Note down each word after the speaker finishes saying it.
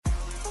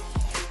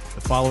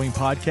The following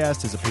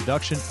podcast is a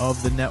production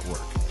of the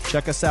network.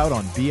 Check us out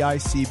on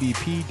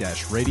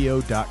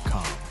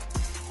bicbp-radio.com.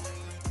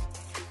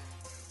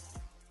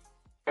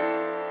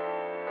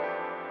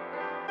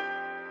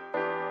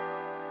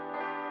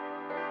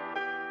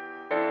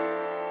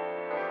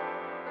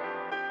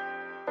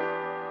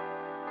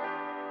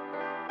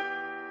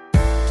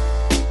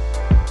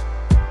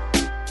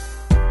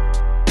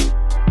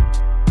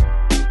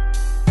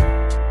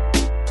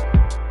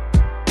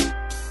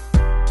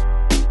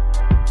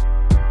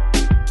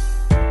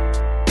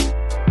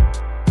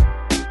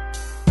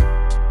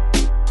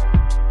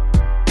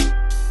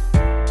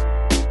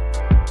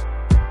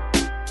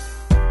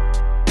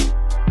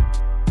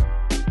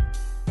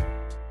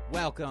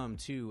 Welcome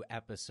to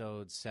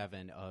episode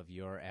 7 of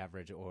Your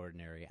Average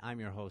Ordinary. I'm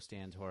your host,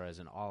 Dan Torres,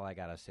 and all I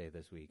gotta say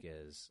this week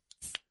is,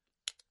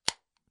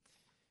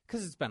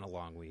 because it's been a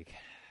long week.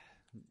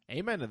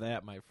 Amen to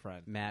that, my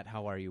friend. Matt,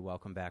 how are you?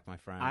 Welcome back, my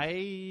friend.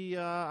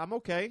 I'm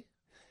okay.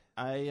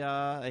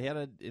 I had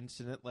an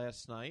incident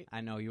last night.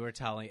 I know you were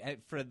telling.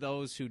 For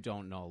those who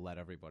don't know, let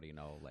everybody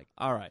know.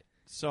 All right.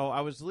 So I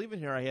was leaving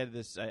here. I had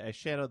this. I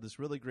shadowed this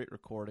really great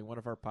recording, one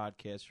of our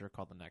podcasts here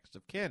called The Next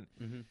of Kin.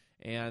 Mm-hmm.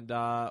 And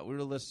we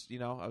were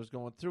listening, I was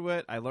going through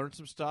it. I learned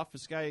some stuff.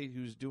 This guy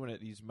who's doing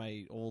it, he's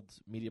my old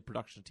media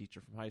production teacher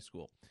from high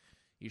school.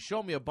 He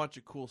showed me a bunch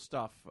of cool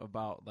stuff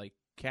about like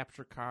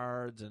capture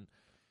cards and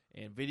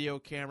video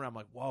camera. I'm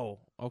like,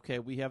 whoa, okay,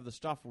 we have the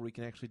stuff where we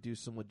can actually do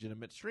some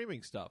legitimate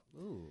streaming stuff.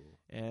 Ooh.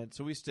 And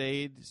so we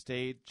stayed,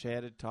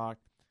 chatted,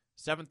 talked.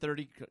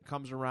 7:30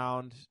 comes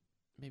around,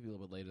 maybe a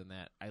little bit later than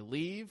that. I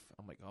leave.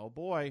 I'm like, oh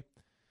boy.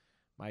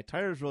 My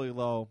tire's really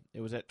low. It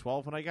was at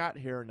 12 when I got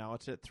here. Now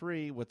it's at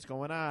 3. What's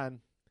going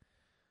on?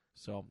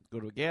 So go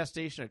to a gas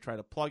station. I try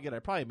to plug it. I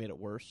probably made it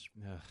worse.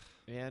 Ugh.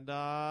 And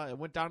it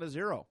went down to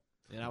 0.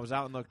 And I was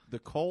out in the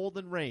cold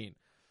and rain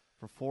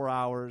for 4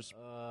 hours.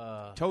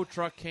 Tow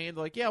truck came.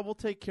 They're like, yeah, we'll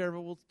take care of it.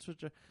 We'll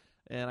switch it.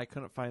 And I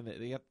couldn't find it.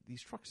 They got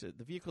these trucks.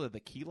 The vehicle had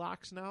the key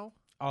locks now.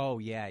 Oh,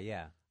 yeah.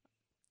 I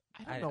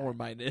don't know where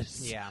mine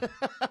is. Yeah.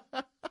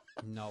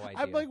 No idea.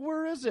 I'm like,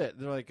 where is it?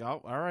 They're like,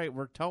 oh, all right,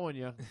 we're towing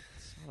you. Son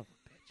of a bitch.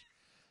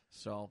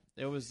 So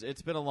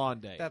it's been a long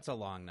day. That's a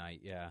long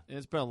night, yeah.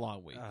 It's been a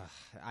long week.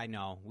 I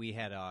know. We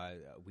had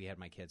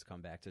my kids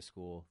come back to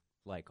school,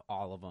 like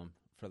all of them,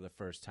 for the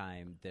first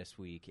time this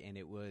week, and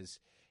it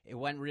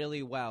went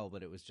really well,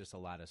 but it was just a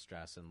lot of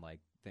stress and like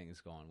things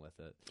going with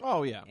it.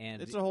 Oh yeah,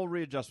 and it's a whole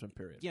readjustment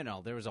period.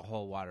 There was a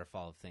whole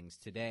waterfall of things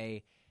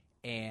today.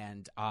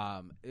 And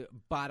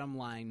bottom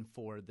line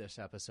for this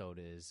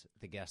episode is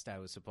the guest I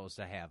was supposed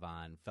to have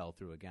on fell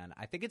through again.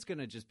 I think it's going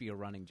to just be a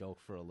running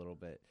joke for a little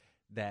bit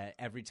that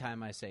every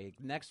time I say,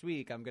 next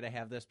week I'm going to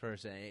have this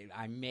person,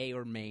 I may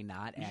or may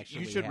not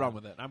actually You should run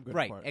with it. I'm good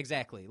for it. Right,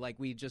 exactly. Like,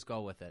 we just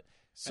go with it.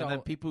 So, and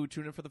then people who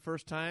tune in for the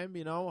first time,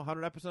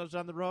 100 episodes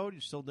down the road,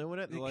 you're still doing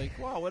it. They're like,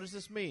 wow, what does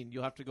this mean?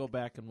 You'll have to go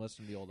back and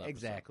listen to the old episode.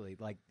 Exactly.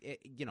 Like,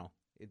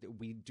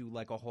 we do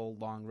like a whole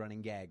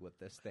long-running gag with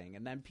this thing,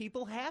 and then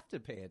people have to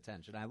pay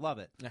attention. I love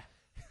it.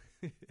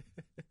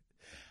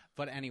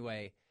 But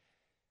anyway,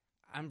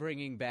 I'm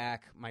bringing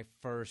back my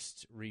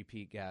first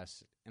repeat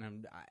guest,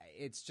 and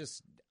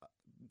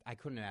I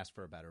couldn't ask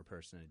for a better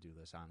person to do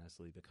this,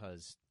 honestly,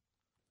 because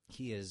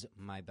he is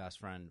my best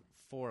friend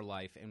for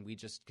life, and we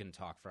just can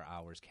talk for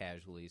hours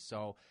casually.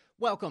 So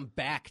welcome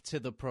back to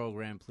the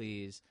program,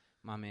 please.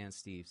 My man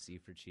Steve, C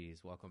for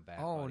Cheese. Welcome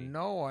back, buddy.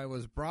 No, I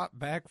was brought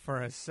back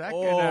for a second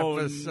Oh,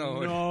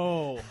 episode.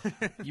 no.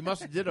 You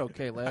must have did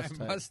okay last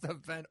time. I must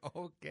have been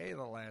okay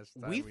the last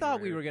time. We thought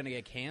we were going to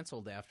get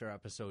canceled after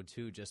episode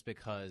 2 just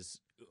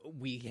because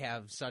we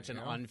have such an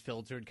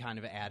unfiltered kind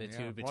of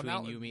attitude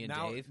between you, me, and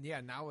Dave.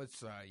 Yeah, now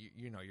it's,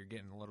 you're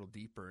getting a little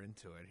deeper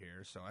into it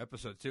here. So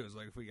episode 2 is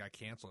like, if we got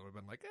canceled, it would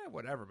have been like,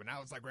 whatever. But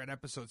now it's like we're at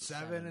episode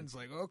 7, and it's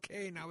like,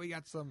 okay, now we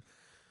got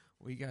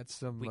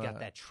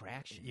that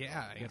traction.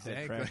 Yeah,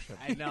 exactly.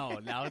 I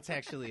know. Now it's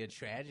actually a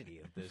tragedy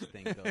if this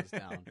thing goes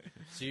down.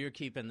 So you're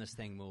keeping this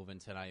thing moving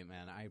tonight,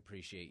 man. I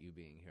appreciate you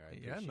being here.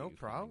 No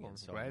problem.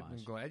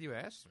 I'm glad you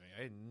asked me.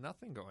 I had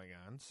nothing going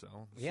on,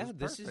 so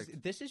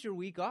this is your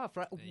week off,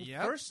 right?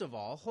 Yep. First of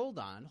all, hold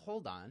on.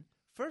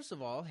 First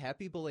of all,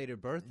 happy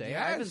belated birthday.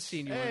 Yes. I haven't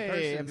seen you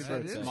Hey, in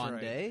person since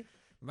Monday. Right.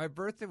 My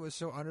birthday was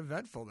so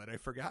uneventful that I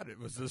forgot it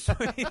was this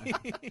week.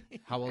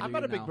 How old are you I'm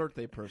not a big now?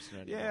 birthday person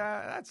anymore.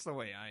 Yeah, that's the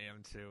way I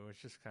am too. It's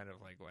just kind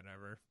of like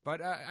whatever.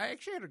 But I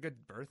actually had a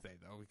good birthday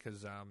though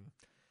because I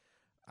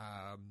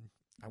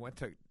went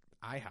to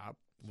IHOP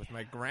with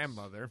my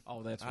grandmother.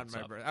 Oh, that's what's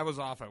up. I was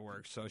off at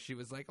work, so she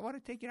was like, "I want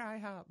to take you to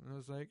IHOP," and I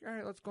was like, "All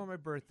right, let's go on my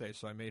birthday."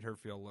 So I made her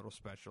feel a little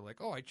special,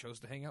 like, "Oh, I chose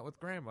to hang out with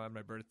grandma on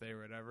my birthday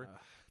or whatever."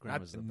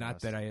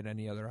 Not that I had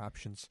any other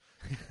options.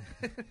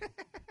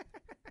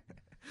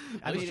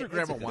 At least your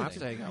grandma wants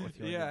to hang out with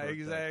you. Yeah,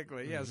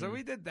 exactly. Yeah, Mm-hmm. so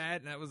we did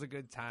that, and that was a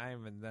good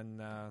time. And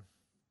then I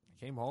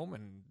came home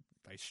and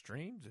I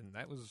streamed, and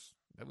that was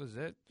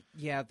it.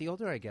 Yeah, the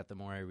older I get, the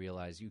more I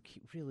realize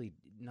really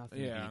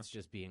nothing beats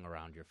just being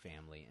around your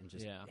family and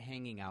just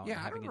hanging out and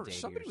having a day to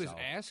yourself. Somebody was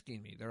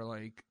asking me, they're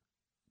like,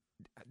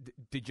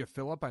 did you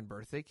fill up on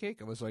birthday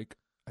cake? I was like,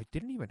 I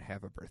didn't even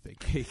have a birthday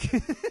cake.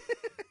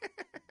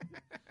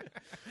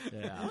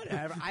 Yeah.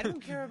 Whatever. I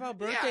don't care about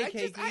birthday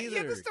cake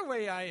either. That's the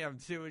way I am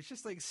too. It's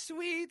just like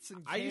sweets and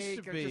cake. I used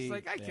to I'm just be-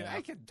 like I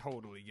yeah. can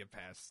totally get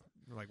past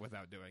like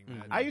without doing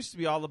that. I used to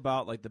be all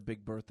about like the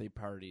big birthday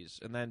parties,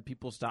 and then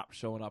people stopped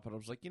showing up, and I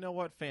was like, you know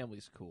what,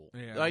 family's cool.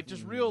 Yeah. Like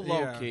just real low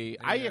Yeah. key.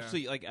 Yeah. I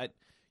actually like.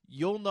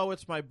 You'll know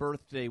it's my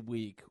birthday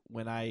week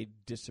when I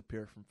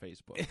disappear from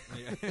Facebook.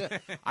 Yeah.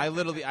 I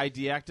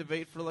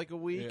deactivate for like a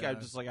week. Yeah.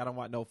 I'm just like, I don't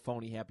want no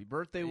phony happy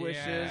birthday wishes.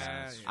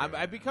 Yeah,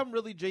 I become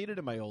really jaded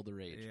in my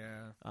older age.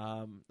 Yeah.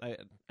 I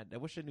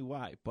wish I knew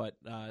why, but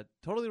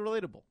totally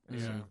relatable. Yeah.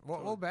 So,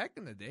 Well, back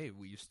in the day,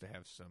 we used to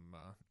have some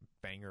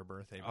banger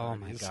birthday Oh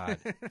my parties. God,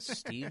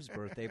 Steve's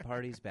birthday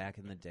parties back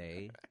in the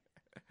day,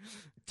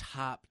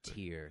 top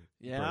tier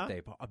Yeah?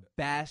 birthday,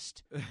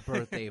 best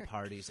birthday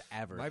parties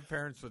ever. My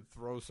parents would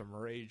throw some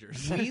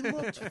ragers. We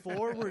looked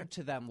forward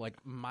to them. Like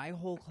my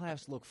whole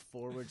class looked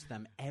forward to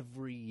them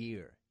every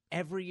year.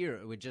 Every year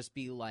it would just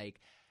be like,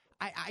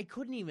 I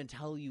couldn't even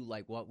tell you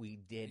like what we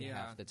did Yeah.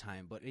 half the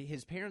time. But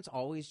his parents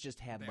always just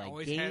had They like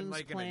always games had,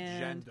 like, an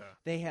planned. agenda.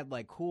 They had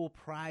like cool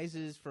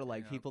prizes for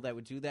like Yeah. people that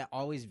would do that.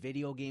 Always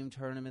video game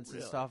tournaments and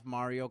Really? stuff.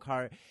 Mario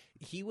Kart.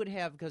 He would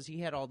have, because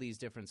he had all these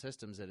different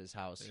systems at his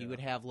house. He Yeah.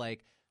 would have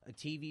like a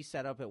TV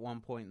set up at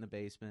one point in the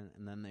basement,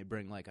 and then they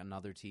bring like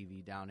another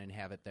TV down and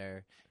have it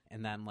there,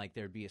 and then like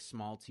there'd be a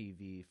small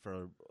TV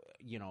for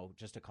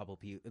just a couple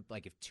people,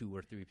 like if 2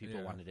 or 3 people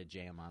Yeah. wanted to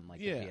jam on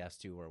like Yeah. the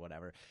PS2 or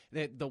whatever.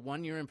 The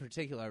one year in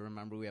particular, I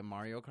remember we had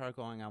Mario Kart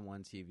going on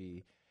one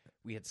TV,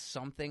 we had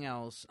something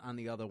else on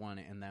the other one,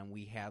 and then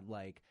we had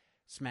like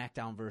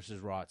SmackDown versus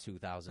Raw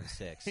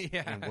 2006,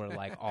 Yeah. and we're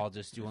like all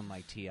just doing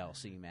like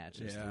TLC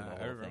matches through the I whole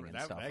remember thing and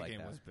that. stuff That like game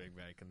that. was big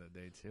back in the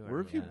day too.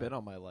 where have you Yeah. been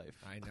all my life?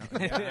 I know.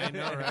 Yeah, I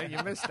know, right?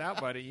 You missed out,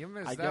 buddy. You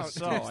missed I out. guess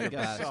so. I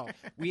guess so.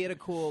 We had a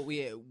cool.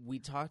 We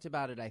talked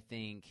about it. I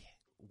think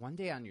one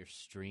day on your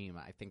stream.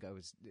 I think I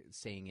was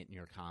saying it in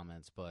your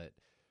comments, but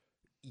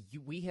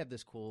we had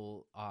this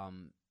cool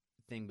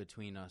thing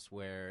between us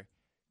where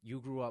you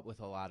grew up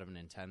with a lot of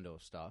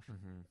Nintendo stuff,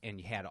 and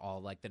you had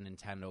all like the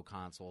Nintendo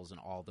consoles and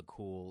all the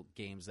cool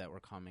games that were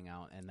coming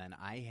out, and then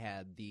I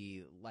had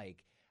the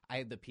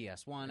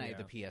PS1, I had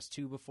the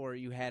PS2 before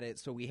you had it,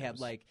 so we had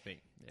like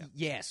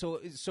so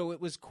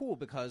it was cool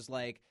because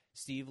like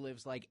Steve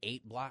lives like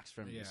 8 blocks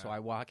from me, Yeah. so I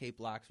walk 8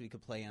 blocks. We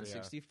could play on Yeah.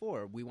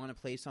 64. We want to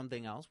play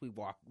something else. We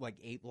walk like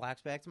 8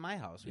 blocks back to my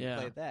house. We Yeah.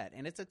 play that,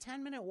 and it's a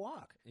 10-minute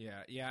walk.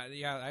 Yeah.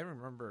 I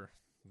remember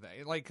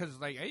that. Like, because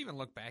like I even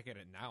look back at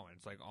it now, and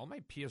it's like all my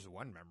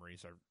PS1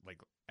 memories are like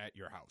at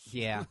your house.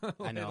 Yeah,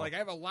 I know. Like I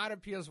have a lot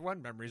of PS1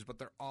 memories, but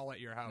they're all at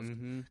your house.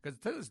 Mhm. Because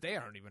to this day,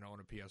 I don't even own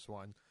a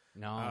PS1.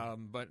 No,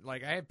 But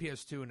like I have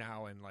PS2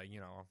 now, and like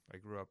I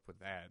grew up with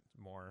that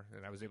more,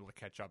 and I was able to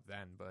catch up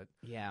then. But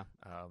yeah,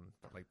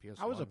 but like PS1,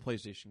 I was a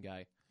PlayStation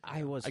guy.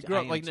 I was. I grew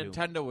up am like too.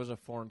 Nintendo was a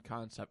foreign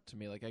concept to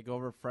me. Like I go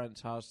over a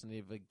friend's house and they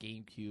have a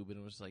GameCube, and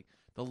it was like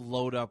the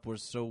load up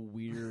was so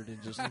weird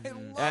and just. I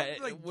love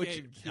the which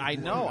GameCube I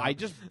know. load up. I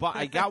just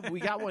we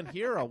got one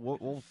here.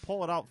 We'll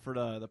pull it out for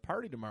the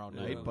party tomorrow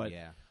night. Oh, But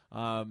yeah.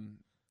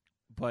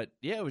 but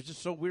yeah, it was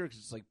just so weird because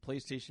it's like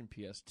PlayStation,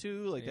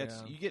 PS2. Like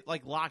that's Yeah. you get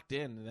like locked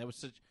in, and that was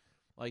such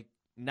like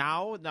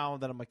now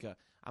that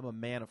I'm a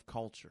man of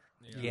culture.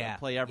 Yeah. I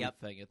play Yep.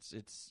 everything.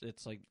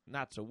 It's like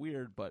not so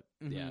weird, but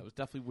yeah, Mhm. it was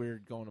definitely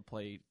weird going to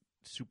play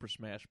Super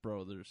Smash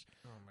Brothers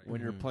Oh my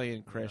when you're Mhm.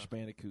 playing Crash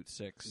Bandicoot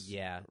 6.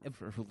 Yeah.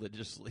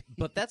 Religiously.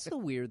 But that's the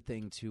weird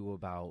thing too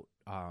about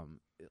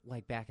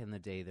like back in the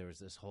day there was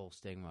this whole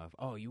stigma of,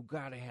 oh, you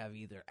gotta have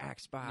either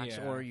Xbox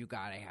Yeah. or you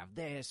gotta have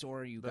this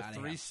or you The gotta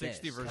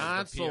 360 have this. versus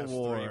Console the PS3 was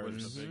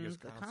wars. the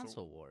biggest the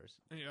console wars.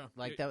 Yeah,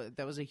 Like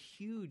that was a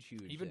huge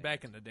Even thing.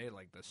 back in the day,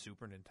 like the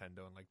Super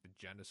Nintendo and like the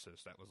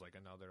Genesis, that was like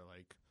another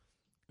like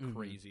Mhm.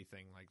 crazy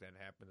thing like that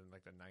happened in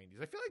like the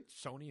 90s. I feel like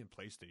Sony and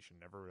PlayStation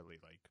never really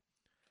like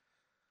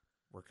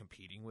were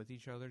competing with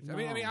each other. I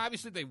mean, No.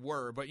 obviously they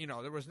were, but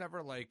there was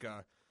never like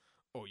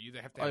you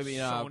have to I have mean,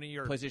 Sony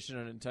or PlayStation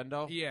and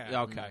Nintendo.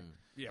 Yeah. Okay. Mm.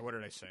 yeah. What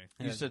did I say?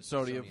 You Yeah, said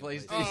Sony and and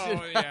PlayStation.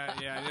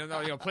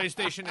 Oh yeah.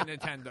 PlayStation and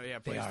Nintendo. Yeah,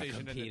 They are PlayStation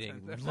competing.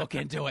 and Nintendo. Look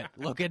into it.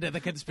 Look into the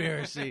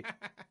conspiracy.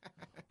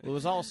 It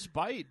was all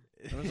spite.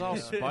 It was all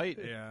spite.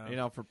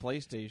 Yeah. For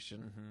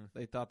PlayStation, Mhm.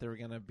 they thought they were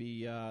gonna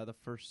be the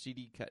first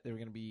CD. They were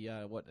gonna be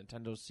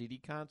Nintendo's CD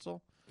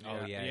console.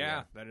 Oh,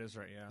 yeah. that is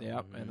right. Yeah.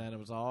 Yep, Mhm. and then it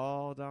was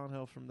all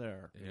downhill from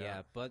there.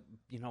 Yeah, but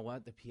you know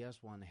what? The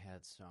PS1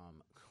 had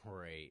some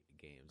great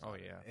games. Oh, on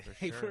it. yeah, for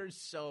They sure. were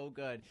so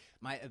good.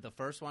 The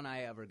first one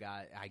I ever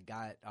got, I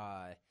got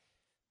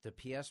the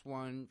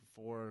PS1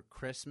 for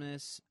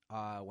Christmas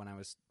when I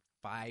was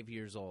 5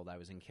 years old. I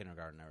was in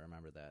kindergarten. I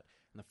remember that.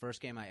 And the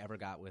first game I ever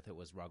got with it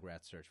was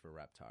Rugrats Search for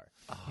Reptar.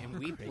 Oh, And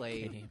we great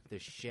played game. the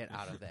shit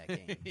out of that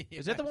game.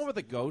 Is that the one with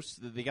the ghost?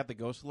 They got the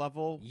ghost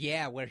level?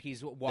 Yeah, where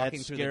he's walking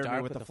That through the scared me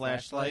dark with with the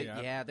flashlight.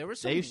 Yeah, there were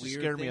some They used to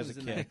weird scare me things as a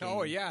in kid. that game.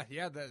 Oh yeah.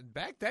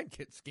 Back then,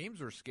 games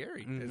were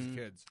scary as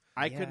kids.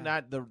 I Yeah. could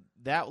not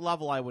that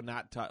level. I would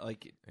not touch.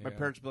 Like my Yeah.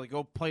 parents would be like,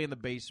 "Go play in the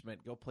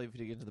basement. Go play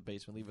video games in the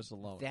basement. Leave us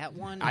alone." That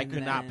one. I and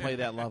could not then- play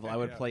that level. I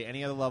would Yeah. play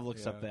any other level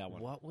except Yeah. that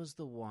one. What was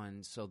the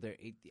one? So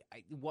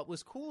what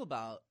was cool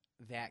about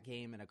that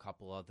game and a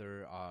couple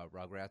other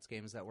Rugrats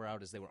games that were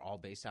out is they were all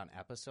based on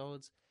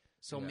episodes.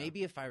 So Yeah.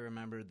 maybe if I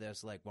remember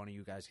this, like one of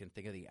you guys can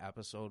think of the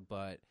episode,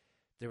 but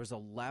there was a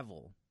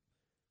level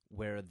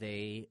where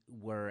they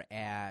were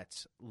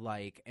at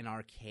like an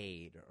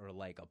arcade or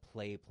like a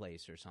play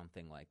place or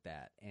something like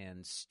that,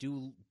 and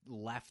Stu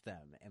left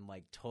them and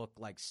like took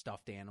like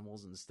stuffed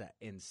animals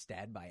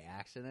instead by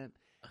accident.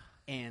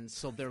 And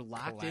so they're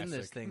locked in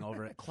this Classic. thing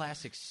over it.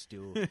 Classic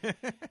Stu.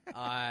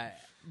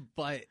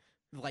 But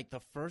like the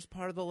first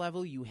part of the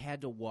level, you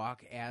had to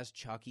walk as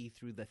Chucky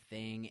through the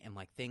thing, and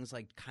like things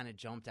like kind of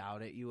jumped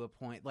out at you a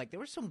point. Like there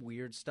was some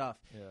weird stuff.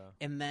 Yeah.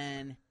 And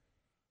then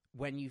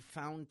when you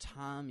found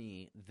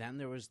Tommy, then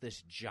there was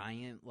this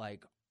giant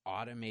like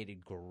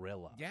automated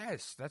gorilla.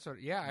 Yes, that's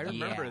what. Yeah, I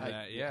remember Yeah.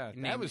 that. Yeah, that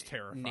Named- was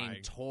terrifying.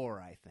 Named Tor,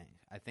 I think.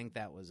 I think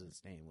that was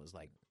his name. Was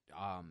like,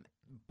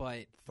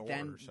 but Thor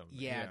then or something.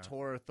 yeah,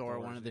 Tor or Thor,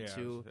 one of the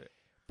two.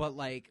 But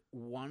like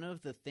one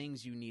of the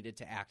things you needed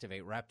to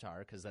activate Reptar,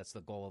 because that's the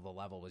goal of the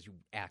level, was you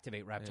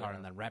activate Reptar Yeah.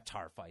 and then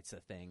Reptar fights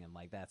the thing, and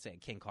like that's it,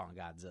 King Kong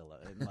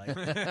Godzilla, and like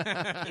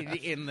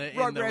in the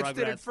Rugrats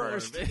did it Rugrats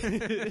first.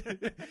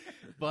 form.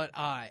 But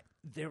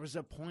there was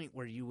a point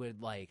where you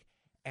would like,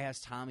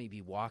 as Tommy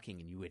be walking,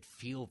 and you would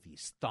feel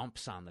these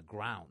thumps on the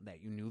ground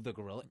that you knew the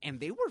gorilla, and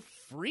they were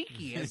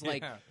freaky. As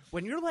like Yeah.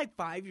 when you're like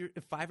 5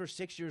 or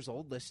 6 years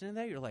old listening to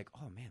that, you're like,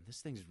 oh man,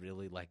 this thing's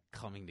really like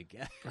coming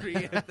together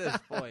at this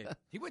point.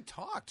 He would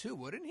talk too,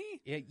 wouldn't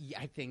he? Yeah,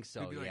 I think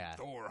so. He'd be like Yeah,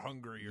 Thor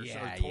hungry or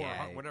Yeah, Thor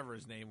yeah. whatever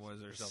his name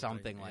was or something.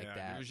 Something like Yeah,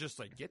 that. It was just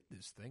like, get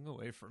this thing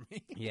away from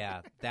me.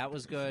 yeah, that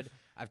was good.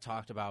 I've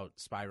talked about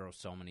Spyro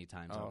so many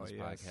times on Oh, this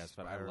yes, podcast,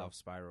 but I Spyro. love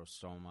Spyro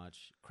so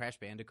much. Crash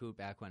Bandicoot,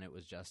 back when it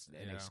was just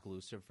an Yeah.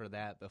 exclusive for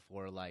that,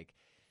 before like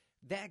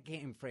that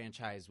game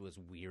franchise was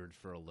weird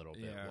for a little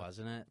bit, Yeah.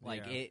 wasn't it?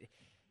 Like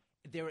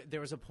Yeah. there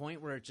was a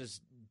point where it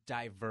just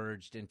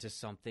diverged into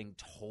something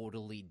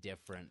totally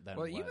different than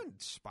Well, what, even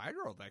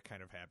Spyro, that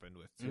kind of happened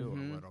with too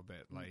Mhm. a little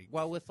bit. Like,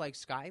 well, with like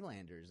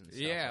Skylanders and stuff.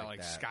 yeah, like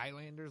like that.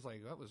 Skylanders,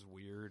 like that was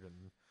weird,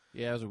 and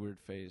Yeah, it was a weird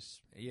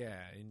phase.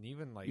 yeah, and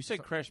even like You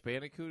said Crash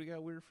Bandicoot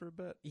got weird for a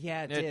bit?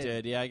 Yeah, it It did.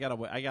 did. Yeah, I got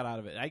out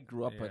of it. I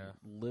grew up Yeah.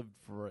 and lived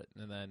for it,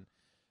 and then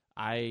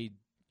I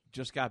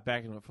just got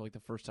back into it for like the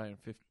first time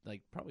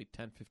in probably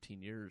 10,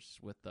 15 years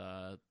with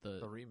the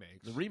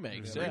remakes. the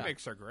remakes, The yeah.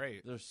 remakes are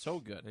great. They're so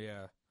good.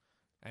 Yeah,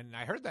 and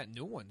I heard that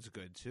new one's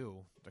good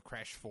too. The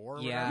Crash 4.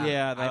 or Yeah. whatever.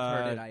 Yeah, I've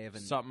heard it. I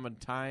haven't- something in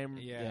time.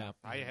 yeah.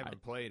 I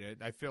haven't played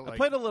it. I feel I like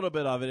played a little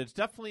bit of it. It's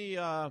definitely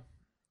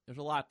there's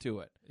a lot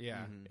to it.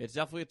 yeah, Mhm. It's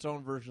definitely its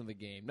own version of the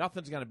game.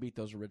 Nothing's gonna beat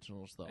those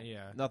originals, though.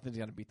 Yeah. Nothing's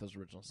gonna beat those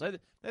originals.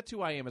 That's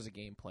who I am as a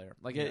game player.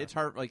 Like Yeah. it's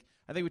hard. Like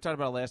I think we talked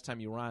about it last time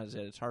you were on. Is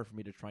that it's hard for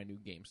me to try new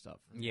game stuff.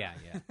 Yeah,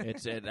 yeah.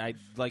 I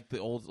like the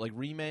old like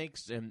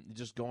remakes and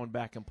just going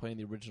back and playing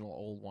the original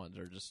old ones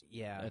are just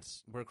Yeah,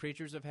 That's- we're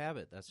creatures of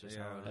habit. That's just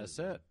Yeah. how it is. that's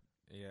it.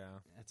 yeah,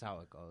 That's how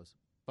it goes.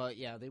 But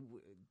yeah, the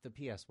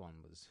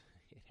PS1 was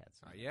it had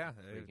some yeah.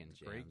 freaking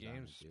Great jams on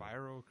games. it, too.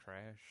 Spyro,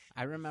 Crash.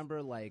 I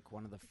remember like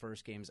one of the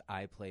first games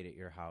I played at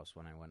your house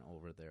when I went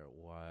over there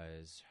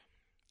was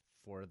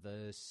for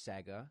the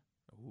Sega.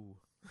 Ooh,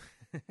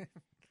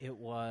 It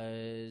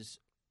was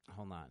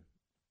hold on.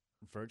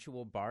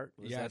 Virtual Bart,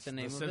 was yes, that the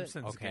name of Simpsons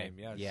it? Okay. game.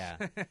 Yes.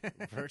 Yeah.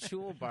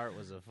 Virtual Bart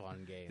was a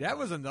fun game. That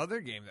was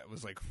another game that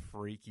was like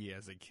freaky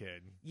as a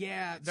kid.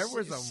 yeah, there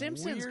was some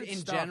Simpsons weird in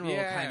stuff, general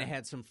yeah. kind of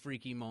had some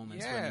freaky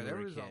moments Yeah, when you there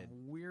were was a kid.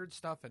 weird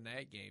stuff in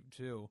that game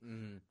too.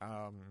 Mhm.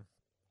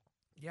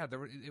 Yeah,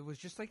 it was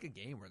just like a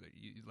game where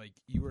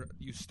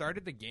you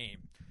started the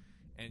game,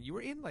 and you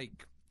were in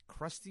like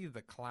Krusty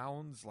the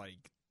Clown's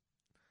like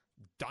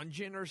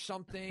dungeon or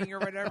something or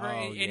whatever,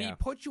 Oh, and he yeah.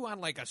 put you on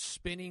like a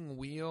spinning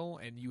wheel,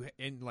 and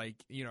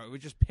it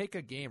would just pick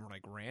a game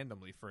like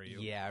randomly for you.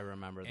 Yeah, I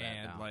remember that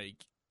and now. like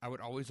I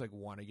would always like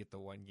want to get the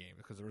one game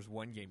because there was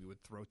one game you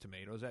would throw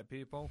tomatoes at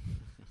people,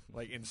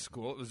 like in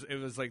school. It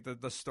was like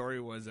the story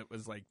was it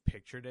was like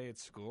picture day at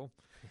school,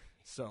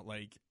 so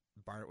like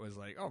Bart was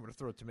like, "Oh, I'm gonna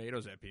throw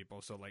tomatoes at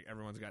people," so like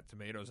everyone's got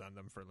tomatoes on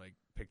them for like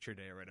picture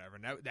day or whatever.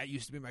 And that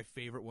used to be my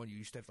favorite one. You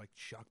used to have to like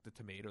chuck the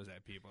tomatoes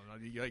at people,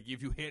 and like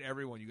if you hit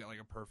everyone, you got like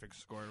a perfect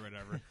score or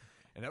whatever.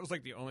 And that was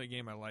like the only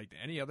game I liked.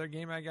 Any other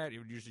game I got, it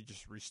would usually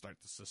just restart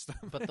the system.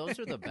 But those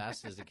are the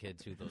best as a kid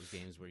too. Those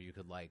games where you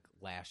could like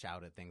lash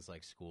out at things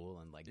like school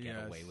and like get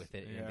Yes, away with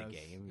it in the yes,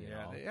 game. You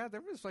yeah, know? yeah. There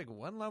was like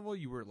one level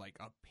you were like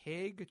a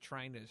pig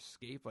trying to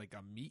escape like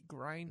a meat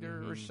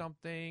grinder or Mhm.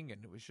 something,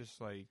 and it was just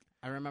like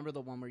I remember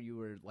the one where you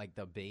were like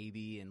the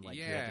baby and like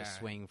you had Yeah. to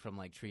swing from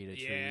like tree to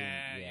tree.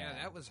 yeah,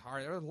 that was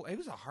hard. It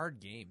was a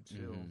hard game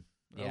too. Mhm.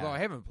 Yeah. Although I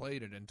haven't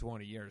played it in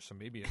 20 years, so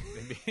maybe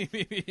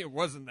it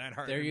wasn't that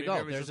hard. There you Maybe go.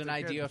 I was There's just an a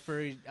kid. idea for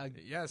a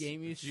Yes,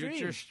 game you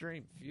future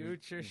stream.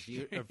 future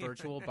stream. A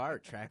virtual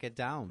Bart. Track it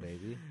down,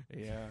 baby.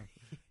 Yeah,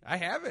 I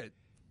have it.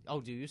 Oh,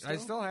 do you still? I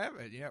still have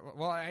it. Yeah.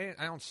 Well, I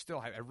don't still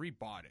have. I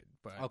rebought it,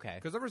 but Okay.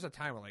 Because there was a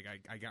time where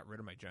I got rid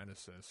of my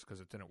Genesis because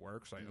it didn't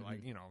work. So I I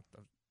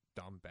was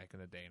dumb back in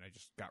the day, and I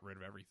just got rid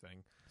of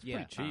everything. Yeah.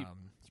 Pretty cheap.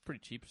 It's pretty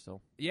cheap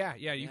still. Yeah,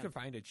 you Yeah. can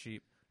find it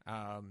cheap.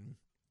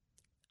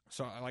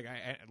 So I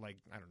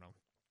don't know,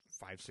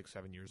 5, 6,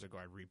 7 years ago,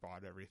 I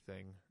rebought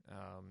everything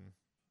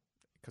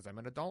because I'm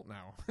an adult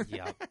now.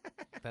 Yeah.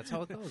 That's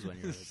how it goes when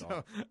you're an adult.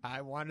 So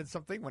I wanted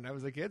something when I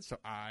was a kid, so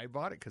I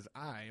bought it because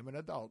I am an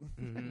adult.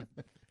 Mhm.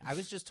 I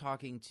was just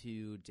talking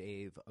to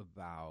Dave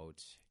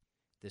about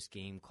this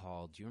game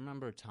called. Do you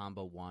remember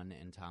Tomba 1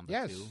 and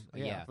Tomba 2?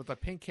 Yeah, with the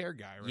pink hair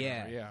guy.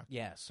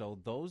 Yeah. So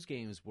those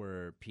games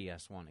were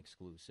PS1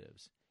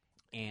 exclusives,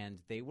 and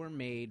they were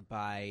made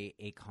by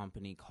a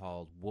company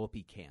called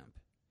Whoopee Camp,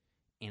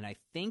 and I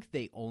think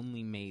they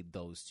only made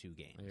those 2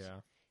 games.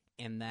 Yeah.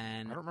 And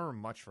then I don't remember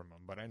much from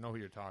them, but I know who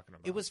you're talking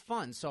about. it was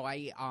fun. So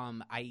I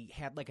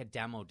had like a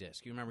demo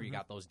disc. You remember you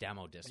got those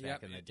demo discs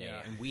back in the day,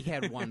 yeah. and we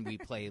had one we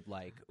played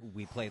like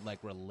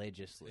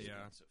religiously.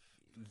 Yeah.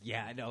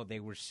 Yeah, I know they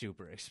were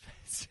super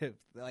expensive.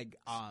 Like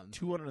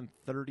 $230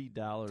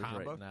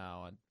 Tomba? right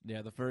now. And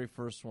yeah, the very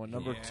first one.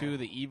 Number Yeah. 2,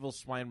 The Evil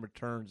Swine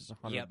Returns, is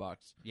 $100. Yep.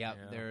 Yep,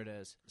 Yeah. there it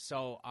is.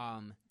 So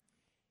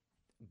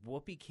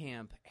Whoopee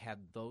Camp had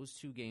those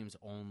 2 games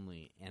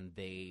only, and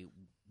they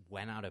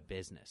went out of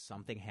business.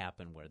 Something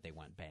happened where they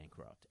went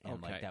bankrupt,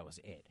 and Okay. that was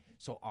it.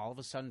 So all of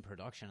a sudden,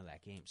 production of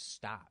that game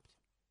stopped.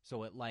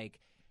 So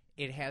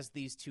it has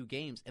these 2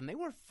 games, and they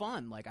were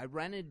fun. Like I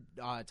rented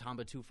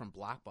Tomba 2 from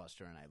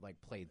Blockbuster, and I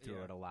played through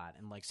Yeah. it a lot.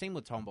 And same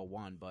with Tomba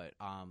 1, but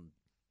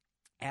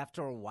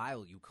after a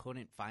while, you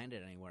couldn't find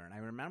it anywhere. And I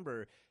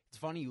remember. It's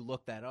funny you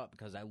looked that up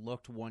because I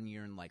looked one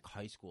year in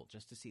high school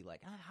just to see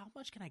how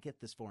much can I get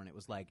this for, and it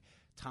was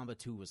Tomba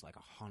 2 was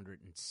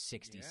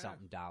 $160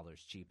 something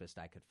dollars, cheapest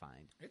I could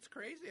find. It's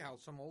crazy how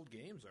some old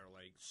games are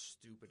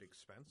stupid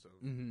expensive.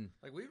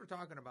 Mm-hmm. We were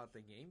talking about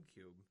the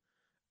GameCube.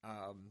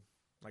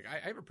 I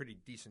have a pretty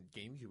decent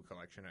GameCube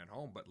collection at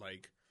home, but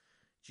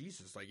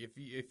Jesus,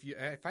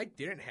 if I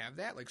didn't have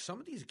that, some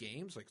of these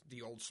games,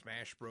 the old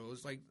Smash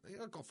Bros,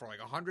 they'll go for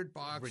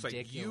 $100,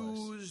 Ridiculous.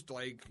 used,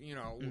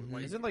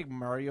 Isn't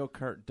Mario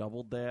Kart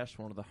Double Dash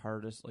one of the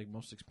hardest,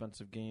 most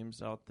expensive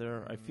games out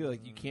there? I feel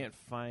like you can't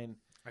find.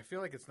 I feel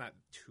like it's not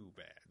too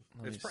bad.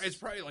 Let me It's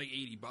probably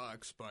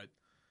 $80, but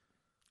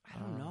I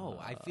don't know.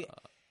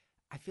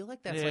 I feel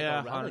like that's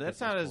yeah, a relic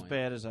that's at not this as point.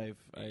 bad as I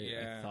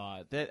Yeah.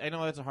 thought. I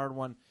know that's a hard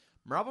one.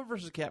 Marvel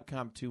vs.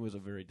 Capcom 2 was a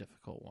very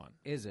difficult one.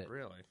 Is it?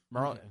 really.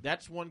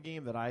 That's one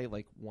game that I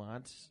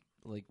want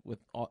with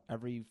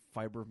every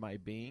fiber of my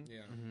being. Yeah.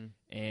 Mm-hmm.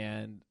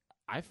 And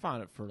I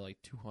found it for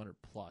 $200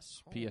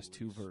 plus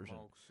PS2 Holy version.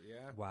 smokes,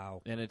 yeah.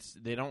 Wow. And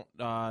they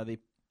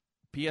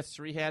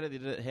PS3 had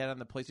it. They had it on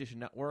the PlayStation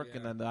Network, Yeah.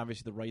 and then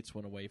obviously the rights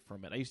went away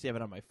from it. I used to have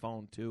it on my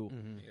phone too,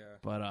 Mm-hmm. Yeah.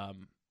 but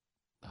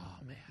oh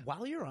man,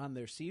 While you're on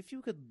there, see if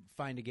you could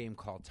find a game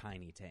called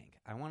Tiny Tank.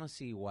 I want to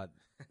see what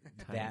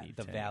Tiny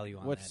the Tank. value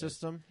on What that is.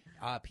 system?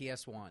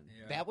 PS1.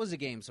 Yeah. That was a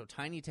game. So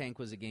Tiny Tank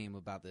was a game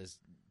about this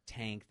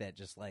tank that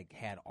just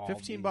had all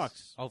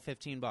 $15. Oh,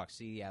 $15.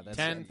 See, yeah, that's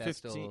 10, that's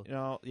 15.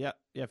 Still, Yeah,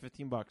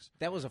 $15.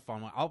 that was a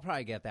fun one. I'll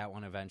probably get that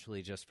one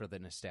eventually just for the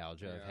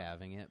nostalgia of Yeah.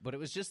 having it. But it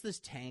was just this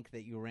tank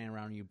that you ran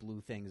around and you blew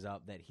things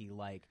up that he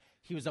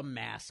was a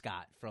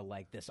mascot for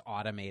this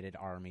automated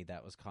army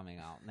that was coming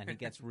out. And then he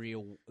gets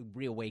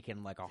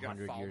reawakened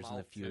 100 foul years in the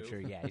mouth, too. future.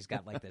 Yeah, he's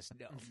got this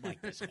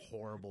this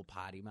horrible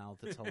potty mouth.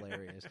 It's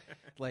hilarious.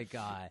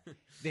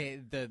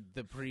 The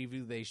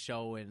preview they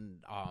show in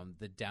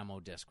the demo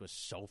disc was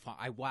so fun.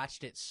 I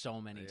watched it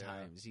so many Yeah.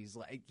 times. He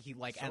So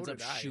ends up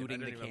did I, and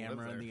shooting I the didn't even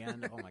camera live in the there.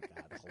 end. Oh my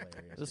god,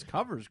 hilarious. This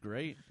cover's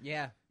great.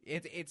 Yeah,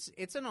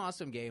 it's an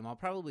awesome game. I'll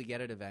probably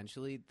get it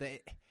eventually.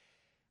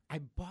 I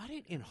bought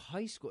it in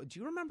high school. Do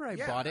you remember I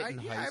bought it in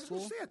high I was school?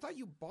 gonna say, I thought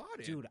you bought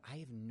it. Dude, I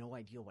have no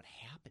idea what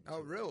happened. Oh,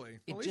 to really?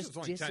 It At least just it's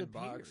only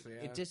disappeared. $10. Yeah.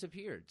 It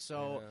disappeared.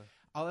 So Yeah.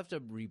 I'll have to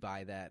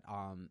rebuy that.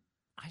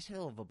 I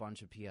still have a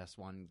bunch of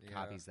PS1 Yeah.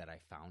 copies that I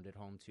found at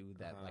home too.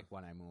 That Uh-huh.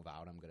 when I move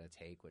out, I'm gonna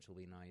take, which will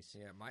be nice.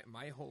 Yeah,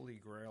 my holy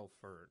grail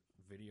for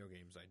video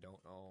games I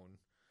don't own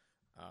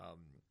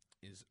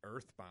is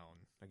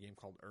Earthbound, a game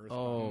called Earthbound.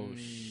 Oh Mm.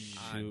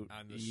 shoot!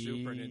 On the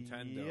Super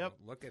Nintendo. Yep.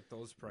 Look at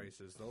those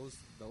prices. Those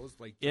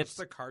It's- just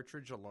the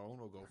cartridge alone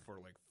will go for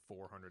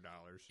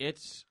 $400.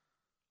 It's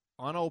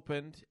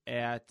unopened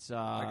at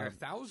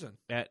 $1,000.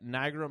 at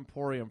Niagara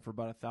Emporium for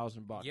about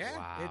 $1,000. Yeah,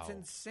 Wow. it's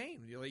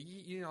insane.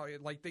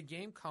 The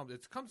game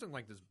comes in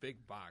this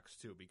big box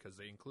too because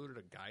they included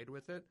a guide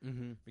with it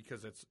Mm-hmm.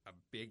 because it's a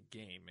big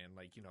game and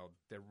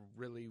they're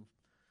really.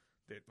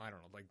 I don't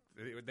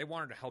know, they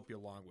wanted to help you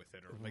along with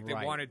it, or they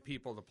Right. wanted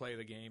people to play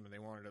the game, and they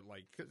wanted it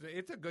 'cause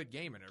it's a good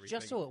game and everything.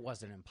 Just so it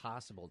wasn't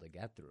impossible to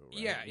get through.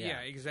 Right? yeah,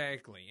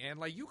 exactly.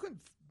 And you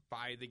can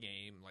buy the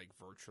game like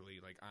virtually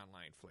like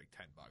online for like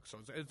 $10. So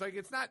it's like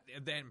it's not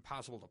that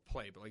impossible to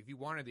play, but like if you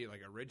wanted the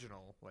like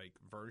original like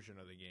version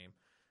of the game,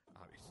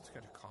 it's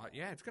gonna cost.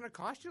 Yeah, it's gonna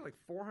cost you like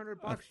 $400.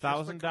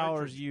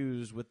 $1,000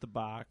 used with the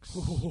box.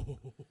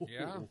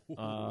 Yeah,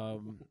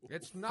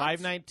 it's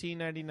nuts.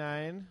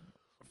 $519.99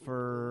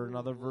 for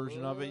another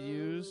version of it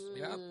used.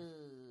 Yep,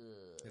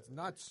 it's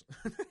nuts.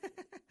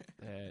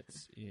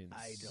 That's insane.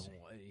 I don't.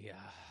 Yeah.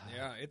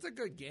 Yeah, it's a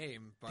good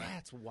game, but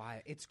That's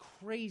why it's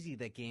crazy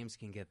that games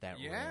can get that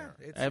yeah, rare.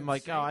 it's I'm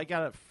like, insane. oh, I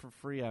got it for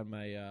free on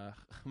my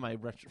my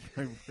retro.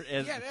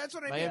 Yeah, that's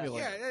what I my mean.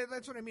 emulator. Yeah,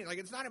 that's what I mean. Like,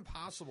 it's not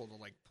impossible to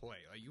like play.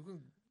 Like, you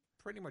can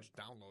pretty much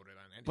download it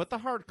on anything. But the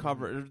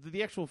hardcover,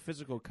 the actual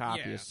physical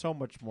copy, Yeah. is so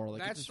much more. Like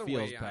that's it just the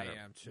feels way better.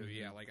 I am too.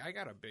 Yeah, like I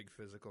got a big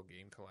physical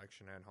game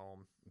collection at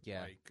home.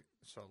 Yeah. Like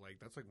so, like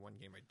that's like one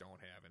game I don't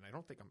have, and I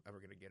don't think I'm ever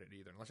gonna get it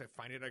either, unless I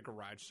find it at a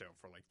garage sale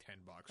for like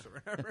 $10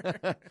 or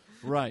whatever.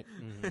 Right.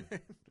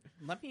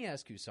 Let me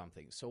ask you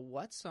something. So,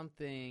 what's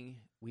something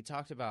we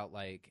talked about,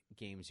 like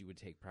games you would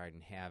take pride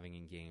in having,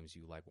 and games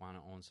you like want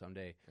to own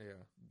someday? Yeah.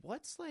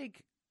 What's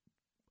like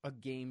a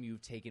game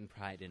you've taken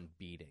pride in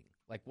beating?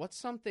 Like,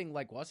 what's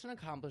an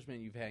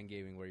accomplishment you've had in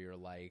gaming where you're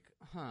like,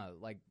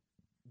 like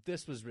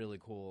this was really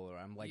cool, or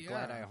I'm like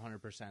glad I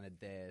 100%ed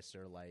this,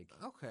 or like,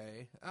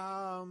 Okay.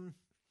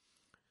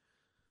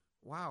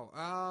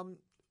 Wow.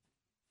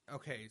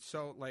 Okay.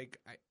 So like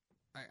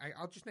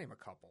I'll just name a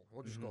couple.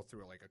 We'll just go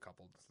through like a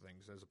couple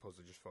things as opposed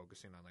to just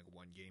focusing on like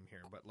one game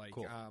here. But like,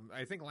 Cool.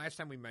 I think last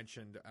time we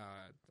mentioned,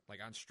 like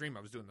on stream,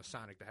 I was doing the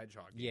Sonic the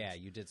Hedgehog games. yeah,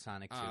 you did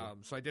Sonic 2.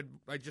 So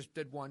I just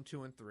did 1,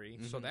 2, and 3.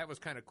 So that was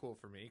kind of cool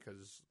for me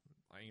because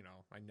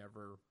I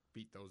never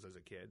beat those as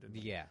a kid, and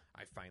yeah.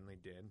 I finally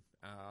did.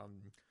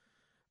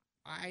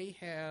 I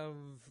have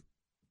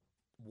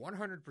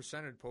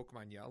 100%ed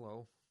Pokemon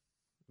Yellow.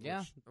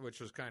 Yeah.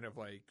 which was kind of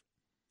like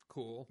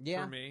cool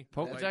Yeah. for me.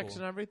 Pokedex Like,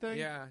 and everything.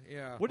 yeah,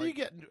 yeah. What do you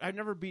like, get? I've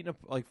never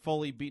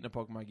fully beaten a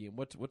Pokemon game.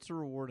 What's the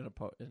reward in You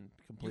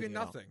completing? get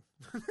nothing.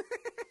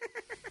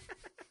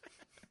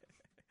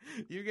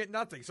 You get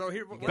nothing. So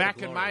here,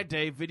 Back in my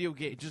day,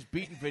 just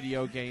beating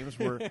video games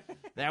were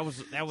that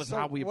was so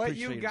how we what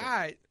appreciated you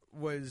got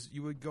was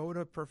you would go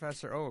to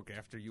Professor Oak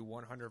after you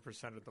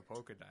 100% of the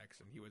Pokedex,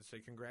 and he would say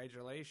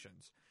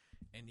congratulations,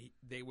 and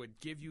they would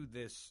give you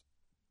this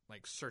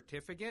like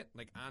certificate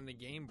like on the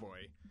Game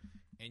Boy,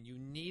 and you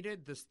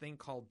needed this thing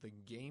called the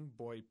Game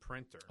Boy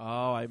printer.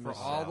 Oh, I For missed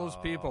all that. those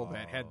people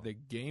that had the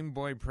Game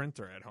Boy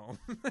printer at home,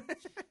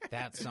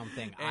 That's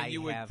something and I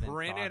you would haven't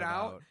print thought it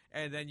out, about.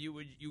 and then you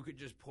could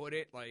just put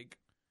it like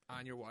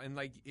on your wall, and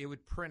like it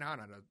would print out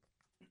on a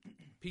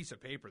piece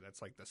of paper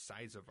that's like the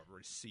size of a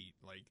receipt,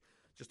 like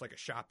just like a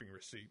shopping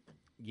receipt.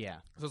 Yeah.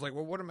 So it's like,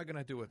 well, what am I going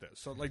to do with this?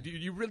 So like,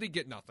 you really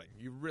get nothing.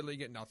 You really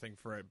get nothing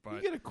for it, You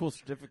but. get a cool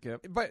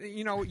certificate. But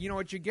you know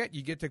what you get?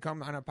 You get to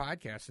come on a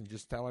podcast and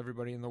just tell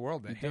everybody in the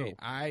world that, You do. hey,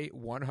 I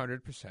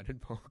 100%ed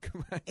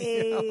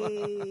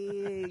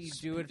Pokemon. You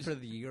do it for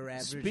your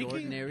average Speaking-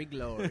 ordinary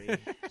glory.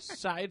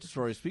 Side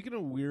story. Speaking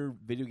of weird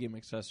video game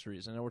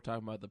accessories, I know we're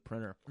talking about the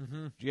printer.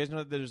 Mm-hmm. Do you guys know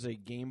that there's a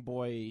Game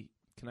Boy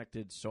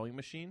connected sewing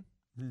machine?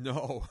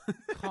 No.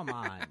 Come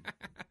on.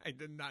 I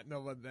did not know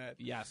about that.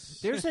 Yes.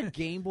 There's a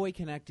Game Boy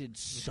connected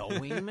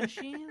sewing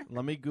machine?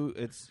 Let me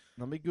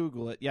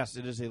Google it. Yes,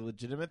 it is a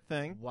legitimate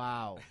thing.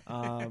 Wow.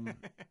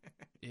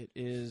 It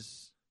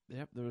is.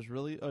 Yep. There was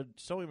really a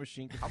sewing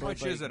machine. How controlled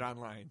much by- is it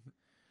online?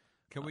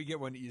 Can we get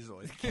one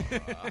easily?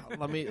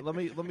 Let me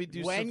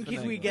do. When something can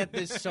we anyway. get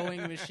this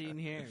sewing machine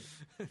here?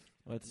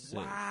 Let's see.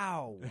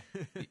 Wow.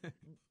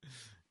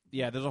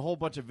 Yeah, there's a whole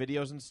bunch of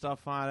videos and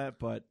stuff on it,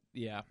 but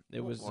yeah,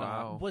 it was.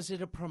 Wow. Was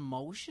it a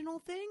promotional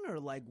thing or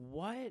like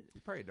what?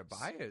 You probably had to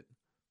buy it.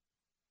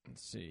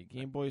 Let's see,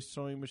 Game Boy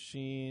sewing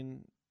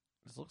machine.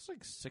 This looks like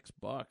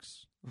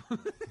 $6.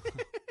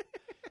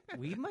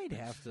 We might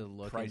have to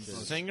look into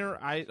Singer,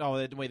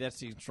 wait, that's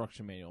the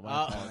instruction manual.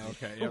 My apologies.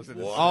 Okay. Yeah, I was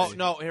gonna Oh say.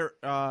 no, here,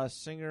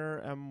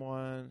 Singer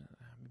M1,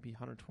 maybe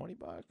 $120.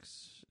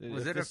 Was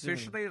If it this even-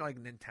 officially like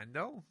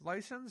Nintendo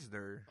licensed,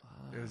 or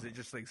was it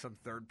just like some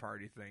third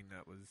party thing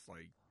that was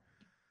like?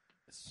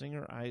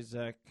 Singer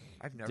Isaac?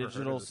 I've never heard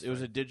digital. of this It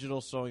was a thing.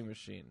 digital sewing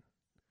machine.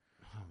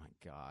 Oh my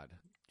god.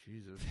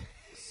 Jesus.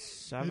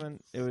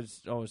 It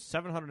was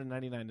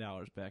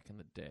 $799 back in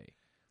the day.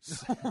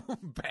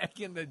 Back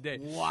in the day.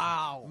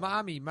 Wow.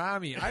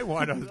 Mommy, I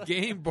want a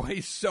Game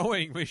Boy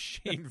sewing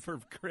machine for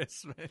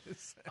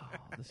Christmas.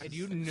 And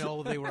you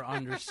know they were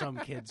under some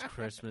kid's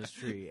Christmas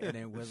tree, and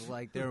it was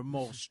like their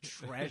most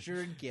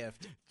treasured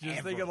gift Just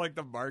ever. think of like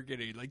the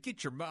marketing, like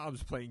get your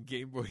moms playing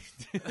Game Boy.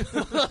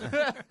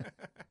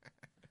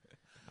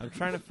 I'm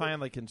trying to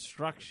find like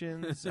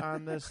instructions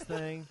on this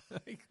thing.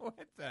 Like what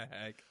the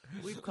heck?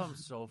 We've come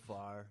so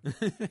far.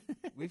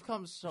 We've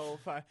come so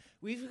far.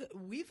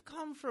 We've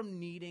come from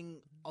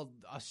needing a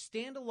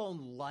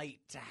standalone light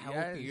to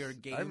help your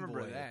Game Boy. I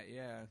remember that.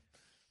 Yeah,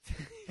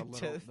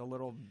 the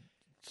little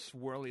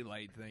swirly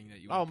light thing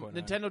that you. Oh, would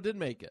put Nintendo did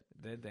make it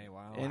Did they?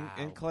 Wow.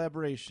 in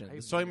collaboration. The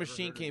I've sewing never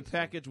machine heard of came this thing.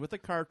 packaged with a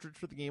cartridge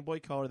for the Game Boy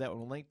Color that,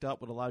 when linked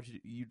up, would allow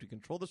you to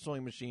control the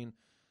sewing machine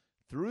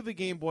through the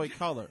Game Boy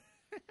Color.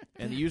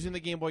 And using the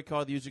Game Boy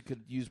Color, the user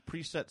could use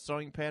preset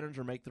sewing patterns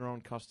or make their own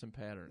custom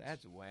patterns.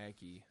 That's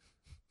wacky.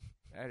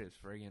 That is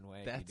friggin'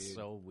 wacky, That's dude.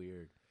 so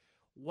weird.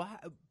 Why?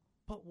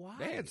 But why?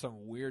 They had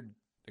some weird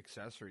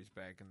accessories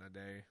back in the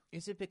day.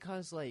 Is it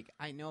because, like,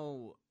 I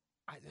know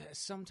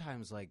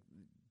sometimes, like,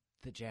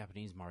 the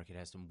Japanese market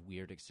has some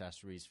weird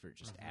accessories for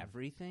just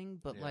everything,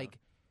 but, Yeah. like,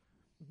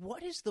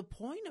 what is the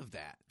point of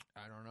that?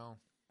 I don't know.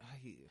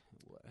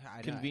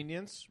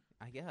 Convenience.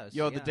 I guess.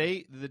 Yo, yeah.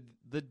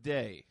 the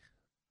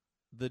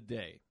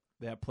day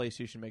that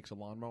PlayStation makes a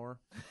lawnmower,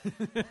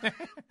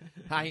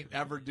 I ain't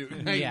ever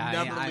doing. I Yeah,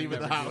 never yeah, leaving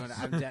the house.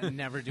 I'm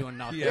never doing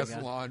nothing. Yes,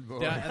 again. lawnmower.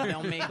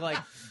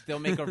 They'll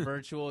make a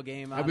virtual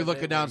game. I'll out be of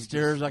looking it where you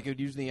downstairs. I could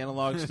use the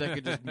analog stick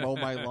and just mow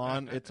my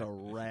lawn. It's a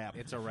wrap.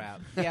 It's a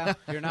wrap. Yeah,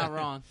 you're not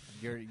wrong.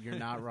 You're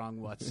not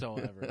wrong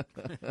whatsoever.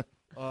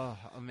 Oh,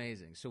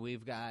 amazing. So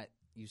we've got,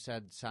 you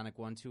said Sonic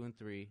 1, 2, and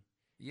 3.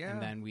 Yeah.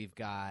 And then we've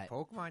got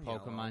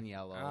Pokemon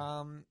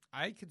Yellow.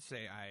 I could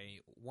say I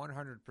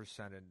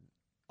 100%ed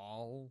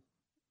all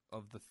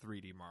of the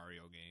 3D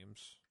Mario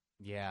games.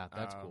 Yeah,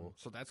 that's cool.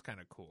 So that's kind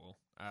of cool.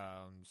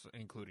 So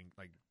including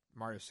like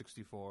Mario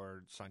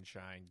 64,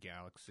 Sunshine,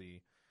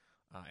 Galaxy,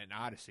 and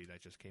Odyssey that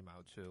just came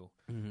out too.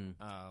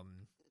 Mm-hmm.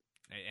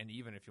 And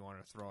even if you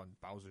want to throw in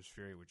Bowser's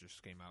Fury, which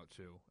just came out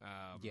too.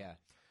 Yeah.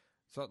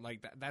 So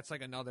like that's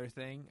like another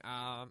thing.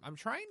 I'm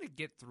trying to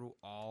get through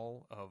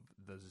all of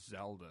the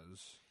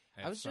Zeldas.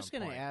 I was just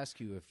going to ask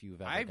you if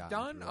you've ever I've gotten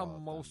done through a all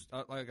of most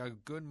like a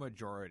good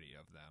majority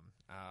of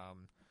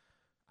them.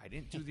 I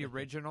didn't do the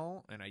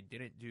original, and I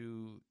didn't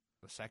do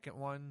the second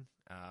one.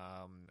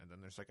 And then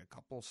there's like a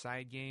couple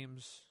side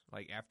games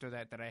like after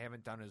that I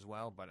haven't done as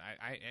well. But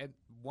I at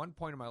one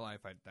point in my life,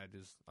 that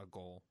is a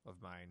goal of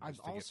mine. I've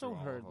also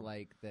heard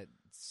like that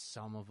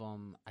some of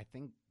them, I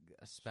think,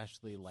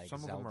 especially like some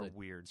Zelda of them are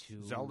weird.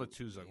 2 Zelda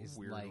 2's a is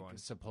weird like one.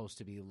 supposed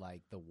to be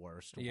like the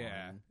worst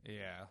Yeah, one.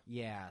 yeah.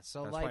 Yeah,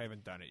 so That's like why I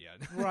haven't done it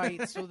yet.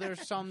 right, so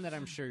there's some that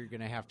I'm sure you're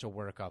going to have to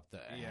work up the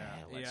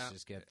let's yeah,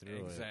 just get through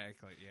it.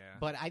 exactly. Yeah,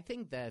 But I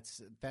think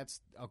that's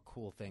a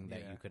cool thing that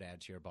Yeah. you could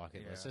add to your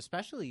bucket Yeah. list,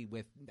 especially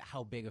with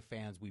how big of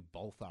fans we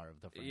both are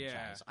of the franchise.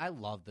 Yeah. I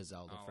love the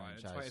Zelda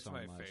franchise it's so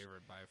my much.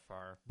 favorite by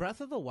far.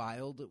 Breath of the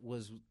Wild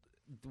was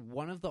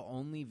one of the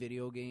only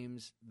video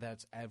games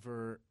that's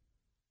ever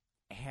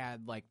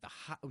had like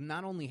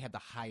not only had the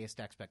highest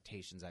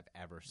expectations I've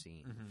ever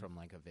seen from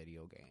like a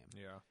video game,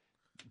 Yeah,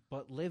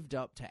 but lived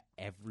up to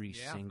every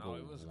single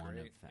it was one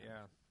great. of them.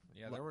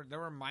 Yeah. There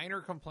were minor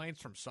complaints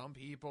from some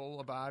people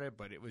about it,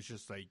 but it was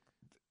just like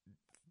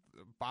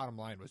the bottom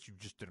line was you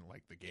just didn't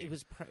like the game. It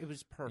was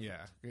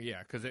perfect.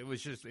 Yeah, because it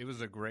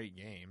was a great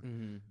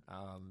game.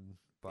 Mm-hmm.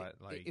 But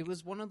like it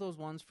was one of those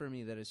ones for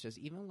me that it's just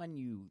even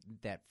when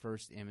that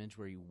first image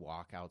where you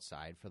walk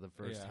outside for the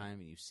first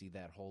time and you see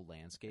that whole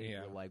landscape,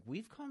 you're like,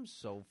 we've come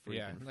so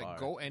freaking far. like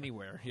go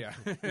anywhere. Yeah,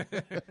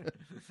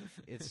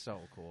 it's so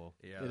cool.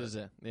 Yeah, It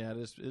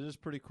is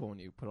pretty cool when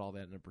you put all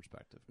that into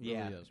perspective. It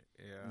really is.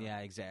 Yeah,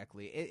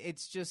 exactly.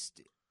 It's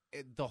just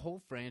the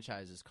whole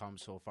franchise has come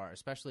so far,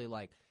 especially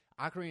like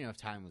Ocarina of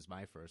Time was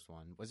my first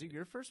one. Was it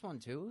your first one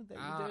too that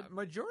you did?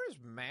 Majora's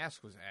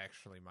Mask was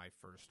actually my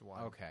first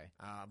one. Okay.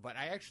 But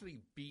I actually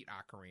beat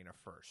Ocarina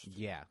first.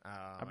 Yeah.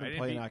 I've been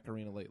playing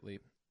Ocarina lately.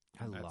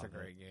 I That's love a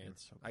great it. game.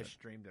 It's so I good.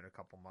 streamed it a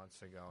couple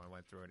months ago and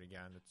went through it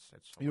again. It's so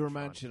You were much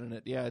fun. mentioning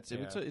it. Yeah, it's Yeah.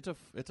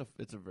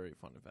 a very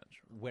fun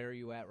adventure. Where are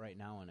you at right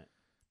now in it?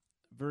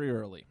 Very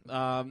early.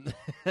 Yeah.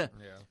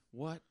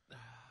 What?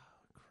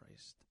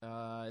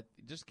 Christ!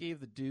 Just gave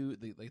the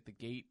dude the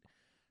gate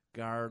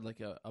guard like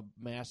a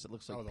mask that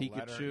looks like the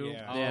Pikachu.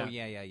 letter, Oh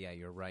yeah.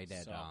 You're right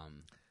at So-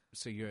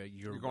 So you're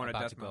going to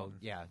about Death to go. Mountain.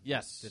 Yeah.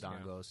 Yes.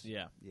 Dodongos.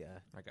 Yeah. Yeah.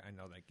 Like I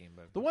know that game,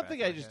 but The one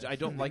thing I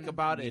don't like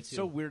about it, Me it's too.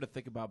 so weird to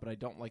think about, but I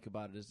don't like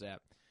about it is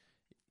that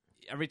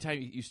every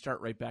time you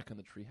start right back on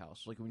the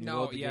treehouse, like when you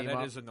load the game that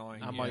up, is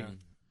annoying. I'm yeah. like,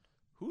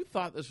 who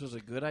thought this was a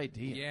good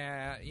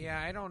idea? Yeah,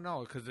 I don't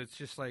know because it's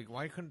just like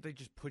why couldn't they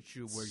just put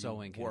you where So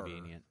you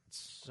inconvenient.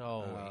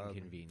 So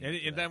inconvenient. And,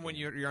 for and that then when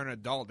game. you're an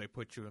adult, they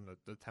put you in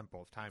the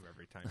Temple of Time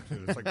every time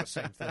too. It's like the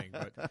same thing,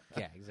 but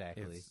yeah,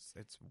 exactly.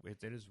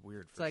 it is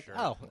weird. It's For like, sure.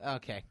 oh,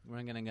 okay,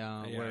 we're gonna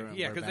go. Yeah. we're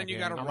Yeah, 'cause back then you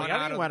in. gotta I'm run like, I out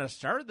don't of- even want to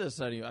start this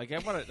anyway. Like,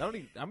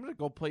 I'm gonna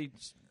go play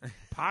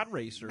pod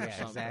racer or Yeah,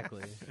 something.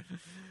 exactly.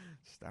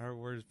 Star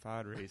Wars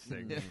pod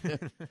racing.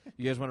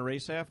 You guys want to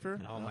race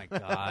after? Oh my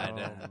god.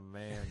 Oh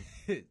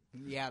man.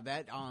 Yeah,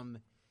 that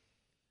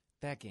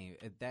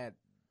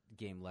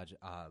game Legend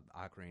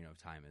Ocarina of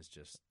Time is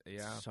just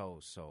so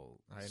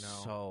I know.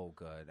 so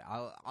good.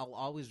 I'll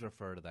always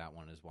refer to that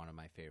one as one of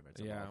my favorites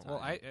of all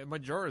time. Well,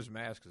 Majora's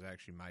Mask is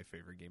actually my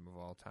favorite game of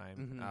all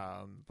time.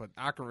 Mhm. But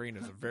Ocarina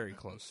is a very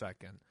close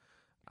second.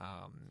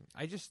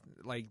 I just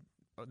like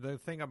the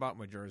thing about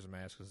Majora's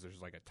Mask is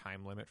there's like a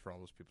time limit for all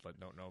those people that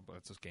don't know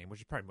about this game,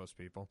 which is probably most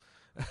people.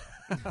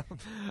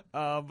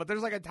 But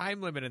there's like a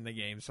time limit in the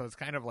game, so it's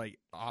kind of like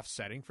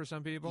offsetting for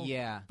some people.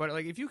 Yeah. But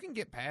like if you can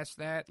get past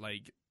that,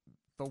 like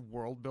the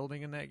world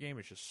building in that game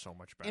is just so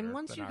much better. And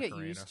once than you get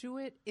Ocarina. used to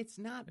it, it's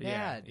not Yeah,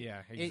 bad.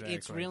 yeah, exactly.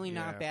 It's really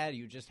not Yeah. bad.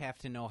 You just have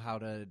to know how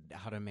to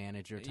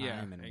manage your time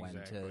Yeah, and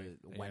exactly.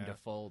 when to Yeah.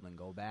 fold and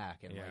go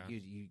back, and Yeah. like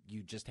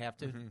you just have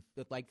to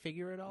like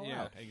figure it all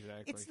Yeah, out.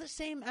 exactly. It's the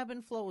same ebb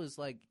and flow as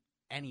like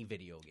any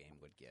video game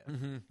would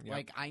give.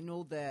 Like I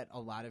know that a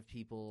lot of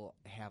people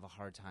have a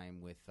hard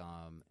time with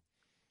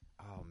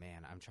oh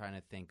man, I'm trying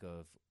to think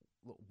of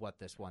what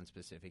this one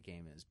specific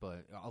game is,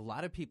 but a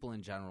lot of people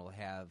in general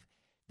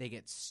they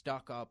get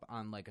stuck up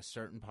on like a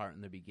certain part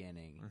in the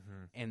beginning,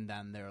 and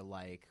then they're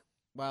like,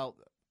 well,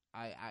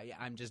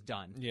 I'm just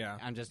done. Yeah.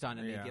 I'm just done,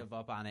 and Yeah. they give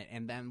up on it.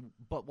 And then,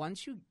 but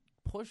once you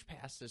push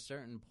past a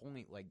certain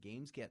point, like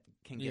games can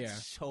get Yeah.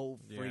 so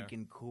Yeah.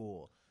 freaking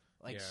cool.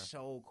 Like Yeah.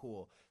 so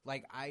cool.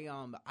 Like I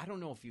don't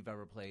know if you've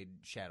ever played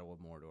Shadow of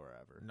Mordor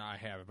ever. No, I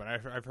haven't, but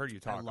I've heard you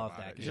talk love about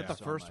that it. game. Is it the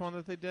so first much. one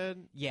that they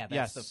did? Yeah,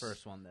 Yes. that's the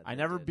first one that I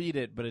they never did. beat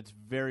it, but it's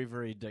very,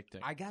 very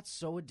addicting. I got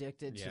so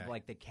addicted Yeah. to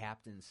like the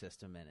captain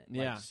system in it.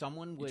 Yeah. Like,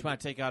 someone you would just want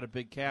to take out a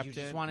big captain. You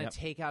just want to Yep.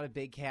 take out a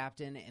big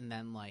captain, and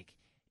then like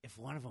if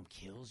one of them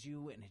kills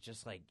you, and it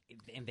just like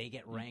and they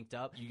get ranked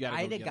up. you gotta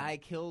I had go a get guy 'em.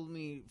 killed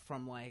me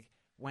from like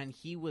when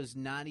he was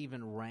not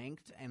even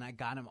ranked, and I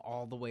got him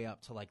all the way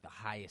up to like the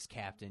highest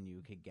captain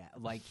you could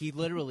get. Like he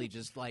literally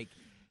just like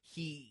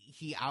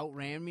he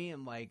outran me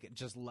and like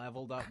just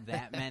leveled up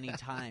that many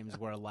times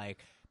where like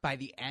by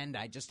the end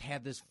I just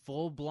had this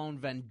full blown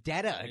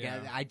vendetta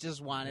again. Yeah. I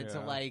just wanted to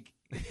Yeah. like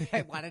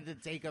I wanted to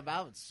take him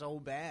out so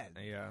bad.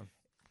 Yeah.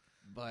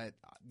 But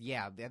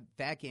yeah,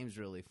 that game's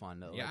really fun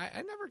though. Yeah, Like,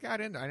 I never got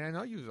into. And I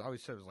know you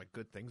always said it was like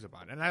good things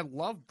about it, and I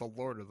love the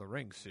Lord of the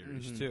Rings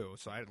series too.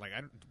 So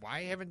why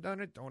I haven't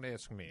done it? Don't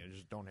ask me. I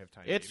just don't have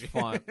time. It's maybe.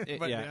 fun.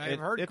 But Yeah, I've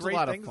heard it's a great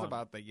lot of things fun.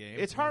 about the game.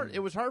 It's hard. It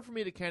was hard for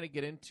me to kind of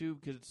get into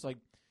because it's like,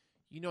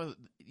 you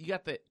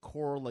got the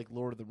core like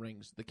Lord of the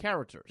Rings, the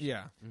characters,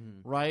 Yeah.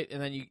 right,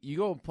 and then you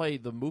go and play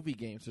the movie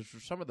games, which are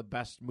some of the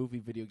best movie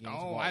video games. of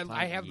Oh, all I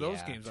time. have those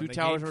Yeah. games. Two on the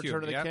Towers and GameCube.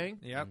 Return of the Yep. King?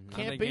 Yep. Can't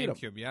on the beat 'em.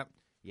 GameCube. Yep.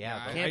 yeah,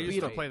 I those Can't used beat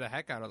to 'em. play the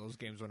heck out of those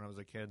games when I was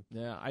a kid.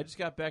 Yeah, I just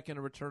got back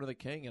into Return of the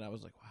King, and I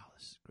was like, wow,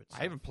 this is good stuff.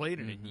 I haven't played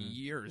it in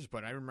years,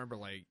 but I remember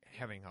like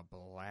having a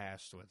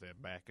blast with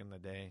it back in the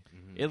day.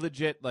 It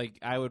legit, like,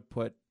 I would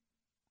put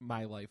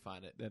my life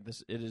on it. That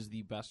it is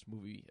the best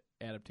movie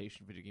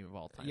adaptation video game of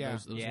all time. Yeah,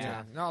 Those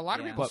Yeah. two. No, a lot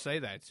of Yeah. people But- say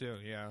that too.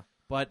 Yeah.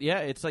 But yeah,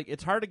 it's like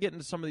it's hard to get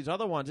into some of these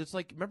other ones. It's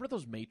like, remember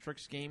those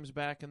Matrix games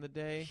back in the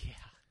day?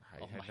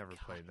 I Oh had my never God.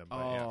 played them. But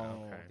Oh,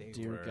 yeah, okay.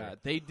 dear were God,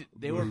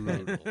 they were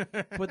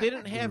but they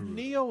didn't have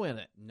Neo in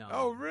it. No.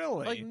 Oh,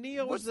 really? Like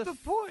Neo What's was the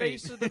point?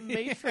 face of the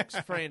Matrix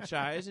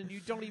franchise, and you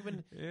don't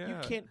even you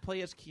Yeah. can't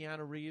play as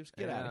Keanu Reeves.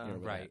 Get out of Yeah. here,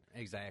 with Right,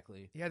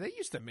 exactly. Yeah, they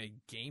used to make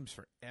games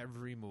for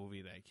every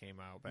movie that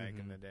came out back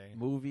in the day. that.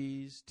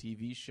 Movies,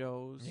 TV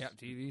shows, Yeah,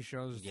 TV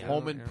shows. Yeah. too,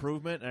 Home yeah.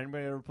 Improvement.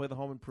 Anybody ever play the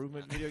Home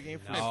Improvement video game?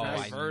 For No, Smash?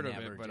 I I've heard of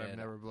never it, but did. I've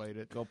never played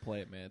it. Go play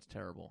it, man. It's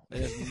terrible.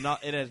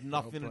 It has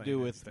nothing to play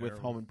do it. It's with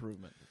terrible. Home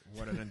Improvement.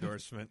 What an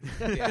endorsement.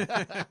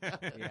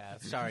 Yeah,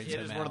 sorry. It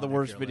Tim is one Allen, of the if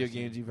worst you're video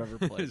listening. games you've ever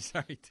played.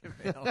 Sorry, Tim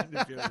Allen,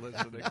 if you're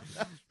listening.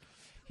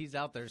 He's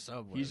out there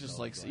somewhere. He's just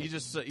though, like but- he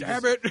just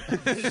Damn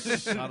it!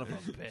 son of a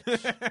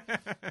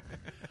bitch.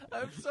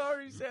 I'm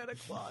sorry, Santa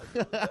Claus.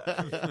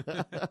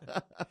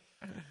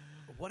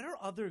 What are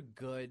other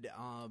good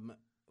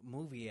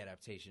movie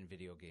adaptation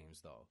video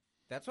games though?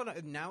 That's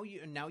what now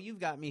you've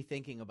got me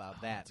thinking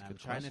about that. And I'm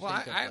trying to Well,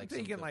 think of I'm like, some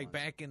thinking good like ones.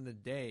 back in the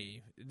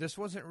day, this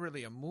wasn't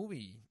really a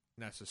movie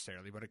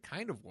necessarily, but it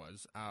kind of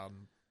was.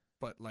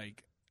 But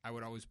like I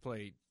would always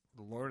play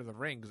The Lord of the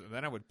Rings, and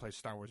then I would play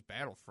Star Wars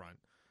Battlefront.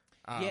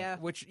 Yeah.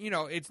 Which,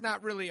 it's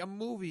not really a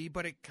movie,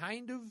 but it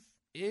kind of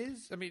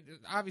is. I mean,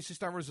 obviously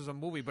Star Wars is a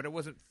movie, but it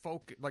wasn't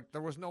like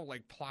there was no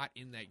like plot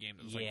in that game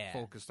that was Yeah. like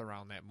focused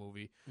around that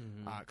movie.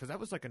 Because that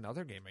was like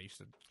another game I used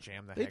to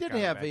jam the They heck did out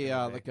of have back in the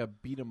a day. like a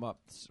beat 'em up.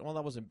 Well,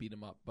 that wasn't beat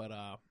 'em up, but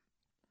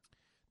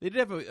they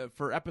did have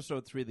for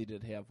episode 3. They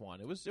did have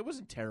one. It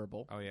wasn't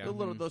terrible. Oh, yeah. a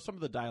little. Though some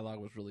of the dialogue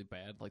was really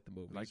bad, like the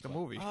movie. like the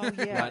movie. Oh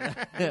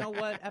yeah, you know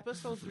what?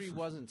 Episode 3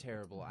 wasn't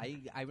terrible.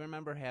 I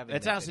remember having.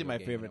 It's that honestly video my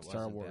game favorite and it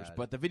Star wasn't Wars, bad.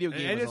 but the video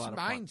game It was is a lot of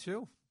mine fun.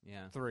 too.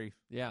 yeah. 3.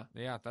 Yeah,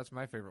 Yeah, that's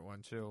my favorite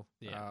one too.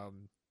 Yeah.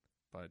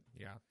 But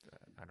yeah,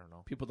 I don't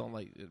know. people don't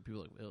like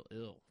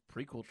ill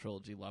prequel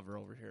trilogy lover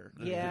over here.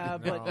 Yeah,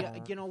 but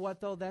No. you know what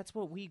though? That's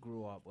what we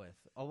grew up with.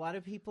 A lot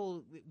of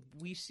people,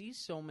 we see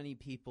so many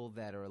people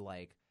that are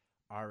like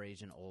our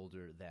age and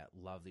older that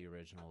love the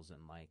originals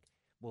and like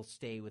will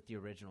stay with the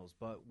originals.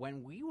 But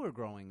when we were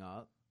growing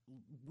up,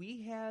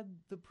 we had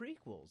the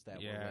prequels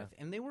that Yeah. were with,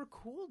 and they were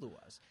cool to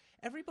us.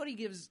 Everybody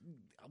gives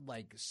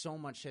like so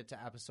much shit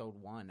to episode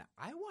 1.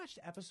 I watched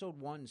episode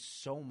 1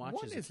 so much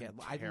One as a kid.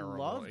 isn't I terrible,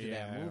 loved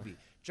yeah. that movie.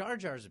 Jar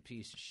Jar's a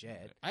piece of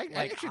shit. I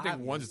Like, actually think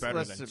one's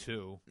better than Listen.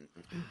 2.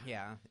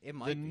 Yeah, it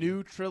might The be.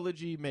 new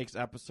trilogy makes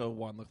episode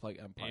 1 look like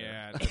Empire.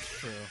 Yeah, that's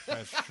true.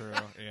 That's true.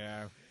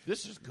 Yeah.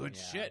 This is good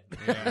Yeah. shit.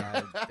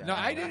 Yeah. No,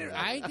 I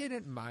Definitely.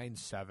 didn't mind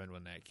 7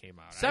 when that came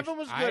out. 7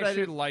 was good. I I actually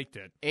didn't- liked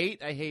it.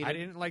 8, I hated. I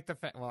didn't like the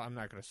fact. Well, I'm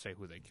not going to say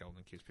who they killed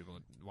in case people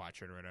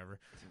watch it or whatever.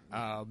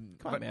 Come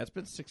on, man. It's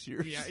been 6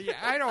 years. Yeah,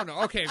 I don't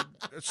know. Okay,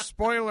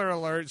 spoiler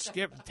alert.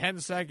 Skip 10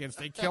 seconds.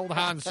 They killed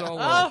Han Solo.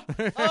 Oh,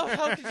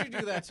 how could you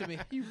do that to me?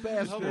 You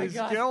bastard. They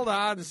killed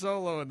Han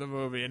Solo in the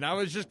movie, and I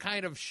was just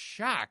kind of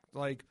shocked.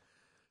 Like,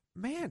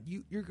 man,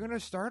 you're going to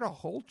start a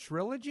whole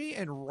trilogy,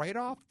 and right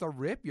off the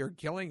rip, you're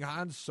killing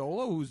Han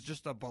Solo, who's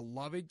just a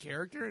beloved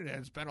character and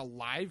has been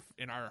alive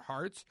in our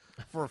hearts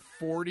for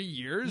 40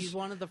 years. He's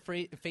one of the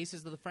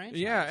faces of the franchise.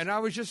 Yeah, and I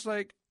was just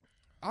like,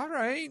 all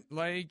right,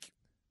 like,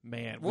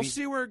 Man, we'll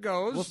see where it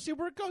goes. We'll see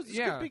where it goes. This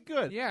Yeah. could be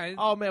good. Yeah.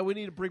 Oh man, we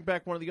need to bring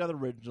back one of the other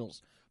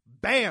originals.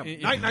 Bam!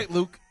 Night, night,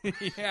 Luke. and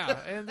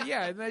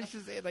that's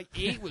just it. Like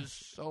 8 was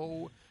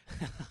so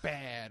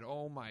bad.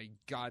 Oh my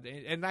god!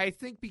 And I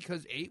think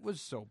because 8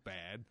 was so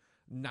bad,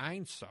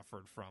 9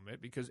 suffered from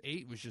it because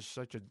 8 was just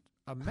such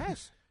a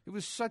mess. It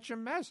was such a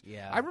mess.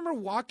 Yeah. I remember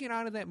walking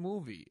out of that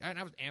movie, and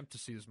I was amped to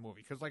see this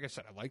movie because, like I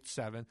said, I liked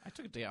 7. I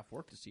took a day off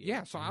work to see it.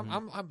 Yeah, so I'm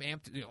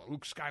amped. You know,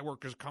 Luke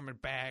Skywalker's coming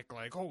back.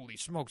 Like, holy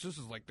smokes, this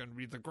is like going to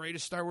be the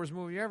greatest Star Wars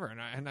movie ever.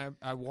 And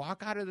I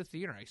walk out of the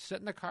theater. I sit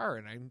in the car,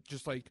 and I'm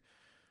just like,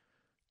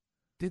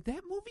 did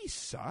that movie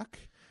suck?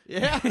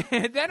 Yeah.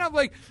 And then I'm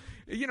like,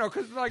 you know,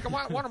 because like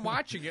when I'm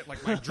watching it,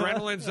 like my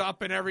adrenaline's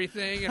up and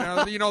everything,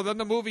 and you know, then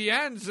the movie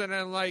ends, and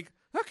I'm like,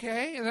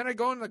 okay, and then I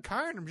go in the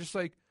car, and I'm just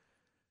like,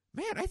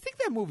 man, I think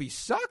that movie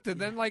sucked. And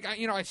then like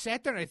I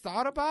sat there and I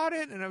thought about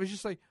it, and I was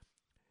just like,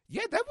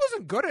 yeah, that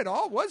wasn't good at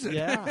all, was it?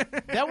 Yeah.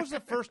 That was the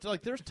first.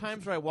 Like, there's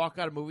times where I walk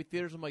out of movie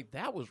theaters, I'm like,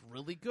 that was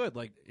really good.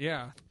 Like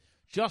Yeah.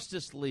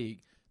 Justice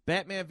League,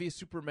 Batman v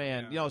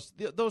Superman. Yeah.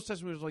 You know, those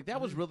types of movies. Like,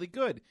 that was really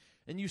good.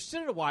 And you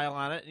sit a while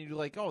on it, and you're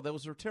like, oh,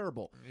 those are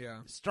terrible. Yeah.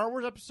 Star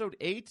Wars Episode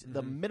 8.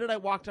 The minute I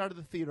walked out of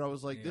the theater, I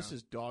was like, this Yeah.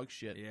 is dog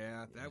shit.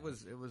 Yeah, it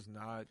was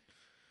not.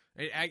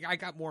 I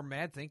got more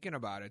mad thinking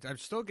about it. I'm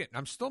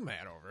still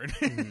mad over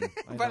it.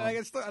 I But know.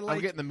 like, I'm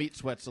getting the meat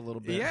sweats a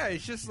little bit. yeah,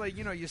 it's just like,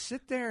 you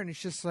sit there and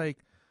it's just like,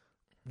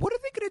 what are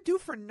they going to do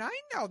for 9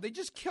 now? They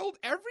just killed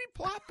every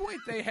plot point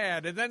they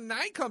had, and then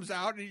 9 comes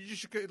out, and you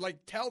just could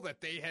like tell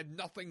that they had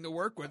nothing to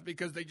work with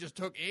because they just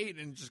took 8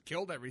 and just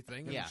killed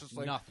everything. And Yeah, it's just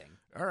like, nothing.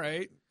 all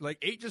right, like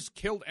 8 just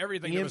killed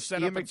everything that Ian, was set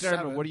Ian up in McDermott,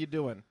 7. what are you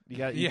doing?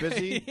 You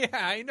busy? Yeah,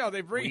 I know.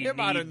 They bring We him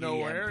out of need the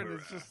nowhere, and Emperor.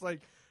 it's just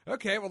like,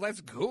 okay, well,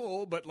 that's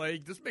cool, but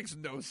like, this makes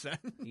no sense.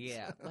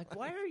 Yeah, like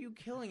why are you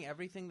killing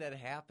everything that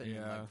happened in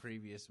Yeah. like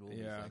previous movies?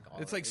 Yeah,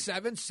 Like, it's like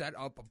 7 set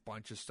up a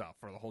bunch of stuff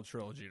for the whole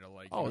trilogy to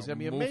like. Oh, it's gonna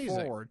be move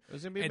amazing. Forward.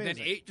 It's gonna be and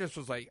amazing. then 8 just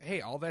was like,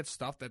 hey, all that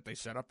stuff that they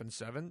set up in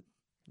 7,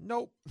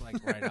 nope. like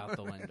right out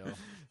the window.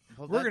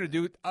 Well, We're that- gonna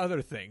do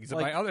other things.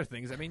 And Like- by other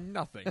things, I mean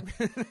nothing.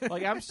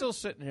 like, I'm still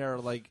sitting here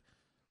like,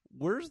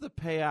 where's the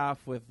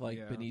payoff with like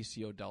Yeah.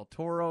 Benicio del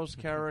Toro's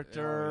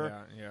character?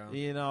 Oh, yeah.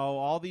 You know,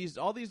 all these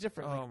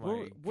different. Oh like,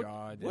 my what-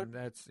 god, what- and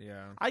that's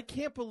I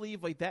can't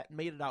believe like that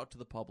made it out to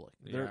the public.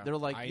 Yeah. They're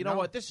like, I you know know.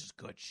 what, this is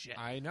good shit.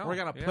 I know. We're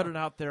gonna Yeah. put it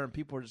out there, and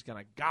people are just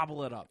gonna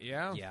gobble it up.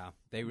 Yeah. Yeah,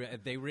 they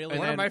really.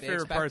 One of my they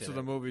favorite parts expected of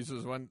the it. movies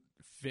was when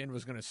Finn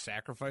was going to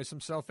sacrifice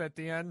himself at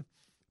the end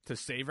to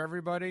save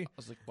everybody. I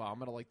was like, wow, I'm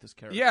gonna like this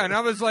character. Yeah, and I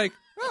was like,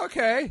 oh,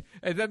 okay.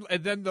 And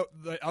then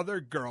the other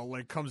girl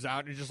like comes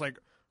out and just like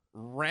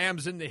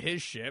rams into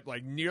his ship,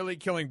 like nearly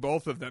killing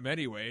both of them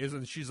anyways.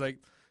 And she's like,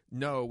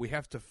 no, we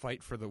have to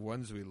fight for the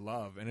ones we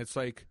love. And it's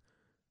like,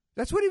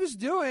 that's what he was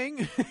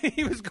doing.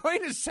 He was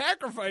going to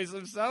sacrifice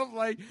himself,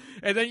 like,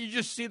 and then you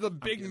just see the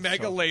big getting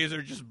mega so-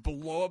 laser just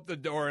blow up the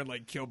door and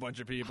like kill a bunch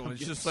of people. I'm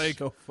It's just getting like,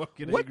 so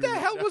fucking what angry the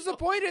right hell now. was the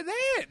point of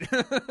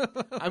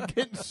that? I'm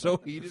getting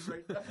so heated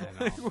right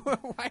now.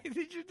 Why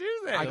did you do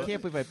that? I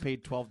can't believe I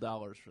paid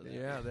 $12 for that.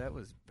 Yeah, that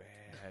was bad.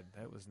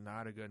 That was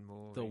not a good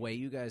movie. The way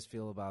you guys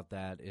feel about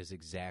that is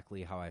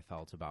exactly how I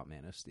felt about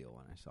Man of Steel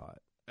when I saw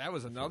it. That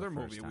was another the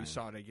first movie we time.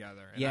 saw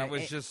together. And Yeah, I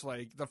was it- just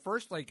like, the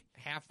first like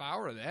half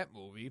hour of that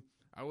movie,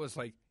 I was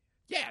like,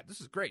 yeah,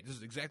 this is great. This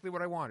is exactly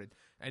what I wanted.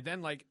 And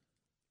then like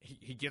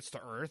he gets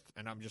to Earth,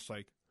 and I'm just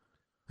like,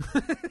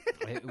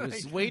 It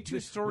was Way too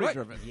story What?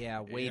 driven.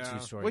 yeah, way Yeah. too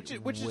story. Which is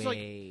like-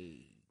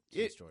 way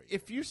too story.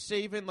 If you're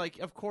saving, like,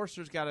 of course,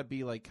 there's got to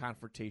be like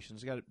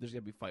confrontations. There's got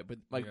to be fight, but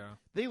like Yeah.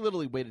 they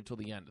literally waited till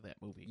the end of that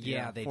movie.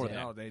 Yeah, they for did.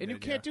 that. Oh, they and you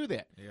did, can't do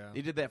that. Yeah.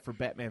 They did that for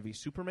Batman v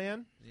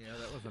Superman. Yeah,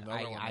 that was another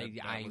I, one. I,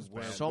 that I, was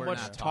we're, bad. So we're much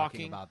not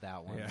talking. about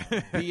that one.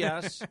 Yeah.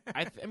 BS.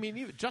 I mean,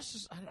 even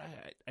Justice.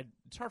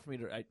 It's hard for me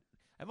to.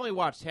 I've only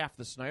watched half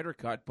the Snyder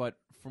cut, but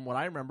from what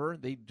I remember,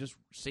 they just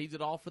saved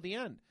it all for the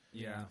end.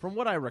 Yeah. From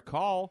what I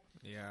recall,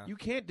 Yeah. you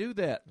can't do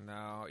that.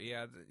 No,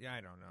 yeah, I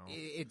don't know.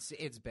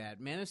 It's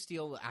bad. Man of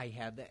Steel, I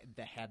had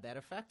that had that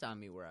effect on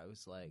me where I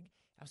was like,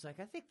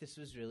 I think this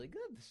was really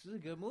good. This was a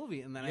good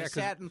movie, and then Yeah, I 'cause-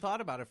 sat and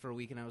thought about it for a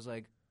week, and I was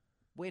like,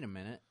 wait a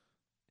minute,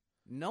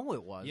 no,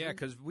 it wasn't. Yeah,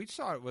 because we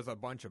saw it with a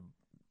bunch of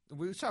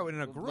We saw it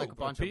in a group Like a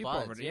bunch of of people.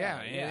 buds, yeah.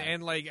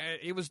 And like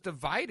it was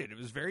divided. It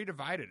was very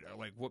divided,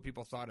 like what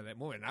people thought of that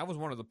movie. And I was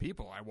one of the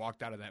people. I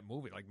walked out of that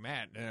movie like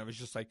Matt, and I was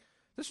just like,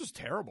 this was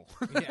terrible.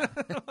 Yeah,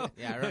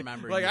 yeah, I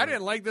remember. Like I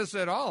didn't like this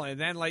at all. And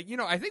then like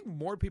I think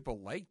more people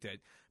liked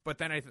it, but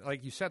then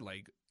like you said,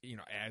 like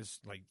as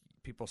like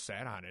people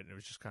sat on it, and it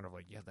was just kind of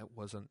like, yeah, that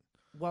wasn't.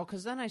 Well,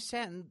 because then I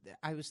sat and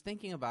I was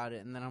thinking about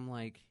it, and then I'm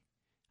like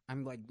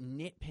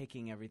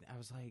nitpicking everything. I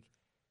was like,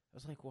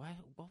 why?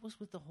 What was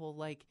with the whole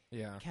like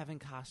Kevin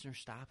Costner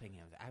stopping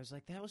him? I was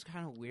like, that was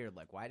kind of weird.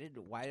 Like, why did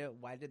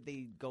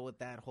they go with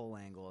that whole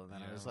angle? And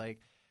then I was like,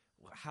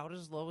 how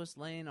does Lois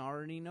Lane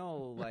already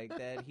know like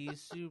that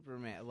he's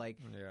Superman? Like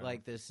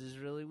this is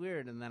really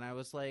weird. And then I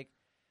was like,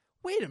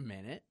 wait a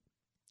minute.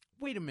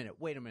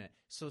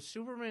 So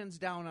Superman's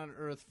down on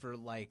Earth for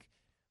like.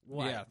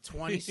 What,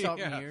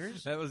 20-something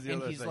years? That was the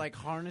and other he's thing. like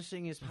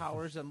harnessing his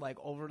powers and like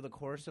over the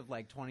course of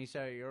like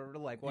 27 years,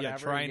 like whatever.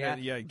 trying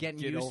to getting get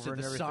used over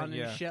to the and sun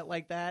everything, and shit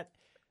like that.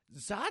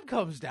 Zod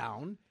comes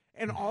down,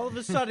 and all of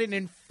a sudden,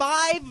 in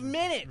 5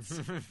 minutes,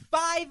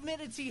 5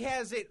 minutes, he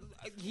has it.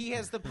 He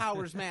has the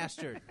powers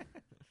mastered.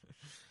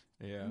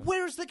 Yeah.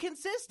 Where's the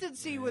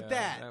consistency with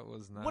that? That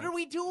was not. What are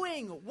we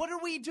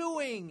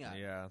doing?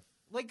 Yeah.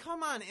 Like,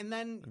 come on, and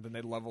then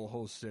they level the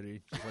whole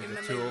city. Just like And the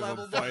then two they of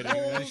level them the fighting.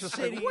 whole And it's just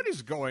city. like, what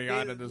is going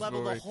on they in this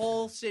level movie? the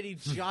whole city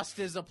just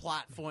as a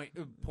plot point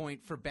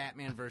for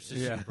Batman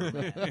versus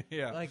Superman.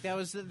 Yeah. Like that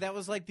was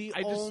like the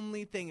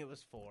only thing it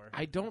was for.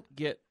 I don't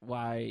get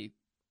why,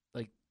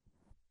 like,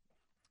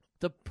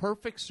 the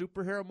perfect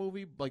superhero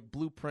movie, like,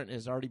 blueprint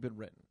has already been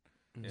written.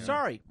 Yeah.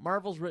 Sorry,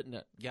 Marvel's written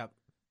it. Yep.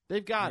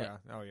 They've got it.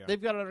 Oh, yeah.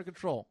 They've got it under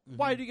control.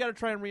 Why do you got to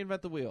try and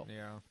reinvent the wheel?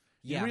 Yeah.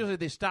 Yeah. Really,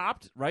 they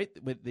stopped, right?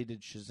 They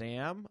did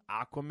Shazam,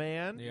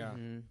 Aquaman, Yeah.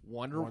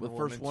 the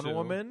first Wonder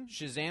Woman.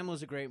 Shazam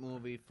was a great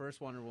movie.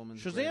 First Wonder Woman.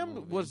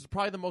 Shazam was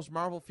probably the most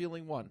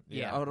Marvel-feeling one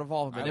out of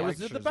all of them. I It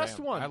was liked the best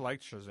Shazam. one. I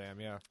liked Shazam,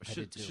 yeah. I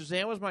did too.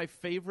 Shazam was my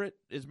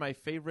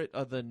favorite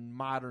of the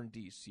modern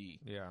DC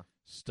Yeah.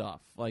 stuff,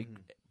 like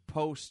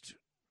post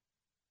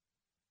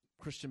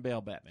Christian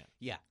Bale Batman.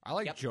 Yeah. I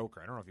like Yep.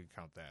 Joker. I don't know if you can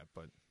count that,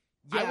 but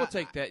I will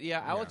take that. Yeah,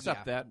 I'll Yeah.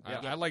 accept that.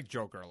 I like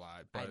Joker a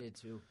lot. But I did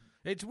too.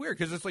 it's weird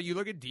because it's like you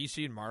look at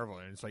DC and Marvel,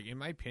 and it's like, in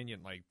my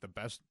opinion, like the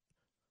best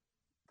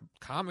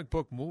comic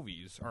book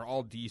movies are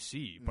all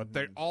DC, but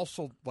they're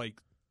also like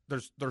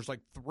there's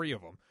like 3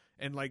 of them,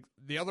 and like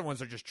the other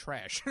ones are just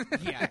trash.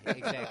 Yeah,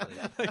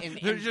 exactly. And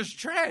They're just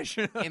trash.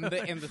 and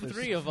the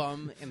 3 of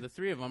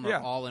them are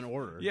all in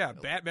order. Yeah,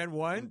 Batman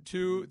 1,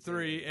 2,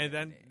 3, and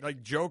then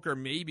like Joker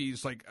maybe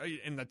is like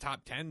in the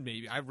top 10.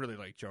 Maybe I really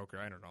like Joker.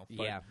 I don't know.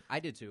 But, Yeah,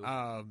 I did too.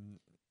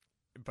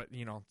 but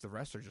the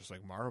rest are just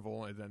like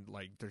Marvel, and then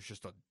like there's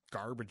just a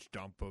garbage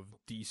dump of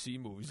DC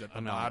movies at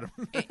the bottom.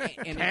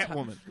 and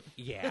Catwoman.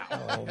 Yeah.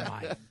 Oh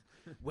my.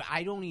 Well,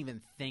 I don't even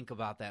think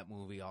about that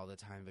movie all the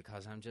time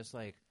because I'm just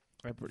like,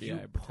 I you pretend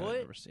I've put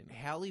never seen it.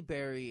 Halle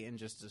Berry in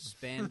just a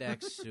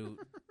spandex suit,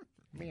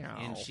 Meow.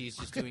 and she's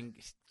just doing.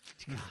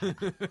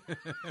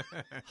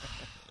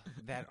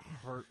 That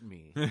hurt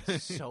me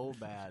so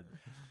bad.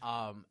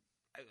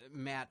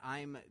 Matt,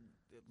 I'm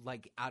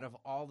like, out of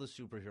all the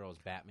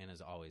superheroes, Batman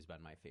has always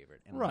been my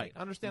favorite. And Right, like,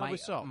 understandably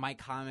so. My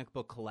comic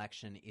book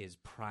collection is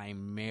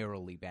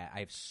primarily I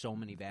have so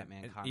many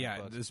Batman comic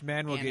books. This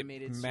man will get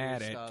animated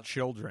mad series at stuff.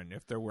 children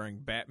if they're wearing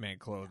Batman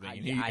clothing.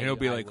 And I he'll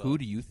be will. like, "Who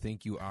do you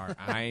think you are?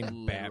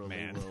 I'm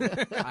Batman."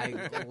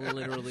 I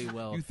literally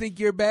will. You think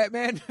you're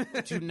Batman?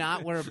 Do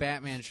not wear a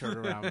Batman shirt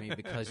around me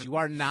because you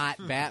are not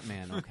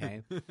Batman,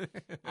 okay?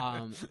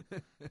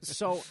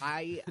 So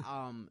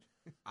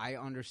I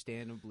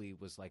understandably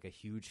was like a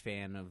huge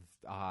fan of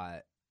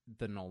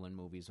the Nolan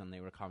movies when they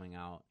were coming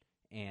out,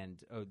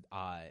 and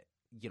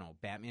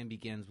Batman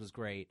Begins was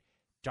great.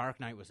 Dark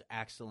Knight was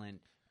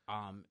excellent.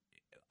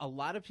 A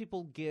lot of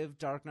people give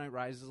Dark Knight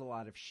Rises a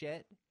lot of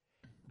shit.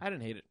 I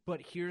didn't hate it.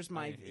 But here's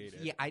my I didn't hate it.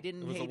 yeah, I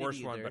didn't It was hate the worst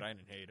it one, either. but I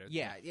didn't hate it.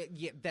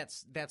 Yeah,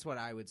 that's what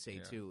I would say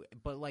Yeah. too.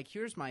 But like,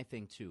 here's my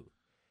thing too.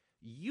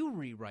 You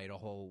rewrite a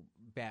whole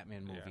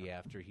Batman movie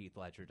after Heath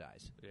Ledger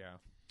dies. Yeah.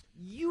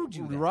 You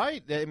do that.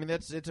 Right. I mean,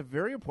 it's a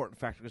very important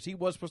factor because he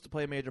was supposed to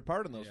play a major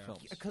part in those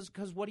films.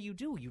 Because what do?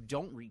 You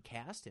don't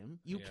recast him.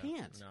 You Yeah.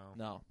 can't.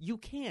 No. You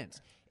can't.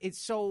 It's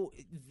so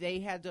they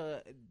had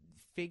to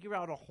figure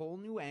out a whole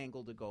new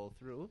angle to go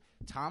through.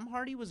 Tom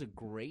Hardy was a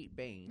great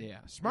Bane. Yeah.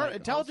 Smart, Like,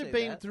 intelligent I'll say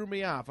Bane that. threw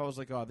me off. I was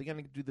like, oh, are they going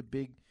to do the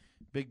big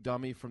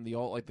dummy from the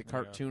old, like the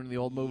cartoon in the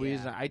old movies?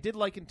 Yeah. I did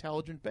like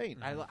intelligent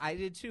Bane. I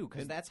did too,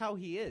 because that's how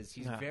he is.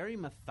 He's Yeah. very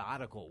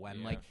methodical.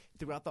 When like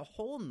throughout the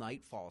whole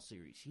Nightfall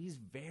series, he's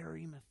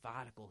very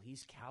methodical.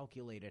 He's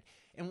calculated.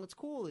 And what's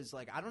cool is,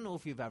 like, I don't know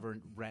if you've ever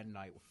read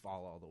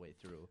Nightfall all the way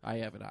through. I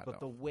have it. But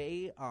the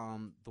way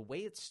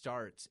it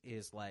starts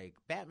is like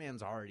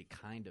Batman's already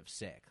kind of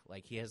sick.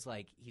 Like he's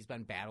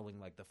been battling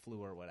like the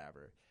flu or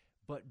whatever.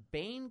 But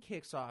Bane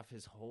kicks off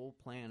his whole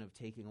plan of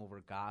taking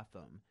over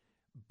Gotham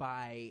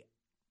by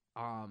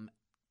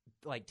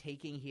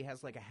he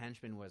has like a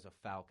henchman who has a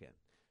falcon.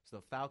 So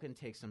the Falcon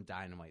takes some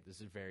dynamite. This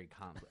is very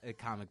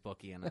comic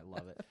booky, and I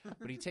love it.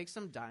 But he takes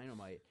some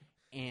dynamite,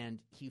 and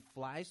he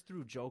flies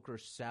through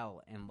Joker's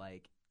cell and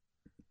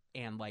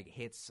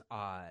hits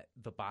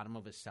the bottom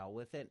of his cell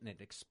with it, and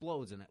it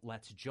explodes and it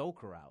lets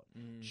Joker out.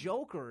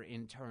 Joker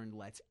in turn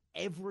lets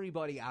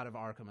everybody out of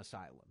Arkham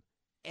Asylum.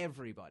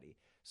 Everybody.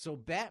 So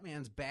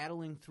Batman's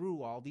battling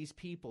through all these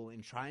people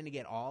and trying to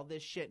get all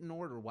this shit in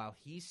order while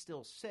he's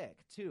still sick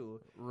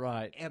too.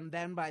 Right. And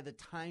then by the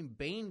time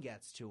Bane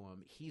gets to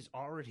him, he's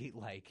already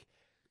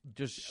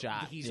just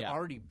shot. He's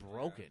already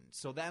broken.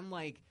 So then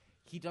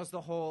he does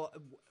the whole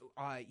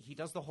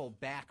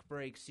back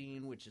break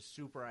scene, which is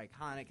super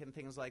iconic and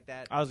things like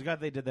that. I was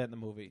glad they did that in the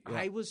movie. Yeah.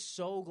 I was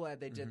so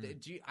glad they did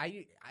that.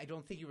 I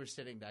don't think you were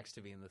sitting next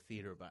to me in the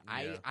theater, but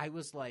I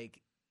was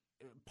like,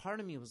 part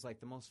of me was like,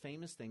 the most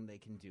famous thing they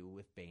can do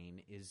with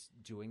Bane is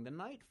doing the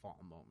Nightfall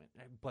moment.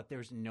 But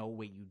there's no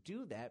way you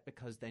do that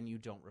because then you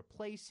don't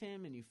replace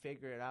him and you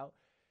figure it out.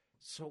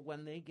 So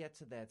when they get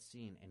to that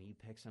scene and he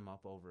picks him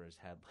up over his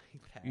head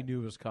like that. You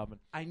knew it was coming.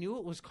 I knew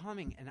it was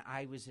coming, and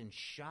I was in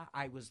shock.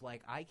 I was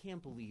like, I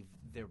can't believe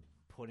they're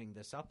putting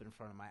this up in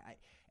front of my eye.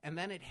 And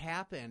then it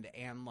happened,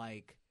 and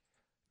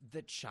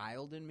the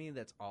child in me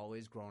that's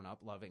always grown up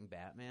loving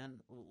Batman,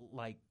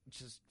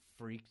 just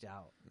freaked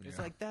out. It's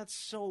like, that's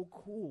so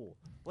cool.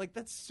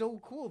 That's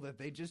so cool that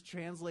they just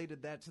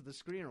translated that to the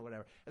screen or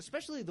whatever.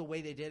 Especially the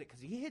way they did it,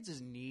 because he hits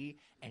his knee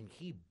and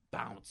he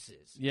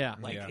bounces. Yeah.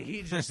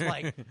 He just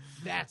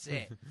that's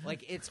it.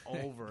 It's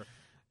over.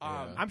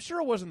 I'm sure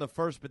it wasn't the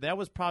first, but that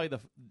was probably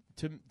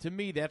to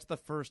me, that's the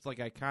first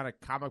iconic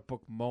comic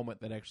book moment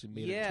that actually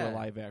made it to a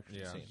live action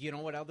scene. You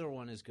know what other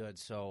one is good?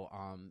 So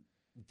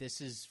this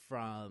is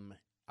from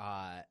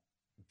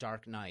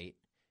Dark Knight,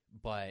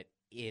 but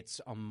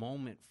it's a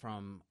moment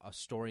from a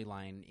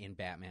storyline in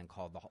Batman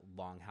called The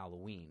Long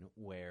Halloween,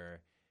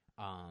 where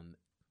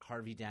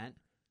Harvey Dent,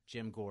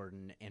 Jim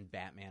Gordon, and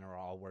Batman are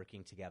all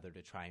working together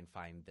to try and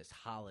find this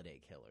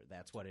holiday killer.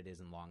 That's what it is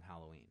in Long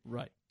Halloween.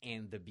 Right.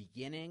 And the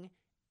beginning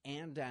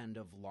and end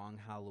of Long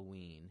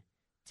Halloween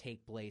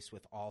take place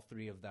with all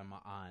three of them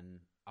on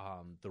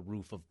the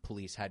roof of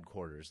police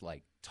headquarters,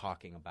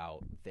 talking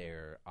about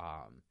their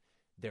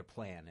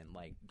plan and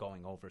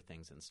going over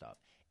things and stuff.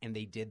 And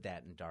they did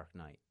that in Dark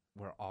Knight,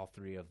 where all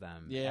three of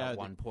them at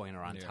one point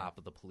are on top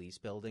of the police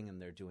building,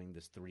 and they're doing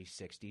this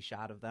 360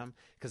 shot of them.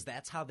 Because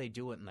that's how they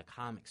do it in the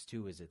comics,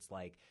 too, is it's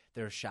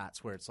there are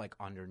shots where it's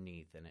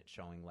underneath, and it's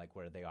showing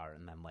where they are,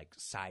 and then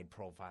side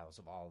profiles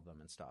of all of them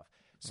and stuff.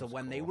 So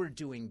when they were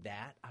doing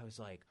that, I was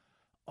like,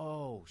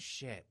 oh,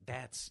 shit,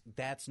 that's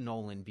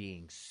Nolan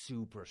being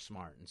super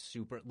smart and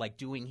super,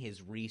 doing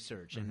his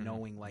research and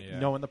knowing,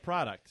 knowing the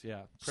product,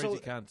 crazy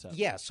concept.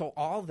 Yeah, so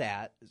all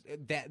that's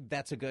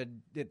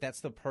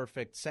the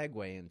perfect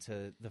segue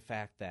into the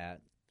fact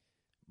that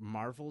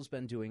Marvel's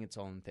been doing its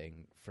own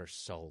thing for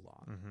so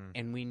long,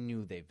 and we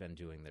knew they've been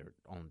doing their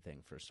own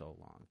thing for so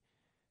long.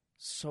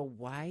 So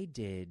why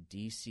did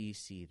DC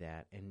see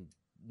that and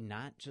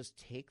not just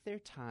take their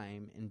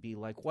time and be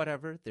like,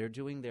 whatever, they're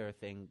doing their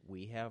thing,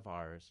 we have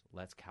ours,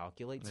 let's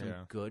calculate some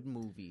good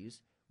movies.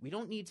 We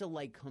don't need to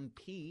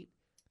compete.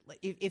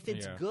 If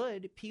it's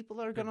good, people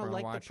are going to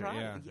like the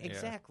product.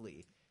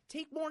 Exactly.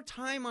 Take more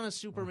time on a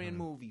Superman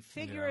movie.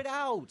 Figure it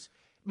out.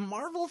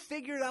 Marvel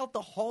figured out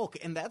the Hulk,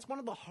 and that's one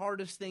of the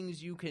hardest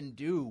things you can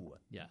do.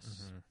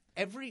 Yes.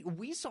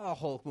 We saw a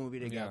Hulk movie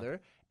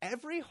together.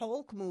 Every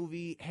Hulk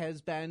movie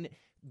has been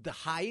the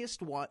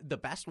highest one, the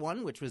best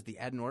one, which was the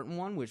Ed Norton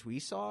one, which we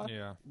saw,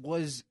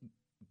 was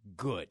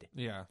good.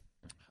 Yeah.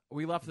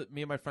 Me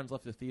and my friends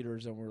left the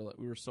theaters, and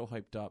we were so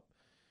hyped up.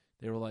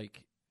 They were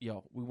like,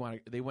 yo,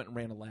 they went and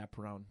ran a lap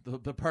around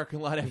the parking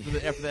lot after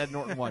the Ed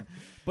Norton one.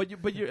 But you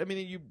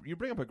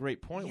bring up a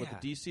great point with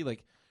the DC.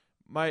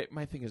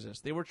 My thing is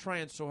this: they were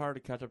trying so hard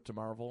to catch up to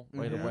Marvel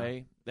right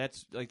away.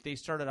 That's they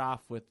started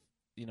off with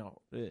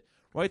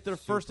their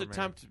first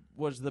attempt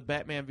was the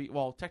Batman v.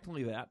 Well,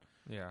 technically that,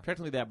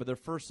 but their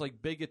first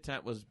big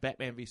attempt was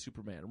Batman v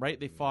Superman. Right?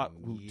 They fought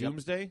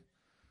Doomsday.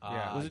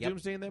 Was it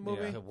Doomsday in that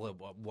movie? Yeah.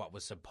 What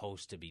was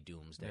supposed to be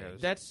Doomsday? Yeah,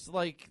 that's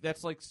like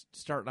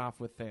starting off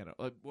with Thanos.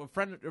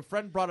 A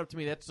friend brought up to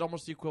me that's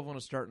almost the equivalent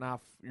of starting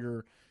off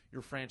your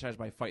franchise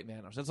by fighting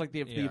Thanos. That's like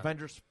the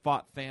Avengers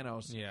fought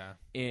Thanos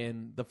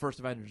in the first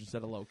Avengers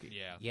instead of Loki.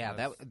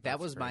 That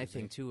was my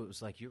thing too. It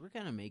was like, you were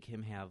going to make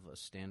him have a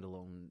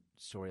standalone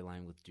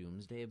storyline with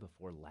Doomsday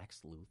before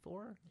Lex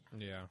Luthor?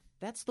 Yeah.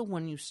 That's the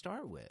one you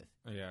start with.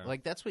 Yeah.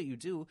 That's what you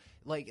do.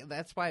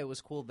 That's why it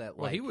was cool that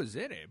he was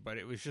in it, but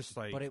it was just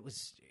But it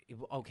was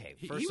okay,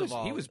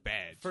 he was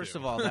bad. First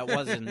of all, that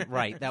wasn't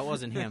right. That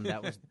wasn't him.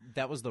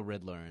 That was the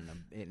Riddler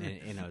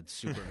in a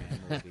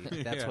Superman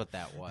movie. That's what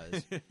that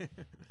was.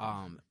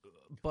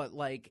 But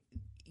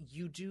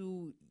you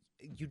do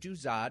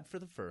Zod for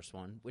the first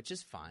one, which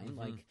is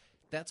fine.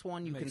 That's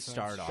one you can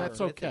start off.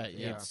 That's okay.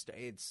 Yeah.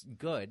 It's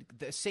good.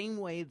 The same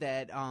way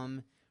that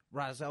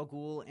Ra's al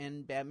Ghul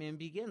and Batman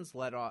Begins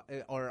let off,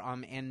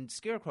 and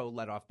Scarecrow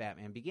let off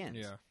Batman Begins.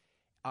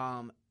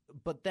 Yeah.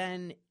 But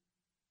then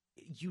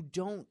you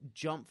don't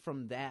jump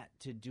from that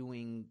to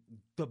doing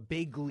the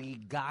big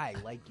league guy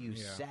like you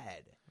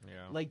said.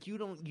 Yeah. Like you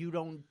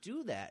don't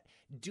do that.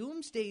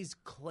 Doomsday's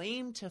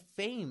claim to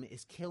fame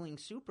is killing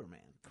Superman.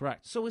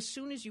 Correct. So as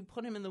soon as you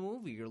put him in the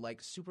movie, you're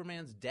like,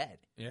 Superman's dead.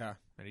 Yeah,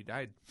 and he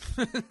died.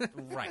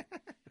 Right.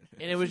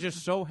 And it was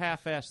just so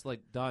half-assed,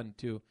 like, done,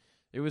 too.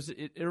 It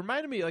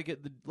reminded me, like,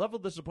 the level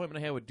of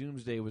disappointment I had with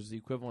Doomsday was the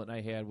equivalent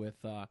I had with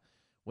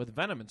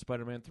Venom in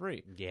Spider-Man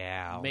 3.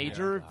 Yeah.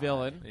 Major God.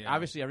 villain. Yeah.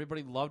 Obviously,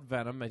 everybody loved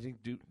Venom. I think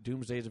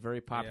Doomsday is a very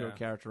popular Yeah.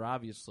 character,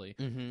 obviously.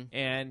 Mm-hmm.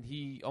 And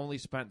he only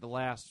spent the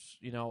last,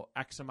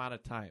 X amount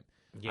of time.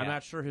 Yeah. I'm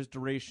not sure his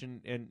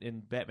duration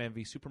in Batman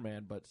v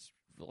Superman, but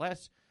the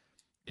last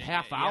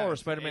half Yeah, hour of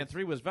it's- Spider-Man it's-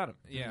 3 was Venom.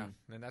 Yeah,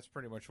 and that's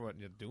pretty much what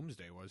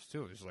Doomsday was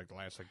too. It was like the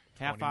last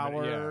Half 20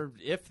 minutes. hour,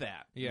 if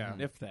that. Yeah.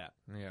 If that.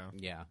 Yeah.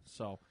 Yeah.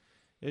 So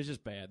it was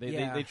just bad. They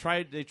Yeah. they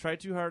tried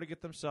too hard to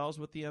get themselves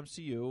with the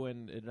MCU,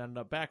 and it ended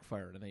up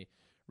backfiring. And they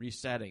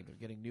resetting. They're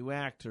getting new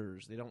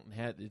actors. They don't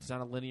have. It's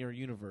not a linear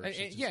universe. It's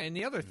just- Yeah, and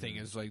the other thing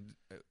is like,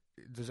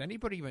 does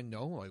anybody even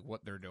know like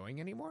what they're doing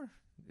anymore?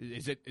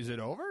 Is it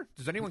over?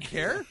 Does anyone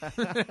care?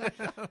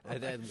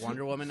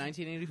 Wonder Woman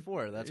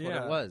 1984. That's what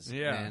Yeah. it was.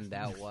 Yeah. And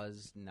that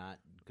was not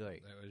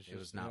good. That was it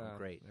was just- not yeah,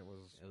 great. it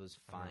was- It was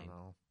I don't fine.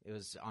 know. It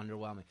was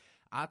underwhelming.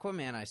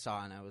 Aquaman I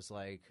saw and I was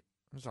like,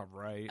 It's all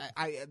right.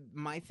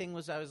 my thing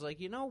was I was like,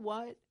 you know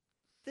what?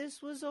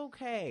 This was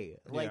okay.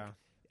 Like Yeah.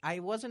 I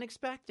wasn't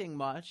expecting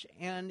much,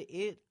 and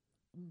it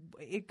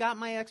got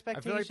my I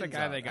expectations. feel like the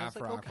guy up. they I got was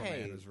for like, Aquaman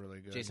okay. is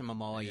really good. Jason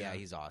Momoa, yeah,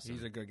 he's awesome.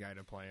 He's a good guy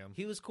to play him.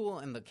 He was cool,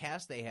 and the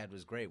cast they had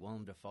was great.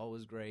 Willem Dafoe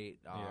was great.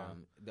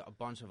 A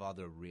bunch of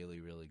other really,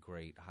 really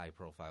great,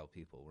 high-profile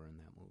people were in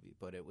that movie.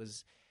 But it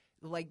was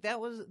like that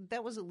was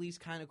at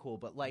least kind of cool.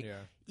 But like Yeah.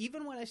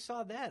 even when I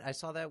saw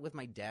that with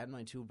my dad and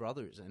my two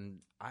brothers, and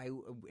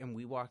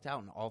we walked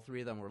out, and all three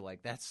of them were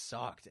like, "That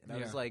sucked," and I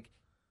was Yeah. like,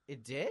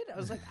 "It did?" I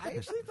was like, "I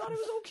actually thought it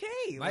was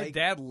okay." My Like,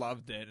 dad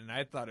loved it, and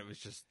I thought it was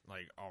just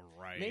like all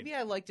right. maybe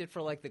I liked it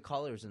for like the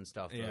colors and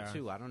stuff Yeah. though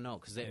too. I don't know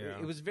because Yeah.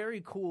 it was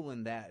very cool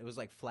in that it was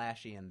like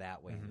flashy in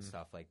that way Mm-hmm. and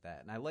stuff like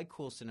that. And I like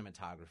cool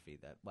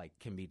cinematography that like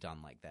can be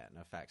done like that and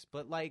effects.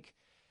 But like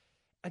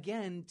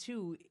again,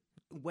 too,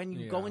 when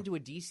you go Yeah. into a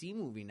DC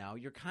movie now,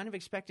 you're kind of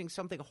expecting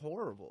something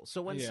horrible.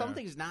 So when Yeah.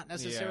 something's not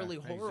necessarily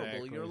Yeah, horrible,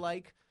 exactly. you're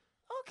like,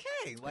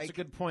 okay, That's like a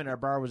good point. Our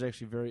bar was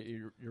actually very.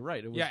 You're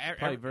right. It was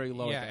probably very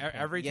low. Yeah, at that point.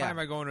 every Yeah. time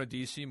I go into a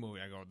DC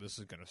movie, I go, "This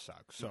is gonna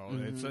suck." So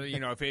it's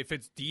if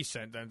it's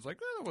decent, then it's like,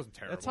 "That wasn't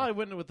terrible." That's how I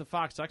went with the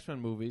Fox X-Men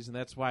movies, and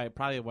that's why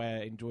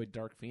I enjoyed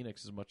Dark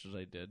Phoenix as much as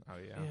I did. Oh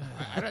yeah,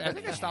 I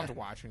think I stopped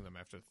watching them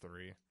after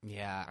 3.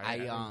 yeah,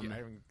 I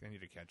I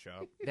need to catch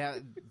up.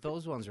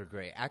 those ones are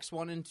great.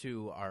 X1 and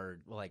 2 are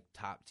like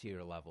top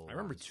tier level. I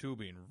remember ones. 2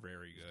 being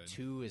very good.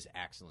 2 is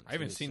excellent. I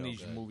haven't 2 is seen so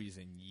these good. movies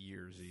in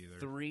years either.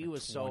 3 Like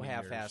was so 20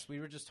 years. half-assed. We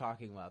were just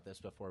talking about this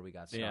before we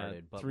got Yeah,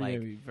 started, but 3 like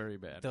may be very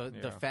bad. the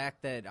Yeah.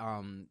 fact that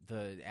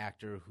the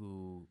actor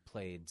who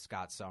played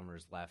Scott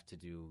Summers left to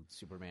do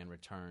Superman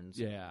Returns.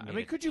 Yeah, I made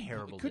mean, a could you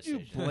terrible blame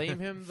decision.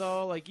 him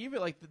though? Like even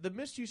like the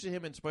misuse of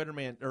him in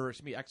Spider-Man or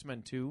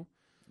X-Men 2.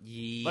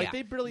 Yeah, Like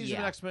they barely use him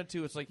in yeah. X-Men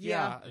 2. It's like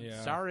Yeah.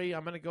 Yeah. sorry,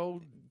 I'm gonna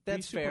go.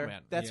 That's be fair.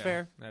 Superman. That's Yeah,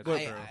 fair. that's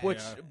But, true.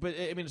 which, but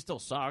I mean, it still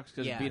sucks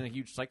because Yeah. being a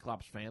huge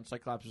Cyclops fan,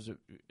 Cyclops is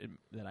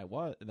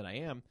that I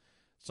am.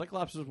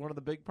 Cyclops was one of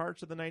the big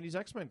parts of the '90s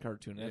X-Men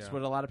cartoon. That's Yeah.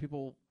 what a lot of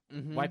people,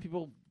 Mhm. why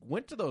people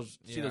went to see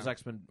Yeah. those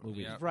X-Men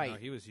movies. Yeah, Right. no,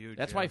 he was huge.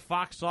 That's yeah. why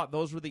Fox thought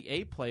those were the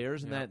A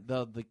players, and Yeah.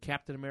 that the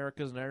Captain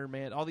Americas and Iron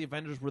Man, all the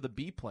Avengers were the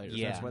B players.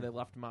 Yeah. That's why they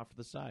left them off to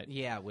the side.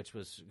 Yeah, which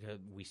was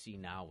we see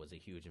now was a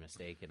huge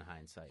mistake in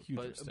hindsight. Huge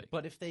mistake.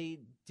 But if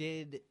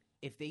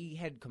they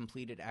had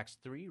completed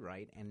X3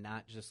 right and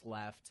not just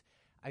left,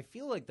 I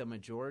feel like the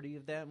majority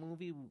of that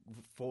movie,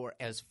 for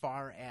as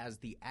far as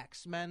the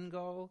X-Men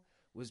go,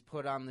 was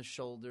put on the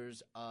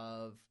shoulders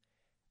of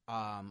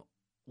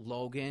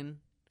Logan,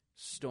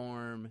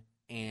 Storm,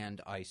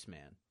 and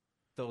Iceman.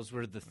 Those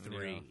were the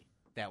 3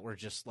 that were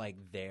just like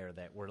there,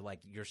 that were like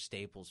your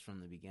staples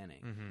from the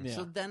beginning. Mhm. Yeah.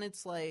 So then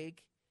it's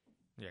like,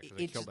 Yeah, because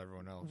they it's- killed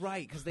everyone else.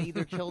 right, because they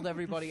either killed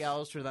everybody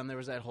else, or then there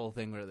was that whole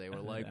thing where they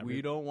were like, Every-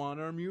 we don't want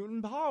our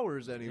mutant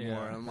powers anymore.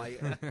 Yeah. And I'm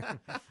like,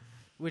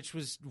 which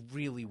was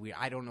really weird.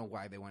 I don't know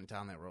why they went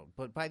down that road.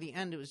 But by the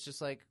end, it was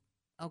just like,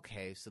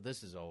 okay, so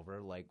this is over.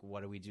 Like,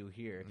 what do we do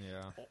here?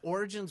 Yeah.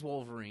 Origins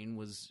Wolverine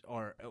was,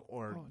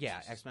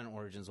 Jesus. X-Men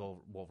Origins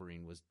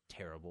Wolverine was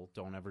terrible.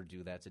 Don't ever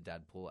do that to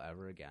Deadpool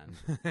ever again.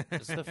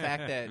 Just the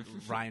fact that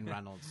Ryan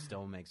Reynolds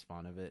still makes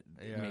fun of it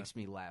Yeah. makes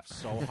me laugh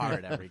so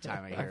hard every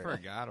time I I hear it.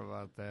 forgot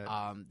about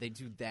that. They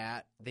do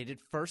that. They did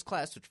First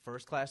Class, which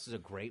First Class is a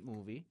great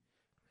movie.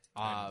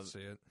 I didn't see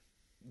it.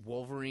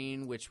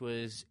 Wolverine, which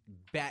was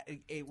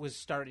it was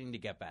starting to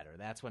get better.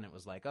 That's when it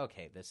was like,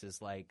 okay, this is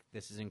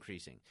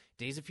increasing.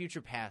 Days of Future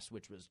Past,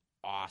 which was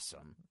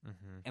awesome.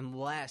 Mm-hmm.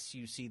 Unless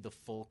you see the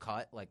full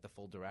cut, like the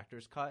full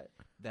director's cut,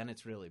 then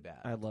it's really bad.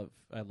 I love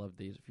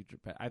Days of Future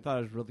Past. I thought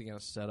it was really going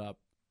to set up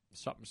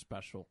something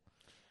special.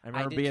 I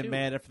remember did being too.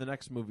 mad after the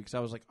next movie because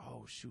I was like,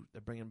 "Oh shoot, they're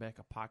bringing back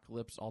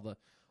Apocalypse. All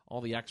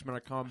the X-Men are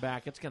coming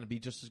back. It's going to be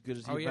just as good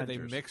as the Oh yeah, they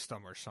Avengers." mixed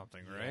them or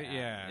something, right? Yeah.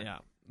 Yeah. Yeah,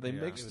 they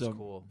Yeah. mixed It was them.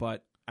 cool.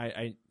 But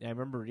I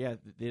remember, they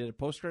did a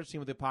post-credit scene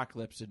with the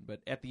Apocalypse,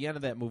 but at the end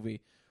of that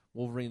movie,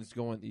 Wolverine's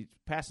he's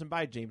passing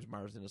by James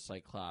Marsden as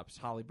Cyclops,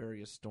 Halle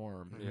Berry as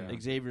Storm,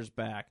 Xavier's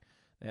back.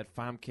 That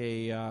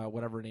Famke,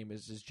 whatever her name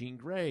is Jean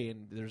Grey,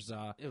 and there's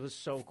it was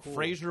so cool.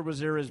 Fraser was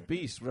there as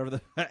Beast, whatever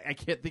I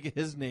can't think of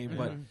his name,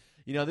 but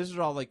these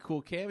are all like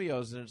cool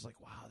cameos, and it's like,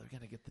 wow, they're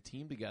gonna get the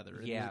team together,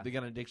 and they're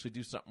gonna actually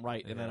do something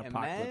right, and then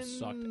Apocalypse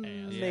sucked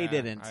ass. They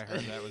didn't. I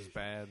heard that was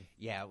bad.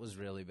 Yeah, it was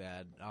really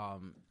bad.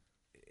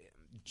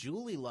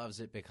 Julie loves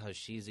it because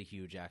she's a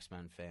huge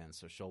X-Men fan,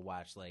 so she'll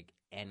watch like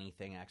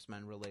anything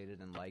X-Men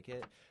related and like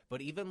it.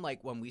 But even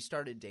like when we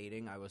started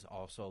dating, I was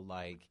also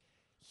like,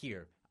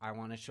 here, I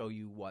want to show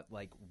you what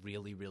like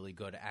really, really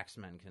good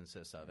X-Men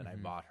consists of. And I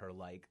bought her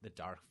like the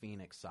Dark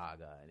Phoenix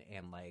saga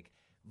and like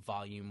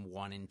volume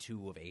 1 and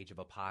 2 of Age of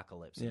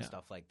Apocalypse and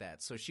stuff like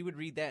that. So she would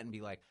read that and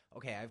be like,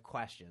 okay, I have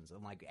questions,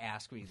 and like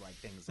ask me like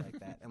things like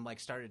that, and like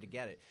started to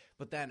get it.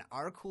 But then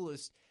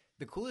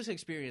the coolest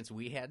experience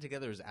we had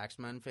together as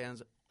X-Men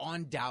fans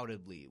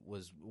undoubtedly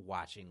was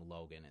watching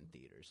Logan in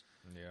theaters.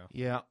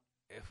 Yeah.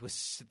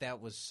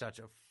 That was such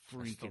a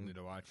I still freaking need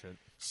to watch it.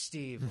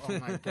 Steve, oh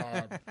my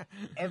God.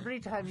 Every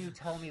time you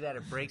tell me that,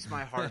 it breaks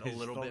my heart a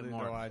little bit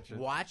more.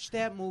 Watch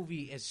that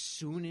movie as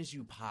soon as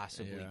you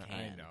possibly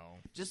can. I know.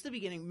 Just the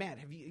beginning. Matt,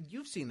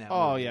 you've seen that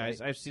Oh, movie, yeah,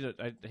 right? I've seen it.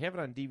 I have it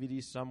on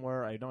DVD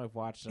somewhere. I know I've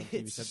watched it on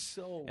TV. It's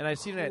so and I've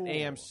seen it at cool.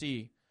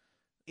 AMC.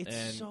 It's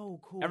and so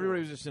cool. Everybody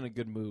was just in a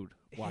good mood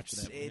watching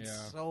that movie.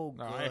 It's so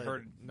good. No, I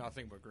heard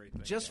nothing but great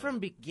things. Just from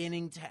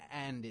beginning to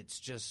end, it's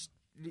just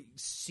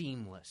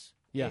seamless.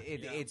 Yeah.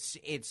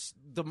 It's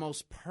the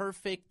most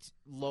perfect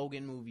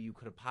Logan movie you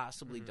could have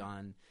possibly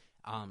done.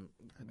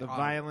 The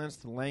violence,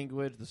 the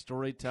language, the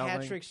storytelling.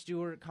 Patrick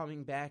Stewart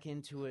coming back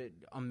into it,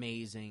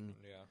 amazing.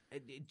 Yeah.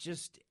 It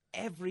just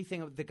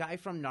everything. The guy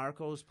from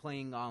Narcos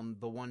playing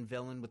the one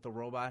villain with the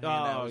robot hand.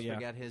 I always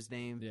forget his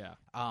name. Yeah.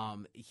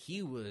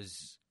 He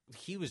was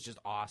just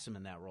awesome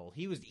in that role.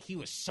 He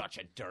was such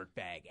a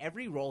dirtbag.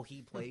 Every role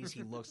he plays,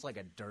 he looks like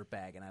a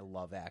dirtbag, and I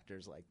love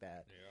actors like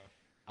that.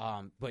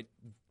 Yeah. But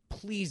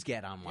please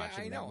get on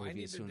watching that I movie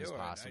need as to soon do as it.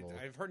 possible.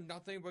 I've heard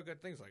nothing but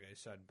good things, like I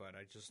said, but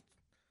I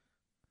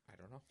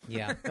don't know.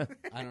 Yeah,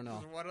 I don't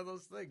know. It's one of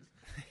those things.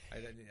 I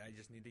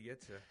just need to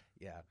get to.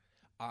 Yeah.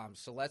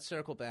 So let's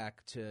circle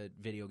back to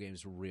video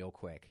games real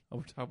quick. Oh,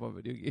 we're talking about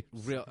video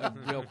games.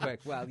 Real quick.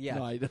 Well, yeah.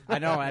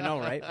 No, I know,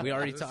 right? We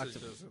already talked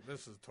about it.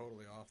 This is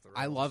totally off the rails.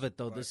 I love it,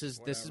 though. But This is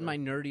whatever. my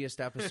nerdiest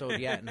episode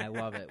yet, and I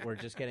love it. We're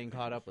just getting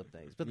caught up with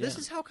things. But this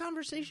is how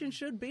conversation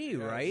should be,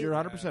 right? You're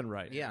 100%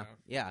 right. Yeah.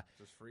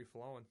 Just free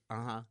flowing.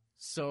 Uh-huh.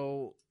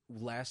 So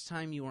last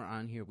time you were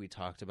on here, we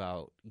talked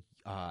about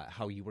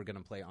how you were going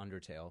to play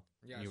Undertale.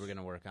 Yes. You were going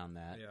to work on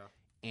that. Yeah.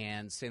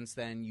 And since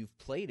then, you've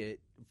played it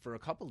for a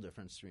couple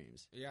different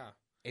streams. Yeah.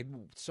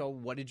 So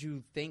what did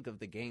you think of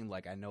the game?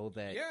 Like, I know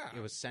that it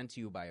was sent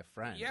to you by a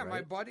friend, Yeah, right?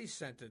 my buddy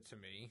sent it to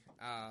me.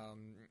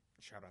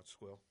 Shout out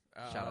Squill.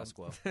 Shout out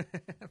Squill.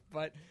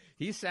 But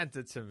he sent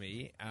it to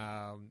me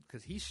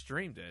because he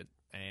streamed it,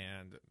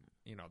 and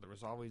there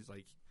was always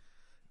like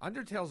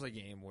Undertale's a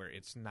game where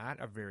it's not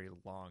a very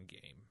long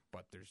game,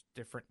 but there's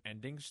different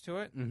endings to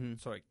it,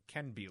 so it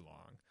can be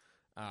long.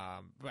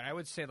 But I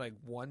would say like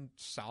one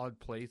solid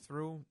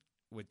playthrough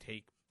would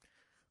take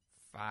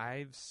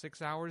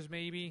 5-6 hours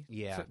maybe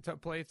to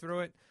play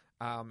through it.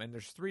 And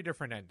there's 3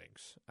 different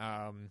endings.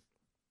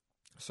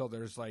 So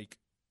there's like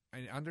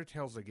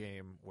Undertale's a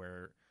game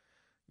where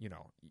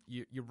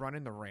you run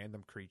into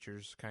random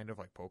creatures, kind of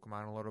like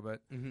Pokemon a little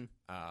bit.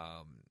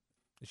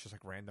 It's just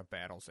like random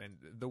battles, and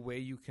the way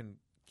you can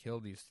kill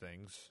these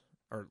things,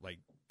 or like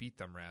beat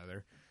them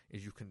rather,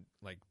 is you can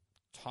like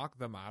talk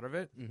them out of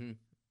it.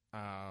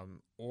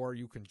 Or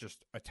you can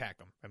just attack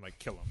them and like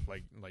kill them,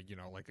 like you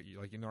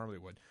normally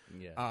would.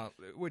 Yeah.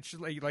 Which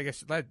like I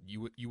said,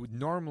 you would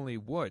normally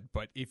would,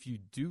 but if you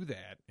do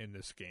that in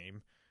this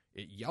game,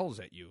 it yells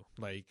at you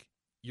like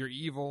you're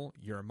evil,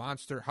 you're a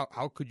monster.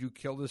 How could you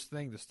kill this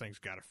thing? This thing's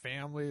got a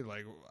family.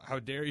 Like, how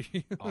dare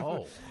you?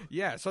 Oh,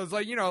 yeah. So it's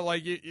like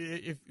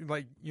if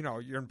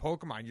you're in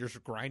Pokemon, you're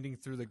just grinding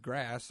through the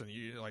grass, and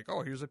you're like,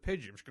 oh, here's a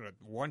Pidgey. I'm just gonna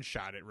one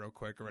shot it real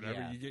quick or whatever.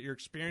 Yeah. You get your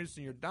experience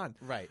and you're done.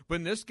 right. But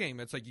in this game,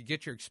 it's like you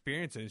get your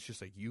experience, and it's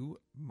just like, you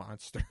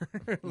monster.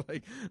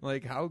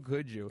 like how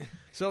could you?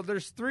 So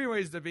there's 3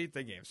 ways to beat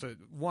the game. So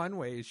one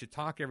way is you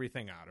talk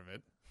everything out of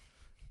it.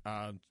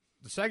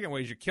 The second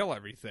way is you kill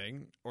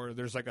everything, or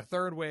there's like a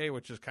third way,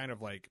 which is kind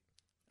of like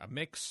a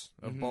mix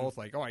of both.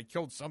 Like, oh, I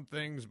killed some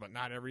things, but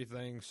not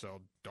everything,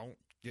 so don't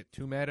get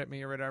too mad at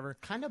me or whatever.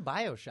 Kind of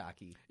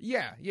Bioshocky.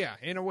 Yeah,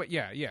 in a way,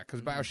 yeah,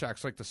 because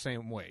Bioshock's like the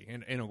same way,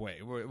 in a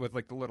way, with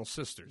like the little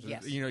sisters.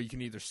 Yes. You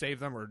can either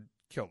save them or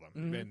kill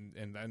them,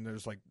 and then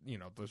there's like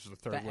there's the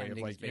third The way of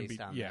ending's like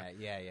based on that.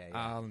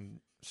 Yeah.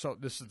 So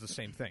this is the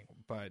same thing,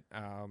 but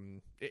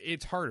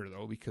it's harder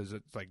though, because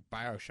it's like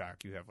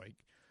Bioshock. You have like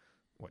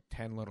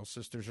 10 little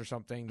sisters or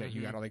something that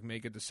you got to like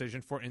make a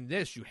decision for. In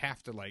this, you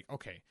have to like,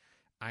 okay,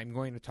 I'm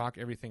going to talk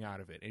everything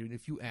out of it. And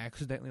if you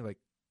accidentally like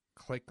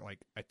click like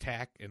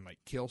attack and like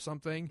kill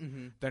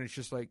something, then it's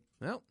just like,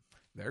 well,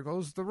 there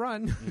goes the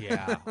run.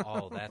 Yeah.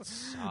 Oh, that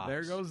sucks.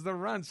 There goes the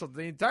run. So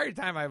the entire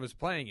time I was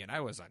playing it,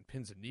 I was on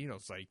pins and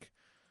needles, like,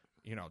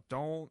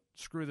 don't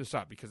screw this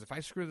up, because if I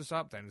screw this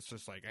up, then it's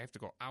just like I have to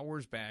go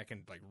hours back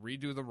and like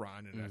redo the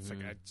run, and that's like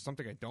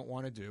something I don't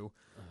want to do.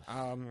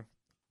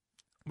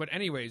 But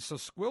anyways, so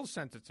Squill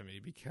sent it to me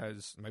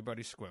because my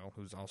buddy Squill,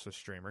 who's also a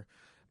streamer,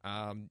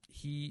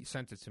 he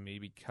sent it to me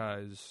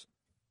because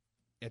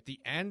at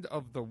the end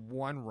of the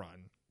one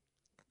run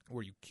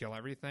where you kill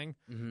everything,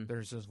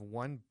 there's this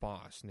one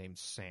boss named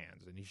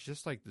Sans, and he's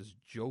just like this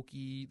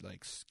jokey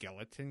like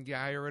skeleton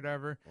guy or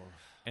whatever,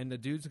 and the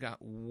dude's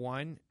got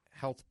 1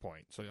 health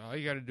point, so all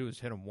you got to do is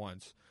hit him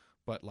once,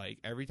 but like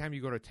every time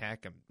you go to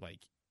attack him, like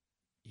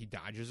he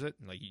dodges it,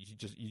 and like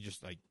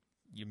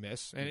you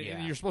miss,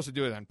 and you're supposed to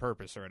do it on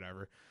purpose or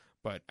whatever,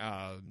 but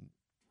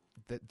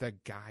the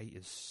guy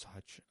is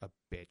such a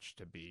bitch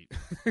to beat.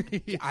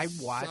 I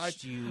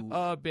watched you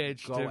a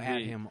bitch go to at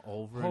beat. him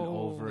over and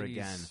over Holy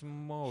again.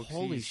 Smokes,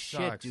 Holy he shit,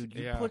 sucks. dude!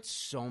 You Yeah. put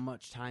so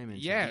much time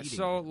into Yeah, beating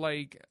so him.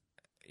 like,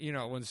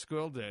 when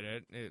Squill did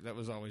it, that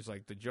was always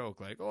like the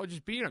joke, like, oh,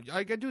 just beat him. All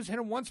you gotta do is hit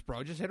him once,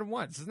 bro. Just hit him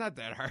once. It's not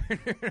that hard.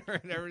 Or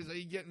whatever. So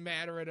you get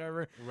mad or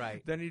whatever.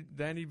 Right. Then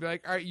he'd be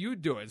like, all right, you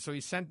do it. So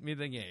he sent me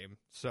the game.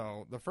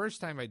 So the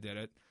first time I did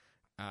it,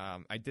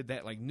 I did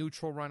that like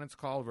neutral run, it's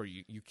called, where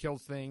you kill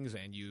things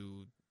and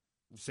you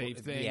save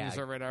things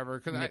or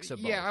whatever. Mix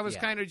of I was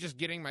both, kind of just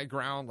getting my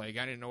ground. Like,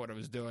 I didn't know what I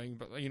was doing.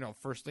 But,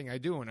 first thing I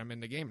do when I'm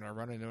in the game and I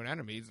run into an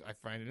enemy, I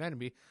find an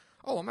enemy.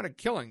 Oh, I'm going to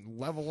kill him,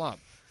 level up.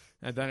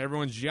 And then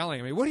everyone's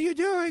yelling at me, what are you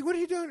doing? What are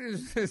you doing?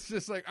 It's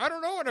just like, I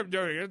don't know what I'm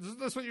doing. Is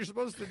this what you're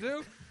supposed to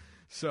do?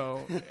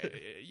 So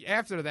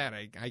after that,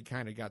 I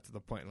kind of got to the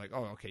point like,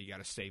 oh, okay, you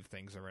got to save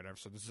things or whatever.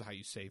 So this is how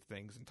you save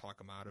things and talk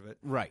them out of it.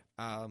 Right.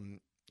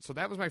 So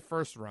that was my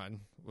first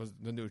run, was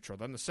the neutral.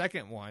 Then the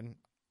second one,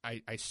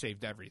 I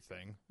saved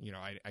everything.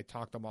 I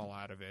talked them all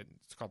out of it.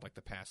 It's called like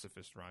the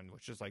pacifist run,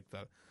 which is like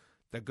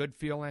the good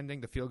feel ending,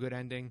 the feel good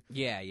ending.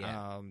 Yeah,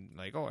 yeah.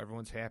 Like, oh,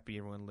 everyone's happy,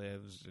 everyone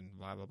lives, and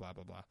blah blah blah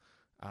blah blah.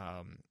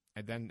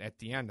 And then at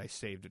the end, I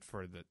saved it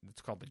for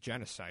it's called the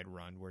genocide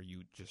run, where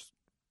you just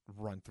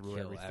run through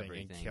Kill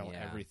everything and kill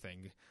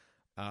everything.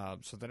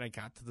 So then I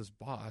got to this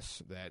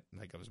boss that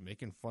like I was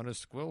making fun of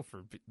Squill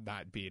for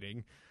not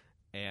beating,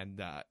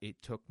 and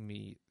it took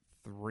me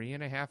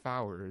 3.5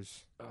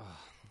 hours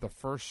the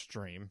first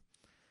stream,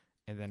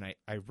 and then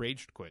I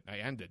raged quit. I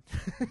ended.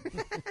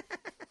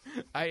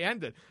 I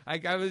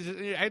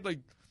had like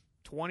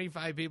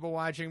 25 people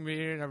watching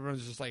me, and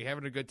everyone's just like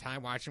having a good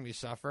time watching me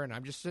suffer, and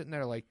I'm just sitting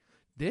there like,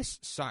 this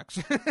sucks.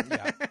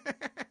 Yeah.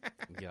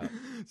 Yeah.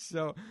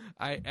 So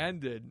I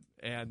ended,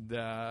 and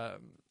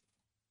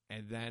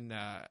then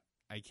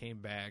I came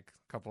back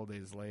a couple of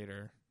days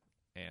later,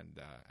 and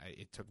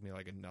it took me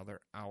like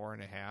another hour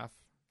and a half,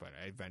 but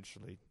I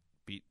eventually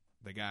beat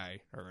the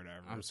guy or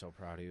whatever. I'm so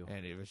proud of you.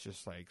 And it was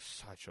just like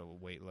such a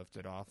weight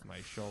lifted off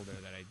my shoulder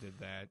that I did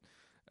that.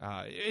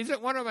 Is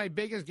it one of my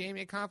biggest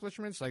gaming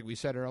accomplishments? Like we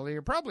said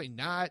earlier, probably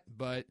not,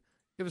 but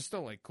it was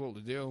still like cool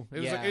to do.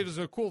 It was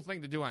a cool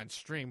thing to do on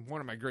stream. One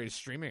of my greatest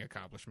streaming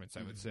accomplishments,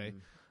 I would say.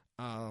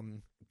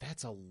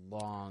 That's a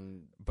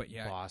long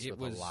boss with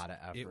a lot of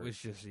effort. It was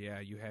just,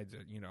 you had to,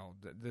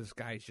 this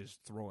guy's just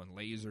throwing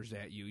lasers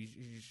at you.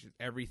 He's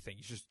everything.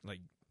 He's just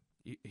like,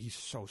 he's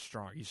so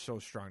strong. He's so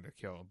strong to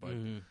kill. But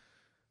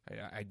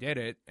I did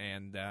it,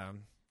 and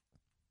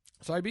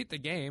so I beat the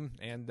game,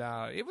 and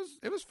it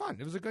was fun.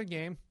 It was a good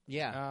game.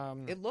 Yeah,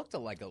 it looked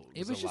like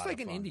it was just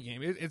like an indie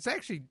game. It's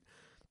actually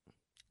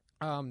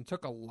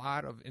took a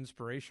lot of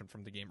inspiration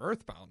from the game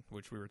Earthbound,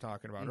 which we were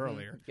talking about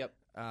earlier. Yep.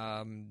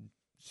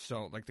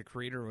 So like the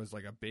creator was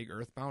like a big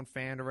Earthbound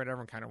fan or whatever,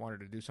 and kind of wanted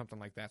to do something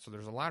like that. So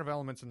there's a lot of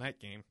elements in that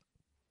game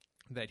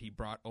that he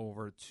brought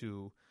over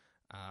to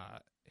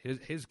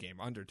his game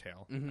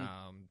Undertale.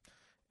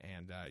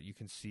 And you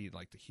can see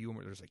like the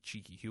humor. There's like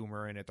cheeky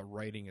humor in it. The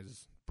writing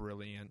is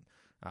brilliant.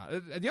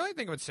 The only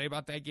thing I would say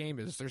about that game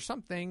is there's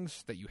some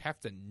things that you have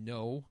to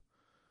know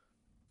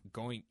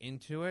going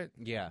into it.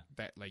 Yeah.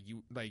 That like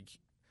you like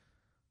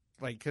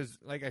because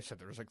like I said,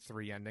 there was like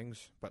 3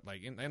 endings, but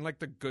like and like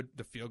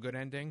the feel good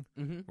ending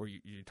where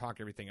you talk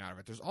everything out of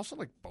it. There's also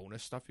like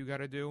bonus stuff you got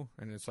to do,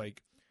 and it's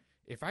like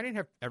if I didn't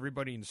have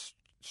everybody in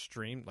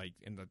stream like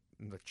in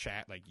the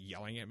chat like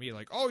yelling at me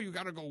like, oh, you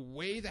got to go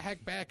way the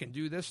heck back and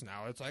do this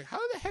now. It's like, how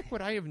the heck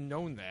would I have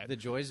known that? The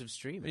joys of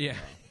streaming. Yeah,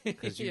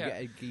 because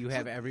you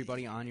have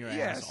everybody on your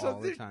ass so all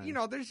the time.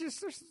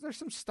 There's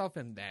some stuff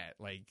in that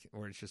like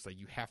where it's just like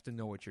you have to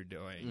know what you're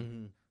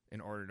doing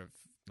in order to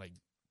like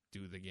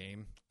do the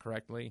game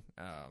correctly.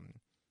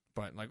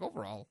 But like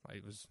overall,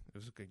 it was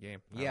a good game.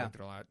 I liked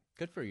it a lot.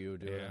 Good for you,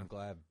 dude. Yeah. I'm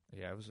glad.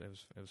 Yeah, it was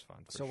fun.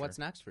 So what's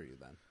next for you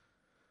then?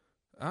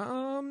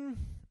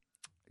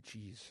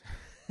 Jeez.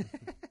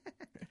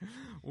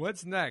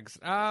 What's next?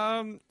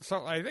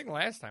 So I think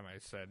last time I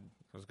said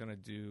I was gonna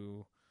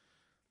do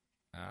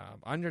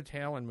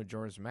Undertale and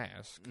Majora's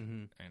Mask,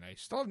 and I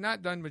still have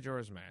not done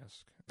Majora's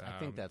Mask. I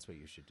think that's what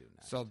you should do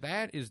next. So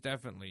that is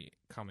definitely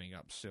coming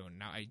up soon.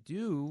 Now I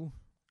do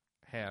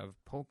have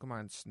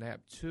Pokemon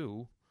Snap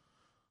 2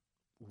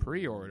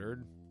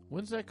 pre-ordered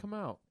When's that come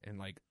out? in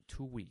like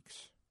 2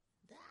 weeks.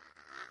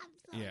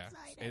 Yeah,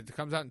 it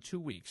comes out in 2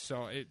 weeks.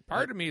 So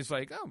part of me is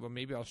like, oh, well,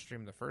 maybe I'll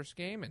stream the first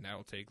game, and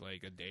that'll take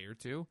like a day or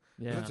two.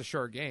 Yeah, It's a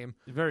short game,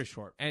 very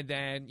short. and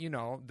then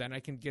then I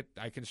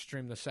can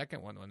stream the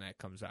second one when that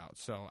comes out.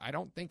 So I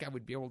don't think I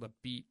would be able to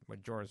beat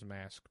Majora's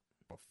Mask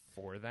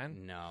before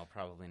then. No,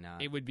 probably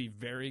not. It would be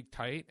very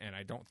tight, and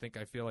I don't think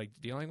I feel like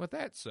dealing with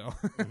that. So,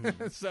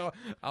 Mm-hmm. so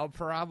I'll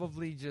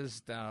probably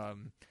just,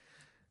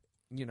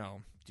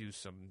 do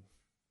some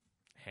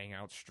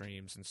hangout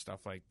streams and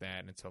stuff like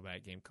that until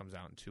that game comes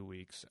out in 2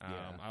 weeks.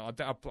 Yeah.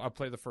 I'll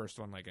play the first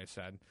one, like I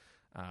said,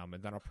 and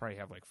then I'll probably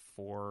have like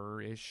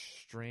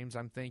 4-ish streams,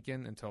 I'm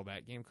thinking, until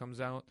that game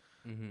comes out.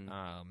 Mm-hmm.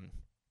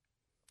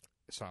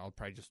 So I'll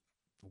probably just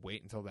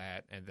wait until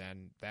that, and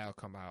then that'll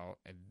come out,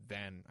 and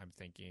then I'm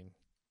thinking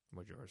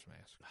Majora's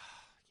Mask.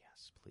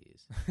 Yes,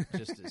 please.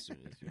 Just as soon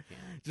as you can.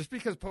 Just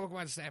because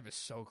Pokemon Snap is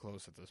so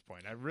close at this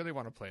point. I really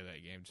want to play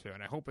that game, too,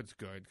 and I hope it's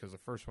good, because the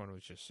first one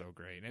was just so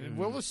great. And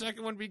will the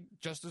second one be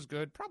just as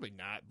good? Probably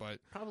not, but...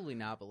 Probably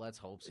not, but let's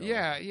hope so.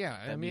 Yeah.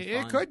 I That'd mean, be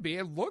it fun. could be.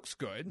 It looks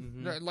good.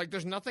 Mhm. Like,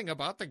 there's nothing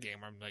about the game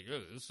I'm like,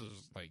 "Ugh, this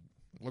is, like...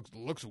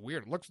 Looks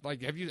weird. It looks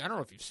like I don't know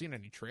if you've seen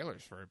any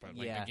trailers for it, but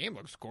like Yeah. the game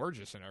looks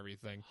gorgeous and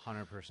everything.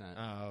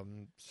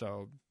 100%.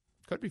 So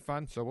could be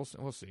fun. So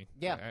we'll see.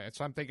 Yeah.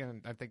 So I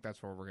think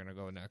that's where we're gonna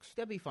go next.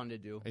 That'd be fun to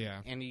do.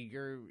 Yeah. And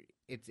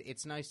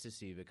it's nice to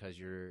see because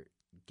you're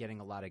getting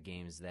a lot of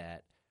games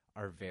that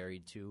are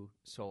varied too.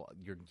 So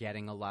you're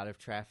getting a lot of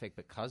traffic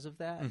because of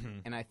that.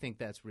 Mhm. And I think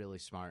that's really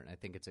smart. And I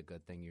think it's a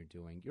good thing you're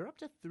doing. You're up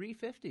to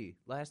 350.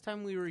 Last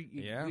time we were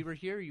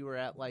here, you were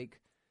at like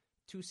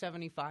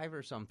 275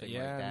 or something like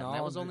that. And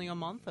that was only a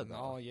month ago.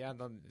 Oh yeah,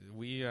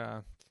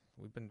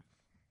 we've been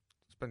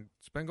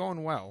it's been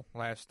going well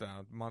last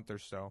month or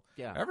so.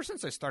 Yeah. Ever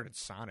since I started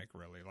Sonic,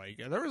 really. Like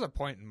there was a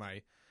point in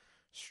my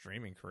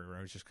streaming career where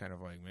I was just kind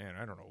of like, man,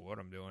 I don't know what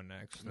I'm doing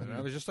next. And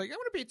I was just like, I'm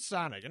gonna beat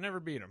Sonic. I never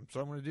beat him,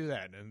 so I'm gonna do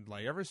that. And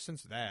like ever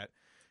since that,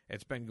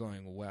 it's been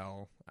going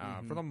well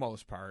for the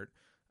most part.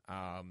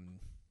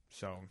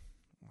 So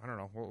I don't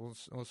know.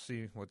 We'll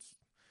see what's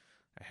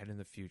ahead in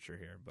the future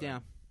here. But Yeah,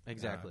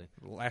 exactly.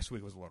 last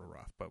week was a little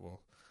rough, but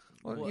we'll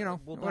We'll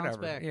bounce whatever.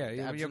 back. Yeah,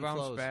 Ebbs you and bounce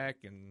flows. back,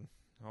 and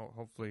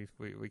hopefully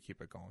we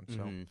keep it going. So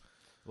Mhm.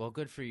 Well,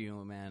 good for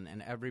you, man,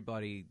 and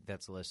everybody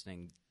that's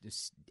listening.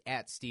 Just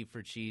at Steve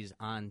for Cheese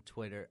on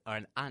Twitter,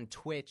 or on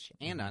Twitch,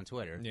 and on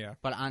Twitter. Yeah.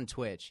 but on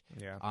Twitch.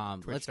 yeah,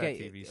 Let's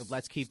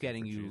Twitch.tv keep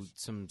getting Steve for you Cheese.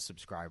 some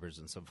subscribers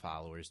and some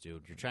followers,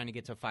 dude. You're trying to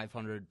get to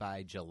 500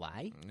 by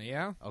July.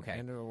 Yeah. Okay.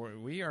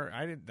 And we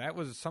are. That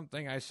was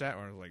something I sat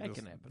where I was like, That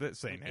can happen.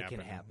 this ain't It can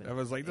happening. happen. I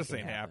was like, It this can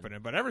ain't happen.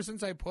 happening. But ever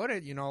since I put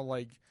it,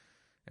 like,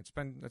 it's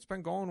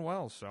been going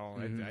well. So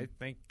Mhm. I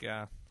think.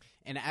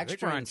 And I think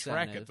extra we're on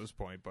track incentive. at this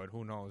point, but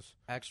who knows?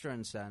 Extra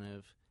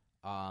incentive.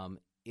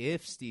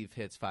 If Steve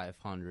hits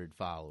 500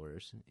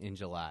 followers in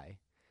July,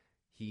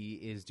 he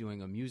is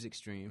doing a music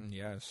stream.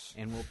 Yes.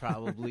 And we'll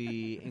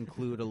probably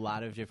include a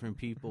lot of different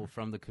people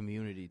from the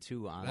community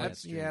too on that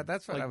stream.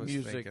 That's what Like I was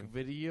music thinking.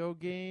 video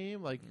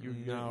game, like you're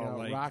No,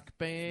 like- rock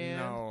band.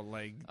 No,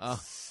 like Oh.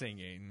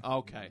 singing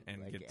Okay.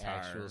 and like guitar.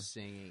 actual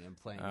singing and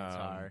playing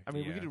guitar. I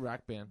mean, we Yeah. could do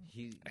rock band.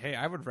 Hey,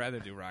 I would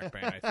rather do rock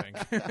band. I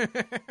think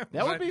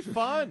That would be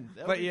fun.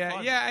 That would But be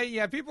fun.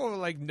 yeah. People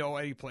like know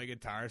I play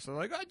guitar, so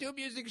like, oh, do a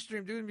music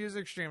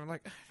stream. I'm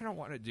like, I don't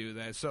want to do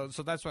that. So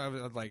that's why I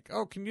was like,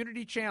 oh,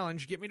 community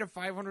challenge, get me to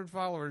 500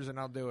 followers, and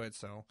I'll do it.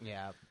 So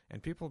Yeah,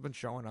 and people have been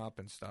showing up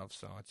and stuff,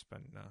 so it's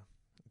been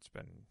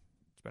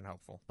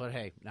helpful. but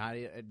hey,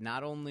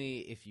 not only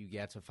if you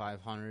get to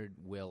 500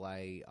 will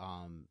I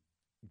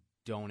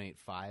donate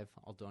 5.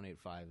 I'll donate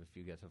 5 if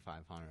you get to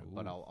 500.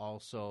 But Ooh. I'll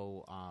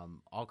also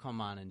I'll come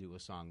on and do a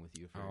song with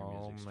you for your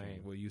Oh music my!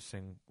 stream. Will you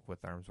sing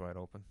with arms wide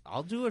open?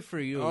 I'll do it for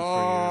you. Oh for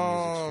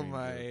your music stream,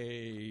 my!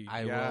 dude.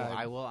 I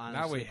God. will. Honestly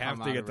Now we have come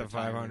to out get of to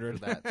retirement 500.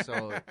 for that.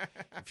 So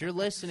if you're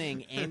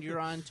listening and you're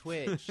on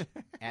Twitch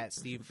at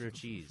Steve for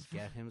Cheese,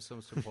 get him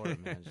some support,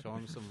 man. Show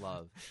him some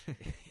love.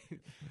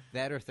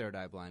 That or Third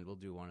Eye Blind, we'll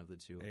do one of the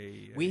two.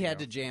 Hey, there We you had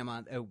go. to jam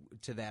on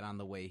to that on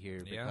the way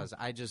here Yeah. because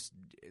I just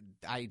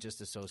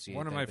associate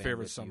One of that my band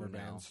favorite with summer you now.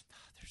 bands.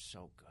 They're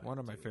so good. One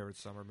of my dude. favorite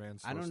summer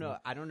bands. to I don't listen know.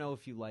 to. I don't know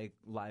if you like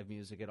live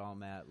music at all,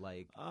 Matt.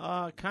 Like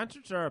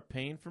Concerts are a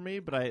pain for me,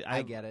 but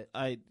I get it.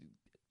 I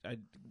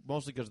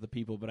mostly because of the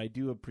people, but I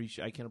do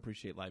appreciate. I can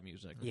appreciate live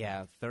music.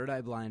 Yeah, Third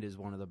Eye Blind is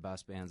one of the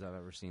best bands I've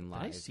ever seen Did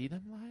live. I see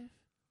them live?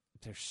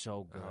 They're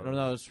so good. I don't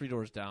know. It's 3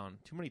 Doors Down.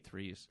 Too many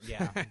threes.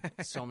 Yeah,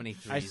 so many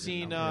threes. I in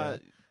seen them.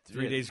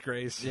 3 Days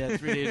Grace. Yeah,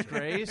 3 Days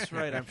Grace.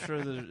 Right. I'm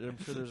sure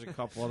there's a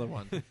couple other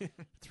ones.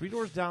 3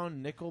 Doors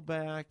Down,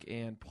 Nickelback,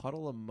 and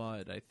Puddle of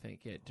Mud. I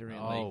think during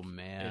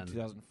man. in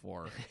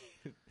 2004.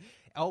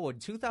 Oh, in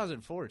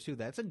 2004 too.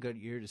 That's a good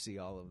year to see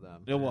all of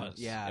them. It was.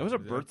 Yeah. It was a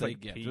That's birthday like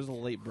gift. peak- It was a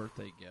late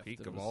birthday gift.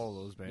 Peak It of was- all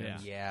those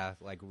bands. Yeah,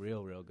 like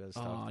real good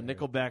stuff. there.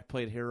 Nickelback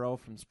played Hero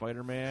from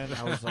Spider-Man.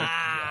 I was like,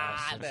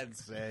 Ah, yes.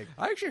 that's sick.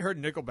 I actually heard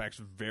Nickelback's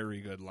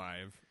very good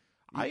live.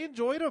 I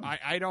enjoyed them.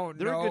 I don't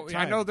They're a know. good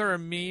I know time. they're a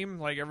meme.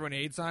 Like everyone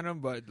hates on them,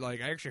 but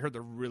like I actually heard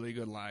they're really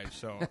good live.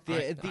 So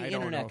The I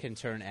don't internet know. can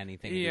turn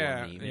anything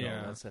Yeah, into a meme.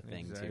 yeah, That's the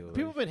thing exactly. too.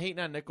 People have been hating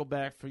on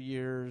Nickelback for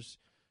years.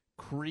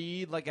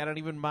 Creed, like I don't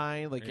even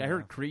mind. Like I Yeah.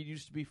 heard Creed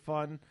used to be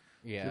fun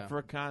yeah.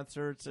 for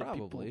concerts. And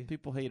Probably.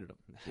 people hated them.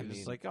 I It was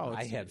mean, like, oh,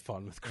 I it's- had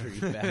fun with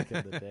Creed back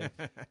in the day.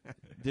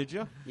 Did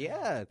you?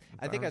 Yeah,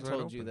 I think I Arms wide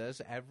told you open.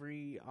 this.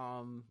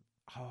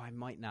 I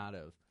might not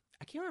have.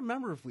 I can't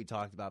remember if we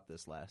talked about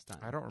this last time.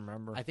 I don't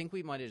remember. I think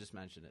we might have just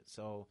mentioned it.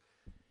 So,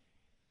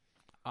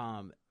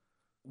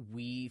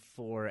 we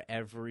for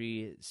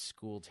every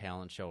school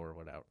talent show or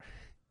whatever,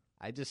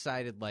 I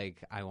decided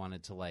like I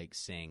wanted to like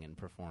sing and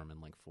perform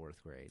in like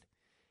 4th grade,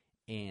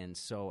 and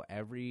so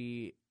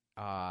every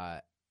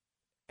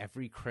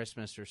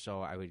Christmas or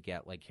so I would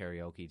get like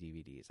karaoke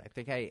DVDs.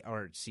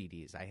 Or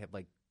CDs. I had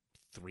like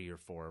 3 or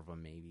 4 of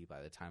them maybe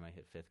by the time I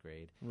hit 5th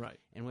grade. Right.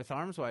 And With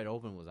Arms Wide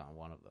Open was on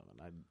one of them,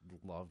 and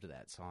I loved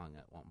that song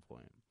at one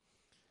point.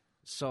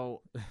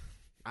 So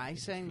I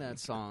sang that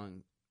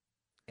song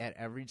at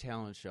every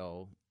talent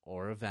show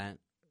or event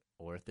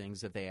or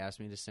things that they asked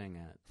me to sing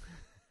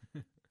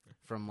at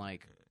from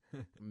like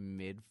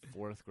mid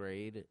 4th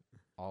grade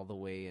all the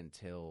way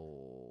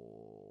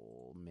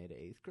until mid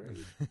 8th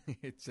grade.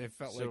 It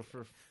felt So like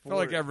for felt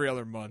like every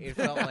other month. It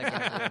felt like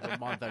every other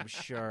month, I'm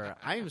sure.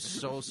 I am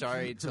so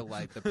sorry to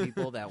like the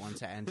people that went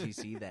to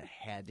NTC that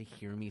had to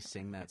hear me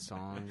sing that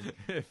song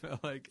It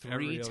felt like 3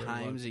 every other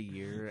times month. a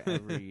year,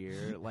 every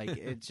year. Like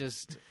it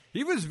just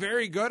He was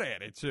very good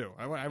at it too.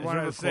 I Is want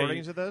there to say.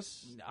 recordings of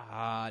this?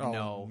 Oh,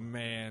 no.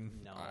 man.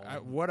 No.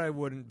 What I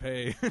wouldn't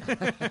pay.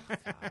 God.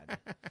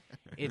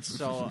 It's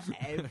so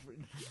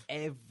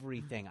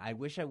everything. I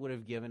wish I would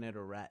have given it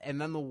a rest.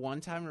 And then the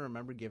one time I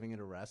remember giving it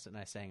a rest, and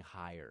I sang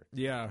Higher.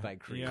 Yeah. By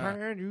Creed. Yeah.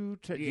 Can you,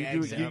 Yeah, you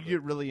exactly.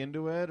 get really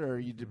into it, or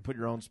you did put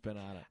your own spin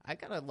on it? I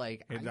gotta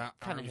like. Hey, I that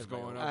kind arm's of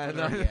going up I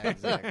there. know. Yeah,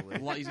 exactly.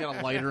 He's got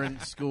a lighter in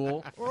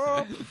school.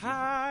 Up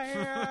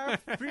higher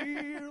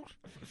field.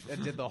 I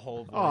did the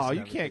whole voice. Oh, and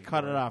you can't everything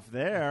cut for it off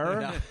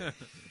there. No.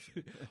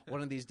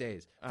 One of these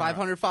days,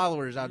 500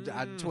 followers on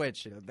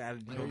Twitch.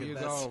 There you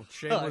go.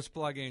 Shameless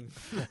plugging.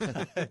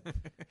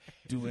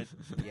 Do it.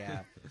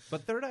 Yeah,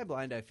 but Third Eye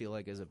Blind, I feel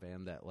like, is a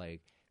band that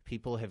like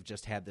people have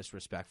just had this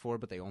respect for,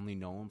 but they only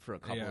know them for a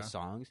couple Yeah. of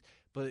songs.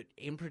 But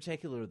in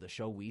particular, the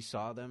show we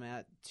saw them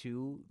at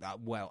too.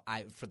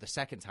 For the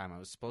second time, I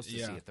was supposed to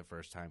see Yeah. it the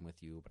first time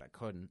with you, but I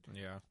couldn't.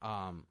 Yeah.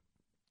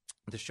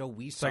 The show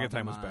we saw Second time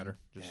them was on- better,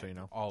 just so you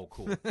know. Oh,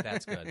 cool.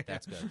 That's good.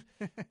 That's good.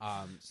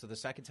 So the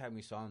second time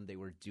we saw them, they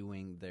were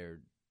doing their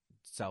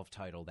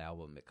self-titled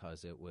album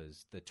because it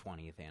was the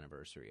 20th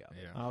anniversary of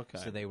it. Yeah. Okay.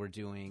 So they were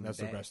doing That's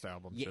their best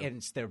album, Yeah, too. and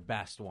it's their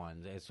best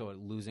one. And so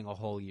Losing a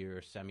Whole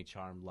Year,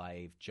 Semi-Charmed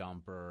Life,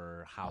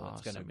 Jumper, How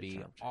It's Gonna Be,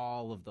 Semi-Charmed.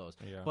 all of those.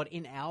 Yeah. But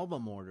in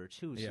album order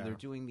too. So Yeah. they're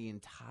doing the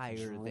entire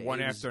thing.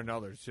 One It was- after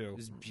another, too. It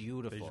was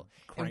beautiful. And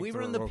cranked we were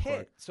through in it the real pit.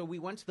 quick. So we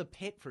went to the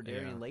pit for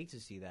Darien Yeah. Lake to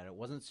see that. It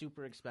wasn't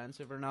super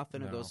expensive or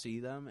nothing to go No.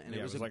 see them. And Yeah,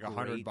 it was like a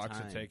 $100 great to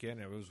time. take in.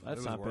 It was That's it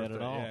was not worth bad at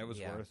it. all. Yeah, it was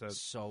Yeah, worth it.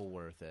 so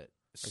worth it.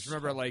 I just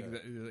remember So like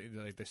good.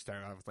 like they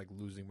started off with like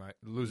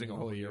losing a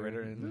whole year, right?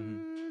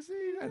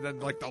 And then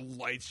like the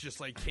lights just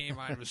like came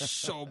on. It was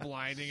so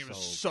blinding. It was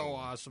So so cool.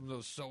 awesome. It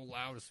was so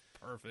loud. It was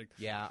perfect.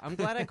 Yeah, I'm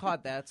glad I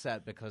caught that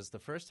set because the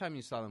first time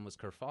you saw them was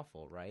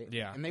Kerfuffle, right?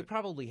 Yeah. And they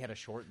probably had a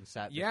shortened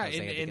set. Yeah, because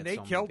they had to and get they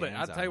so many killed it.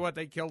 bands I'll tell you on. what,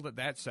 they killed it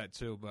that set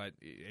too. But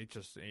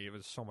it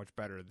was so much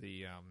better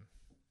the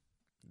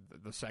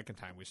second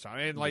time we saw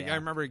it. And like Yeah. I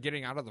remember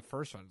getting out of the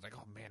first one, it's like,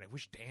 oh man, I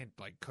wish Dan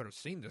like could have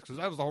seen this because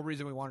that was the whole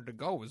reason we wanted to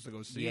go was to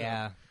go see them.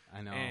 Yeah,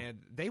 I know. And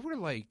they were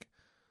like,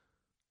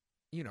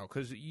 you know,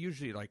 because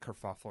usually like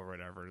Kerfuffle or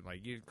whatever,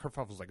 like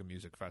Kerfuffle's like a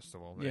music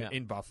festival Yeah.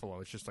 in Buffalo.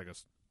 It's just like a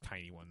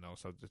tiny one though,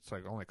 so it's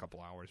like only a couple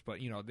hours.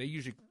 But you know, they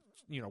usually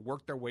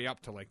work their way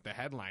up to like the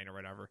headline or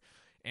whatever.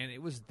 And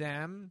it was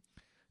them.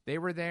 They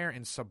were there,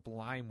 and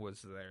Sublime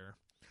was there.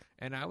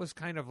 And I was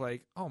kind of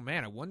like, oh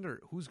man, I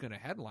wonder who's going to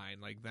headline,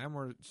 like them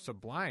or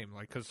Sublime,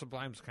 like because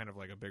Sublime's kind of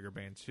like a bigger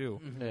band too.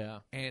 Yeah.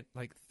 And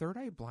like Third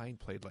Eye Blind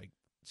played like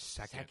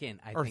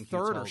second I or think you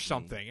third told or me.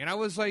 something, and I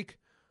was like,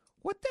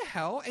 "What the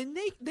hell?" And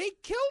they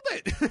killed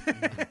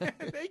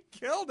it. They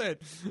killed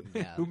it.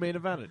 Yeah. Who main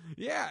evented?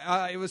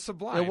 Yeah, it was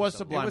Sublime. It was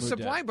Sublime It was who did.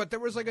 Sublime, but there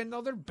was like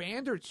another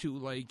band or two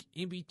like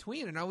in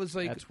between, and I was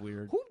like, That's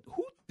weird. Who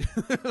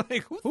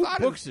like who Who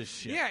thought books of, this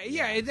shit?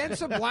 Yeah. And then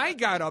Sublime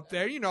got up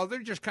there. You know, they're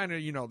just kind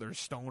of they're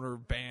stoner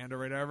band or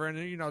whatever, and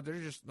they're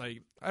just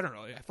like I don't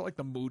know. I felt like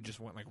the mood just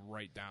went like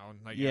right down.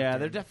 Like Yeah, after-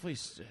 they're definitely.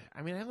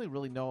 I mean, I only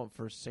really know them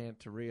for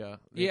Santeria.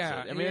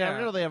 Yeah, I mean, yeah.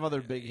 I know they have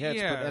other big hits,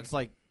 Yeah. but that's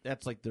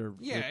like their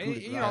Yeah, their coup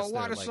de you know, grace a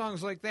lot there, of like-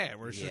 songs like that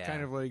where it's just Yeah.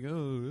 kind of like,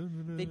 oh.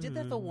 They did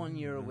that the one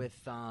year with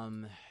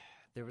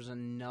there was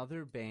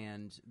another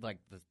band like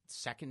the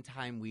second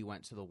time we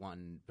went to the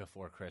one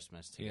before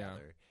Christmas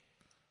together.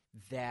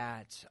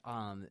 That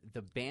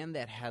the band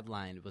that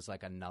headlined was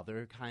like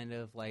another kind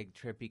of like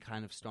trippy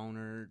kind of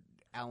stoner.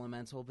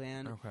 elemental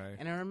band. Okay.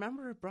 And I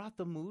remember it brought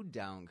the mood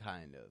down,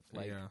 kind of.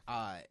 Like, Yeah.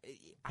 I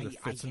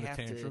Fits in the have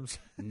Tantrums?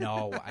 to.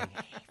 No, I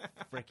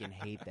freaking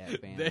hate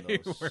that band They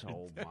though were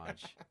so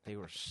much. They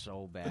were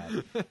so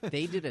bad.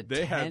 They did a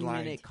They 10-minute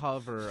headlined.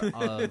 cover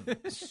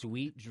of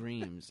 "Sweet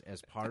Dreams"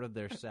 as part of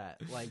their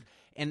set, like,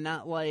 and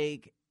not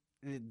like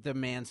the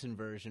Manson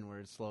version where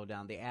it's slowed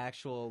down. The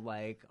actual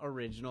like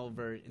original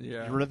version.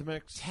 Yeah.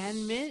 Eurythmics.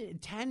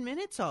 10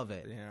 minutes of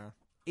it.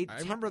 Yeah. I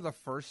remember the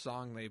first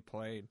song they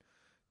played.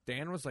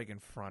 Dan was like in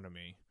front of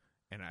me,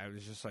 and I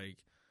was just like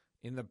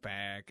in the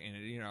back, and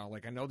you know,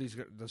 like I know this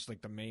is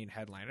like the main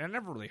headline. I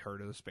never really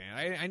heard of this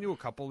band. I knew a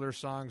couple of their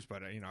songs,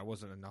 but you know, I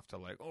wasn't enough to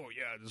like, oh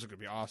yeah, this is gonna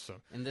be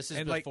awesome. And this is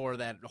And, like- before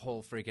that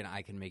whole freaking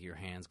 "I Can Make Your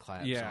Hands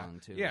Clap" Yeah, song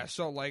too. yeah.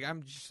 So like,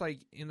 I'm just like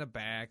in the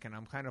back, and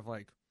I'm kind of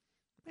like,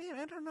 man,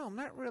 I don't know, I'm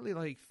not really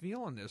like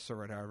feeling this or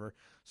whatever.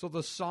 So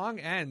the song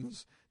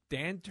ends.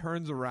 Dan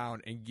turns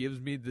around and gives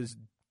me this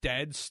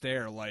dead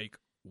stare, like,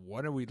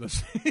 what are we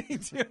listening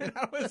to? And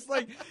I was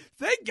like,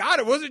 thank God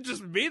it wasn't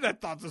just me that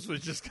thought this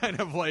was just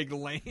kind of like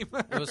lame.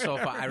 It was so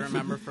fun. I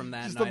remember from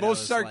that just night, the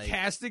most I was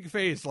sarcastic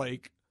face,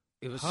 like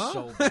it was Huh?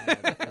 so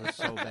bad. It was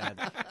so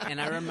bad. And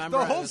I remember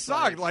the I whole was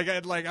song.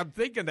 I'm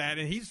thinking that,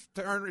 and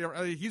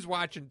he's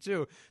watching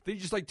too. Then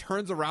he just like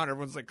turns around,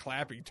 everyone's like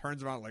clapping,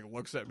 turns around, like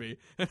looks at me,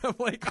 and I'm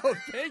like, oh,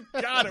 thank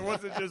God it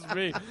wasn't just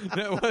me.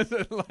 That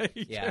wasn't like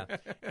yeah.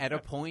 At a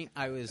point,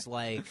 I was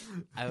like,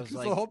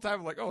 the whole time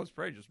I'm like, oh, it's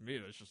probably just me.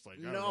 That's just like,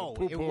 I don't know,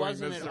 no, it poo-pooing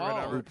wasn't this at or all.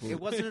 whatever. It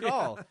wasn't at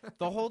all.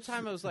 The whole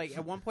time I was like,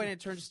 at one point I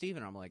turned to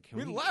Steven, I'm like, can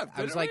We we left,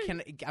 I was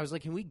didn't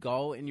like, can we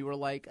go? And you were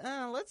like,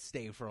 let's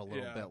stay for a little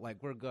Yeah. bit. Like,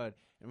 we're good.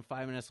 And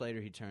 5 minutes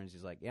later, he turns.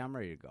 He's like, yeah, I'm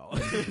ready to go.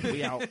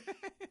 We out.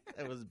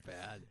 It was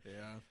bad.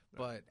 Yeah,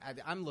 But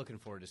I'm looking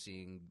forward to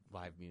seeing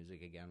live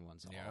music again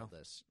once all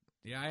this.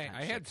 yeah. Kinda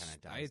I shit had kinda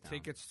dies I had down.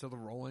 tickets to the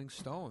Rolling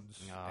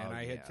Stones, Oh, and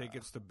I yeah. had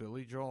tickets to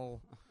Billy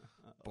Joel,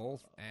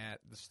 both at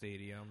the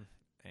stadium,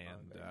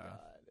 and Oh, my God.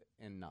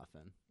 And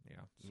nothing. yeah.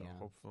 So Yeah.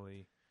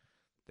 hopefully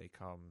they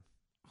come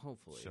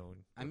Hopefully.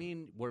 soon. I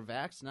mean, we're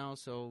vaxxed now,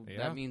 so Yeah.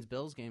 that means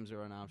Bills games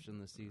are an option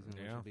this season,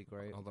 which Yeah. would be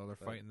great. Although they're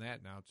But- fighting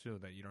that now too,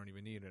 that you don't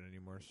even need it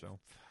anymore. So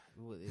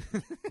Well,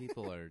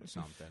 people are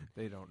something.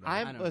 they don't know.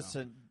 I don't know.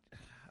 Listen,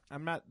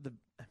 I'm not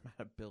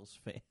a Bills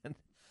fan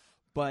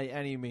by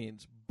any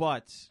means,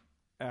 but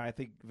I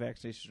think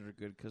vaccinations are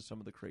good because some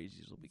of the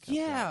crazies will be kept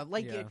Yeah, out.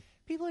 like Yeah.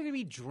 people are going to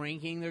be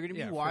drinking. They're going to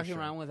Yeah, be for walking sure.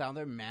 around without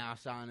their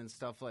masks on and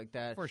stuff like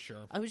that. for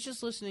sure. I was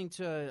just listening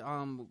to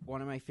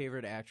one of my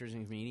favorite actors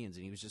and comedians,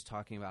 and he was just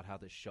talking about how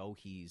the show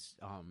he's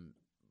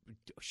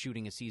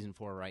shooting a season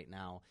for right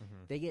now,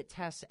 they get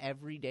tests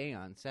every day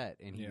on set,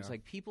 and he was Yeah.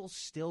 like, people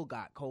still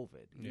got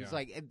COVID. He's Yeah.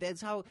 like,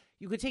 that's how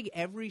you could take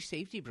every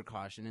safety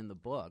precaution in the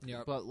book,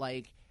 Yep. but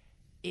like.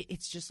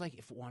 It's just like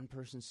if one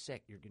person's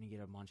sick, you're going to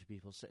get a bunch of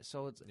people sick.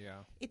 So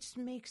Yeah, it just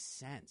makes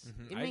sense.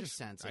 Mhm. It I makes just-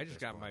 sense. I at just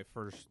this got point. my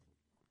first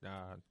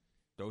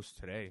dose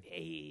today.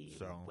 Hey,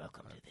 So,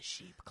 welcome to the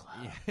sheep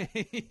club.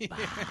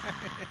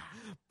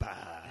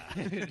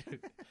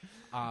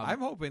 I'm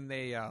hoping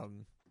they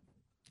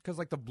because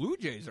like the Blue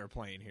Jays are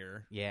playing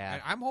here. Yeah.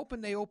 And I'm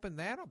hoping they open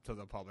that up to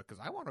the public because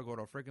I want to go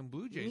to a freaking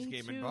Blue Jays Me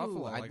game in too.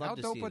 Buffalo. I'd Like, love how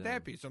to dope see would them.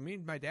 that be? So me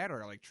and my dad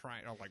are like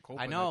trying, like hoping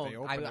I know. that they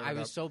open I it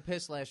was up. so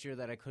pissed last year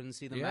that I couldn't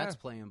see the Yeah. Mets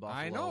play in Buffalo.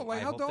 I know. Like,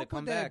 I how hope they dope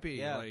come would that back. be?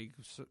 Yeah. Like,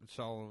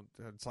 so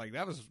it's like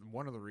that was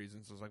one of the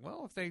reasons. I was like,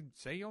 well, if they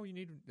say, oh, you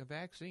need a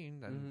vaccine,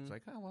 then Mhm. it's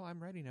like, oh, well,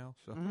 I'm ready now.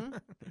 So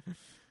Mhm.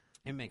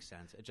 It makes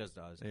sense. It just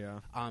does. yeah,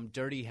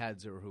 Dirty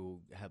Heads are who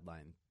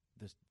headlined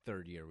this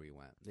third year we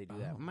went. They do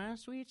that. Oh. My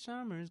sweet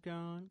summer's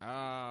gone.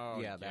 oh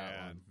Yeah,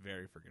 that one.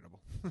 very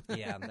forgettable.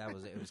 Yeah, that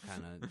was it. Was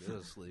kind of it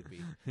was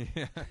sleepy.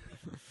 yeah.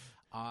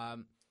 All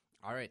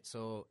right,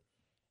 so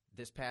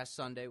this past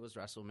Sunday was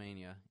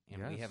WrestleMania,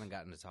 and we Yes. haven't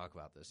gotten to talk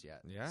about this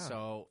yet. Yeah.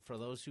 So for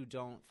those who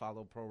don't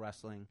follow pro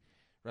wrestling,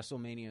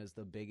 WrestleMania is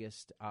the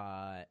biggest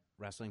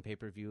wrestling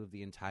pay-per-view of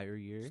the entire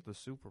year. It's the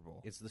Super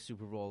Bowl. It's the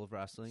Super Bowl of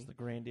wrestling. It's the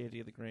granddaddy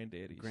of the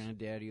granddaddies.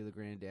 Granddaddy of the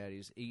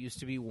granddaddies. It used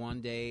to be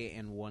one day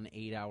and one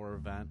 8-hour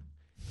event,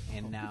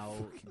 and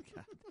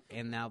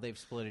now they've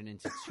split it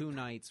into 2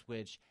 nights.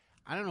 Which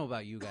I don't know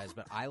about you guys,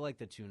 but I like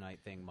the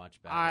 2-night thing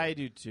much better. I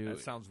do too.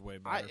 That sounds way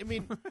better. I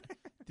mean,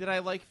 did I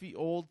like the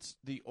old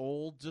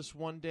just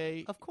one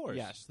day? Of course.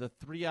 Yes. The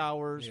 3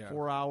 hours, Yeah.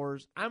 4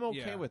 hours. I'm okay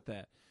Yeah. with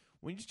that.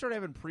 When you start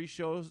having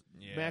pre-shows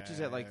matches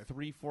at like Yeah.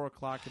 3, 4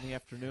 o'clock in the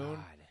afternoon,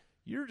 God,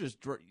 you're just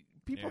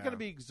people are Yeah. going to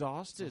be it's a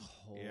exhausted.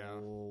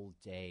 whole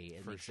day.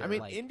 It For makes sure. it I mean,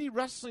 like, indie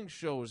wrestling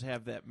shows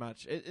have that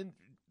much. And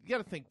you got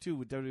to think too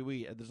with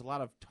WWE. There's a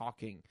lot of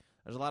talking.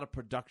 There's a lot of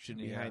production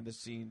Yeah. behind the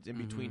scenes in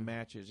between Mhm.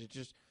 matches. It's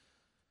just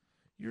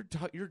you're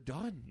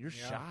done. You're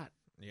Yeah. shot.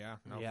 Yeah,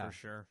 no, Yeah. for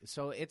sure.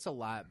 so it's a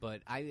lot,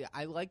 but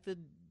I like the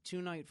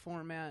 2-night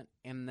format,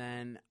 and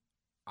then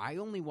I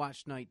only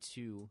watched night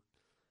 2.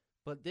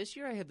 But this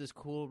year I had this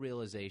cool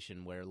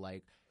realization where,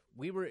 like,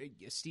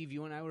 Steve,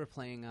 you and I were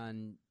playing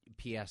on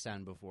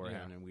PSN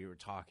beforehand, Yeah. and you were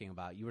talking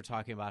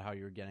about how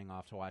you were getting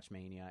off to watch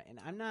Mania, and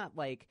I'm not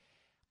like,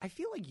 I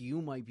feel like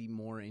you might be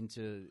more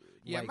into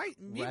Yeah, like,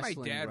 me and my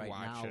wrestling dad right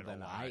watch now it a than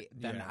lot.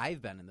 than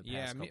I've been in the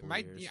Yeah, past couple my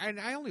years.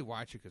 I only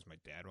watch it because my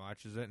dad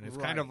watches it, and it's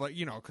kind of Right. like,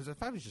 you know, because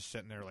if I was just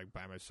sitting there like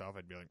by myself,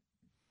 I'd be like,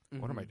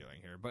 what am I Mhm.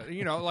 doing here? But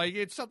you know, like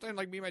it's something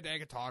like me and my dad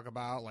could talk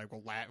about, like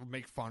we'll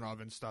make fun of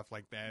and stuff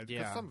like that. 'Cause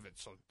Yeah. some of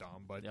it's so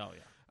dumb, but Oh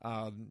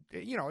yeah.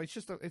 you know, it's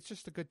just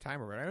a good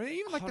time around. I mean,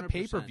 even like the 100%.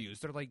 pay-per-views,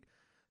 they're like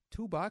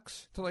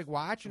 $2 to like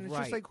watch, and it's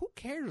just Right. like, who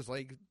cares?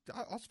 Like,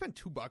 I'll spend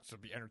 $2 to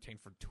be entertained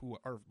for 2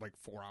 or like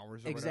 4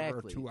 hours or whatever,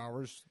 Exactly. or 2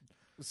 hours.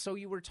 So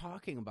you were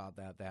talking about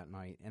that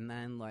night, and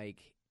then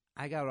like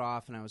I got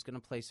off and I was going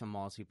to play some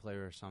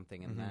multiplayer or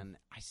something, and Mhm. then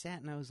I sat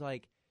and I was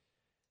like,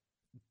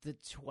 the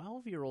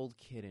 12-year-old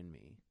kid in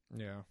me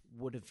Yeah,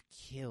 would have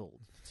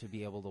killed to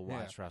be able to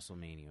watch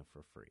WrestleMania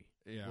for free.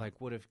 yeah. Like,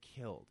 would have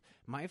killed.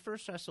 My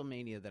first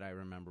WrestleMania that I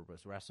remember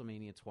was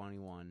WrestleMania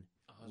 21.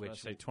 I was about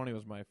to say 20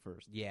 was my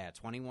first. Yeah,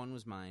 21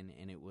 was mine,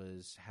 and it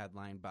was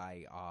headlined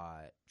by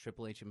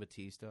Triple H and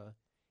Batista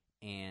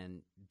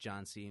and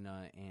John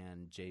Cena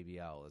and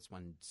JBL. That's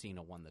when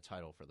Cena won the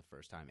title for the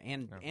first time.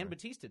 And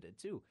Batista did,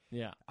 too.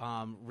 Yeah.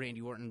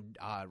 Randy Orton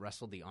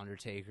wrestled The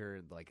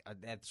Undertaker. Like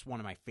that's one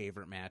of my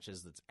favorite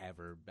matches that's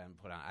ever been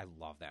put on. I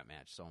love that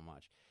match so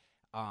much.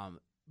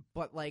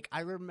 But like I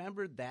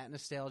remembered that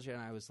nostalgia,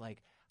 and I was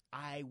like,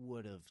 I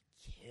would have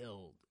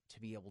killed to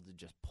be able to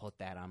just put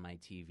that on my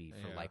TV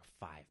for Yeah. like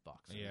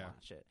 $5 and Yeah.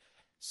 watch it.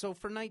 So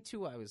for night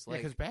 2, I was Yeah, like,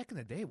 because back in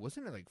the day,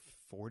 wasn't it like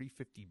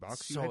 $40-$50?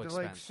 So you had to,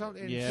 like,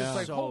 expensive. and Yeah. it's just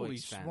like, So holy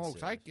expensive.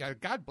 smokes!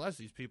 God bless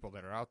these people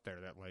that are out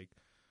there that like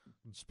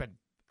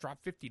drop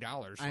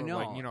 $50. For, I know,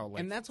 like, you know, like,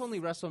 and that's only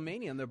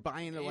WrestleMania, and they're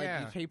buying like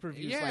yeah. these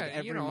pay-per-views yeah, like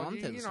every you know,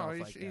 month and you stuff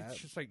know, like that. it's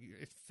just like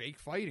it's fake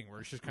fighting, where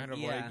it's just kind of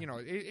Yeah. like, you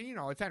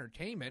know, it's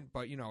entertainment,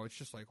 but you know, it's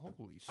just like,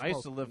 holy smokes! I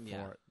used to live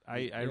Yeah. for it. I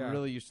Yeah.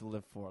 really used to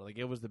live for it. Like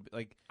it was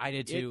I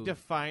did too. it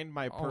defined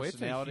my Oh, it's a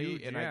personality,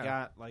 huge- and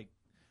yeah.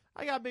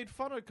 I got made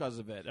fun of because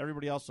of it.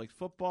 Everybody else liked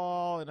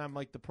football, and I'm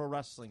like the pro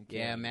wrestling kid.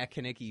 Yeah, Matt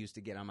Kanicki used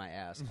to get on my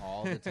ass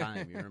all the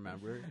time. You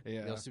remember?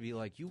 Yeah. He used to be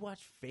like, "You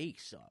watch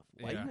fake stuff.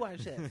 Why Yeah. you watch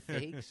that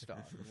fake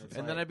stuff?"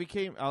 And then I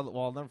became.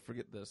 I'll never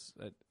forget this.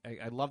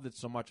 I loved it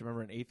so much. I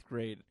remember in 8th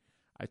grade,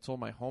 I told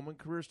my home and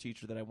careers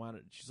teacher that I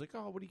wanted. She's like,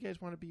 "Oh, what do you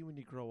guys want to be when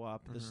you grow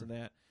up?" This and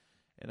that.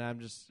 And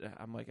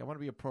I'm like, I want to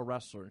be a pro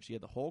wrestler. And she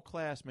had the whole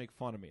class make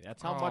fun of me.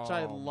 That's how much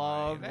I Oh,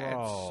 love. my,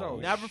 that's so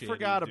Never shitty,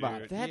 forgot about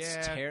dude. it. That's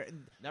yeah. terrible.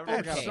 Never That's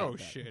forgot so about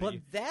that. shitty. But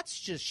that's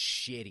just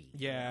shitty.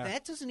 Yeah.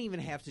 that doesn't even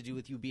have to do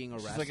with you being a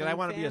She's wrestler. like, and I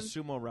want to be a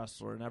sumo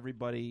wrestler, and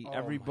everybody Oh,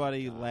 my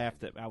God.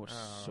 laughed at me. I was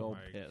Oh, so my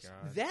pissed.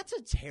 God. That's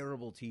a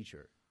terrible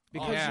teacher.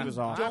 Because yeah, you she was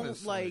awesome. don't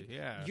honestly, like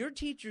yeah. your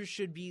teachers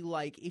should be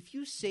like, if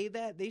you say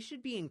that, they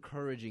should be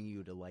encouraging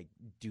you to like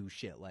do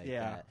shit like Yeah.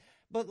 that.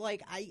 But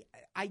like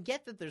I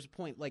get that there's a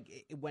point. Like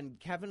when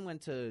Kevin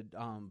went to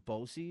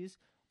BOCES,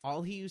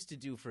 all he used to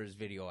do for his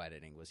video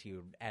editing was he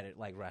would edit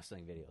like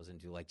wrestling videos and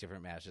do like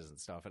different matches and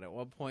stuff. And at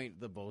one point,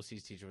 the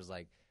BOCES teacher was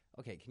like,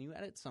 "Okay, can you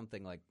edit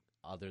something like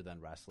other than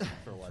wrestling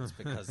for once?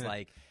 Because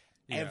like."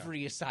 Yeah.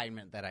 Every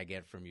assignment that I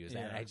get from you is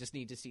that Yeah. I just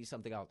need to see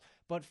something else.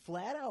 But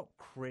flat out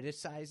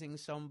criticizing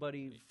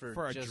somebody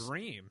for a just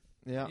dream.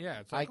 Yeah, Yeah,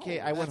 it's I like,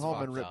 can't. oh, I went that's home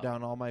and fucked ripped up.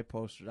 down all my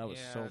posters. That was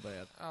so Yeah.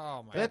 bad.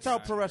 Oh my! That's how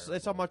God, pro wrestling.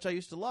 That's how terrible. much I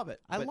used to love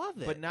it. I But-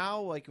 love it. But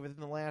now, like within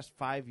the last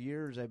 5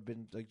 years, I've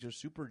been like just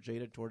super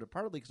jaded toward it.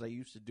 Partly because I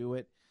used to do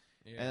it,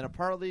 Yeah. and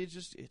partly it's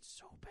just it's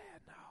so bad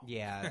now.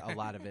 Yeah, a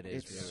lot of it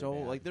is. It's really so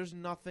bad. like there's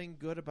nothing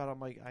good about it. I'm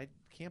like I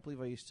can't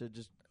believe I used to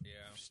just Yeah.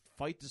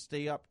 fight to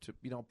stay up to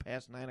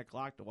past 9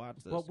 o'clock to watch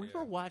this. But we Yeah.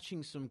 were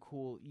watching some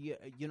cool. You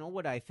know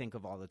what I think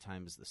of all the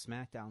time is the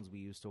SmackDowns we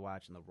used to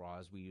watch and the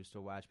Raws we used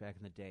to watch back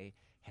in the day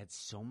had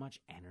so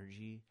much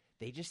energy.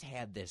 They just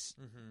had this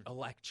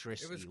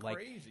electricity. It was like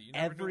crazy. You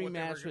never knew every what they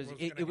were- match was. what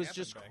was It gonna was happen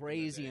just back in the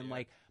crazy, day, and yeah.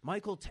 like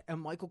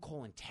Michael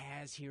Cole and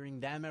Taz, hearing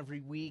them every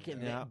week,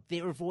 and Yeah.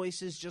 their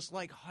voices just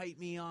like hype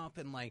me up,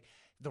 and like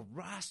the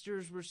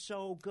rosters were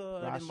so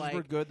good, Rosters and like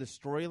were good. The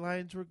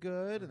storylines were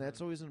good, and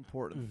that's always an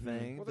important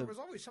thing. Well, The- there was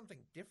always something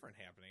different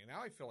happening.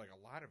 Now I feel like a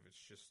lot of it's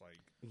just like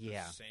the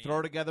Yeah. same.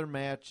 throw together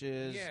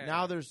matches. Yeah.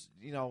 Now there's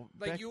Like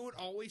back- you would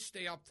always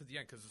stay up to the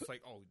end because it's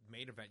like, oh,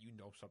 main event, you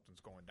know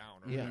something's going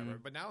down or Yeah. whatever.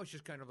 But now it's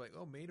just kind of like,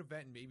 oh, main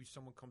event, and maybe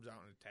someone comes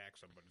out and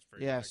attacks them, but it's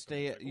very yeah, predictable.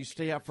 It's like, you who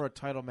stay up cares? for a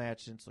title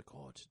match, and it's like,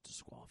 oh, it's a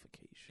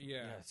disqualification.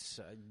 Yeah, Yes,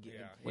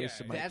 yeah,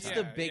 wasted my that's time.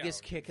 the yeah,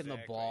 biggest yeah, kick in the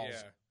exactly, balls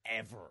Yeah,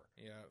 ever.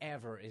 yeah.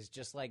 Ever is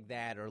just like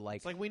that, or like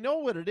It's like we know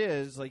what it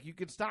is. Like you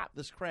can stop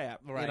this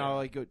crap. Right. You know,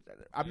 like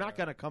I'm not Yeah.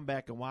 gonna come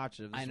back and watch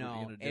it. If this I is what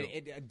know. you're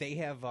gonna do. They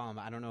have.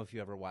 I don't know if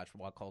you ever watched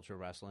What Culture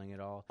Wrestling at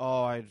all.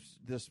 Oh,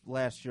 this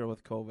last year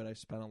with COVID, I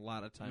spent a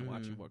lot of time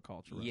watching What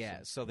Culture Wrestling. Yeah,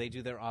 so they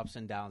do their ups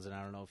and downs, and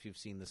I don't know if you've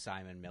seen the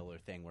Simon Miller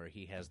thing where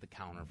he has the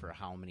counter for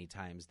how many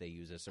times they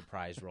use a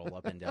surprise roll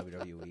up in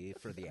WWE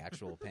for the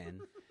actual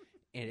pin.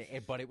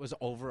 but it was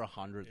over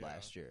 100 Yeah.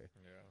 last year.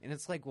 Yeah. And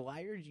it's like,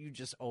 why are you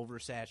just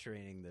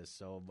oversaturating this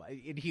so much?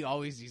 And he's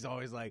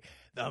always like,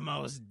 the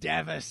most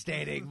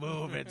devastating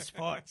move in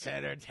sports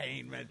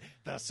entertainment,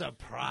 the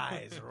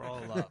surprise roll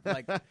up.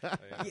 Like,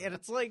 and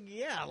it's like,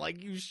 yeah,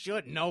 like you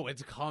should know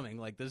it's coming.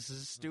 Like, this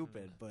is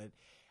stupid. But,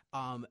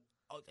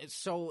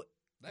 so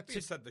That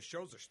being said, the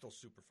shows are still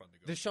super fun to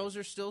go. the shows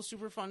are still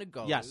super fun to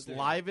go. Yes, to.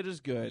 live it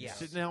is good. Yes.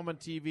 Sitting at home on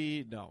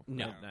TV, no,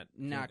 No,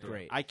 not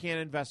great. I can't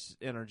invest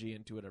energy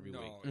into it every No,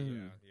 week.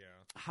 Mhm. yeah.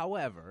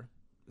 However,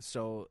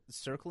 so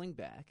circling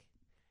back,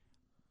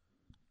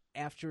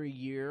 after a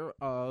year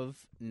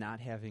of not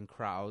having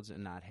crowds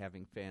and not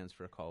having fans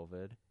for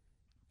COVID,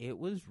 it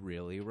was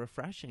really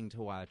refreshing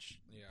to watch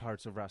Yeah.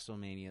 parts of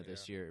WrestleMania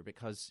this year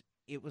because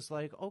it was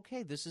like,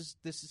 okay, this is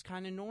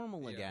kind of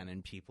normal Yeah. again,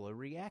 and people are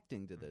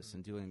reacting to this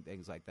and doing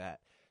things like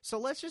that. So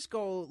let's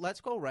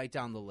go right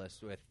down the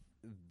list with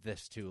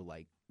this too,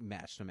 like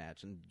match to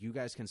match, and you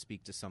guys can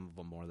speak to some of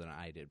them more than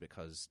I did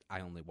because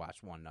I only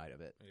watched one night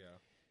of it. Yeah.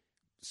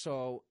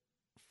 So,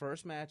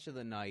 first match of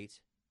the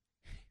night,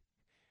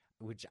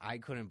 which I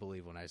couldn't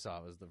believe when I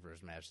saw it was the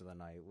first match of the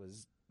night,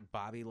 was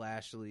Bobby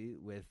Lashley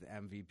with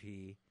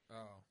MVP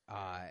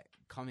Oh.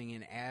 coming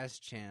in as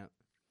champ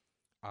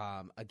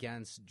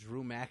against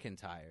Drew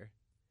McIntyre.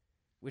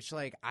 Which,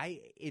 like,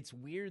 it's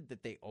weird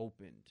that they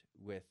opened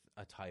with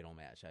a title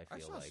match, I I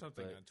feel saw like.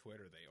 something but- on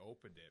Twitter. They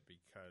opened it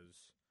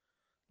because,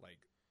 like,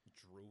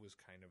 Drew was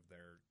kind of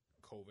their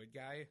COVID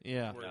guy.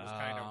 Yeah. Where it was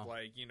kind Oh. of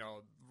like,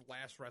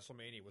 last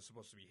WrestleMania was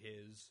supposed to be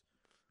his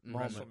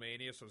Moment.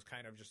 WrestleMania, so it was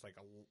kind of just like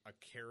a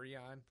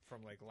carry-on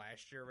from, like,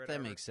 last year or That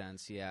whatever. makes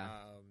sense,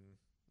 yeah.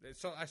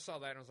 So I saw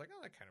that and I was like,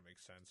 oh, that kind of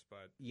makes sense.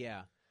 But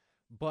Yeah.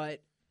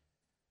 But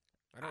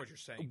I know what you're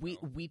saying. we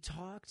though. we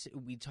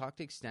talked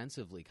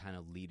extensively kind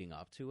of leading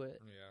up to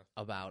it. Yeah.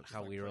 About Just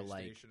how like we were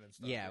like, PlayStation and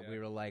stuff, yeah, yeah. we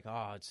were like,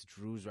 oh, it's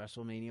Drew's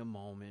WrestleMania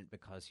moment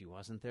because he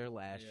wasn't there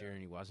last Yeah. year and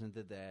he wasn't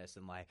to this,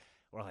 and like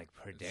we're like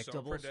so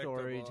predictable predictable,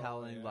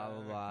 storytelling, blah blah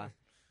yeah. blah,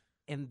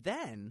 and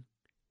then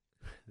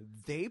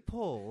they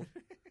pull.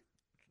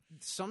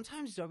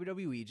 Sometimes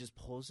WWE just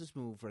pulls this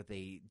move where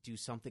they do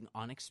something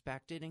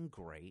unexpected and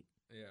great,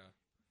 Yeah.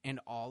 and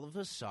all of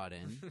a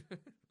sudden,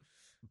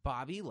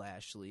 Bobby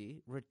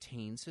Lashley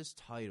retains his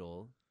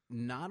title.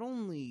 Not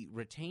only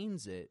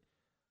retains it,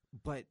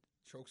 but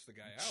Chokes the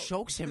guy out.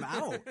 chokes him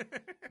out.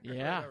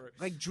 Yeah. Whatever.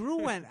 Like Drew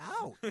went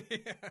out.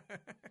 Yeah.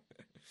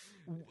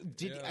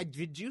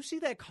 Did you see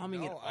that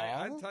coming at No, all?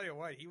 I'll tell you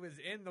what, he was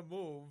in the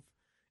move,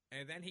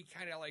 and then he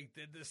kind of like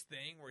did this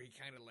thing where he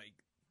kind of like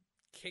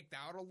kicked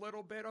out a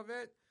little bit of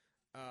it,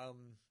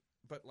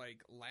 but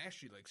like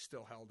Lashley like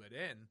still held it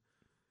in,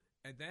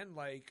 and then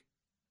like,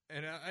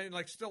 and I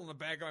like still in the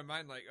back of my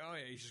mind like, oh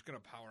yeah, he's just gonna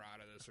power out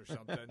of this or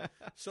something.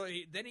 So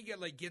then he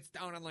gets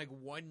down on like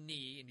one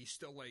knee, and he's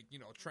still like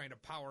trying to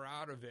power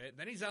out of it.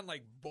 Then he's on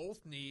like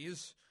both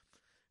knees,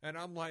 and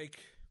I'm like,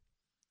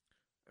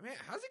 man,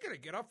 how's he gonna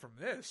get up from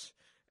this?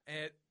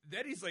 And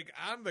then he's like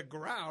on the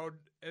ground,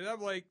 and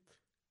I'm like,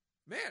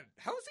 man,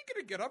 how is he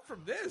gonna get up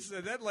from this?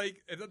 And then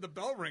the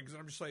bell rings, and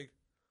I'm just like,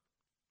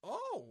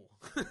 oh,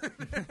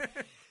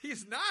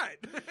 he's not.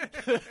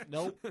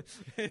 Nope.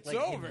 It's Like,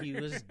 over. and he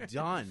was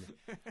done.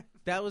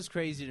 That was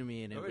crazy to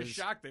me, and I it was was.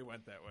 shocked they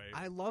went that way.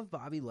 I love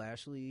Bobby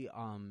Lashley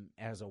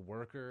as a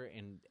worker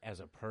and as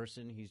a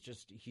person.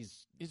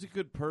 He's He's a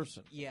good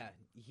person. yeah.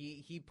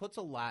 He puts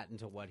a lot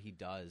into what he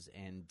does,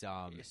 and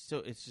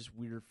It's just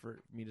weird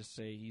for me to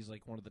say he's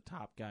like one of the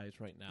top guys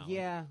right now.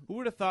 yeah. Who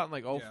would have thought in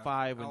like Yeah.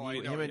 05 when Oh, I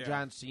know, him and yeah.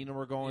 John Cena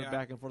were going Yeah.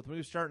 back and forth when he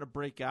was starting to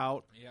break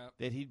out yeah.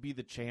 that he'd be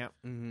the champ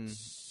Mhm.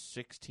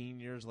 16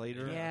 years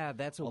later. Yeah,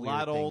 that's a A weird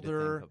lot thing to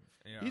older. think of.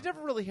 Yeah. He's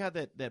never really had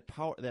that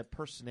power, that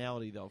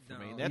personality though for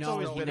me. No. That's no,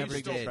 always he been never his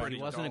still did. strength. pretty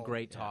He wasn't a dull.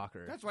 great Yeah.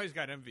 talker. That's why he's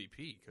got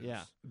MVP. 'Cause,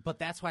 Yeah. But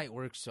that's why it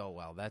works so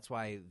well. That's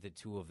why the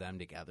two of them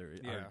together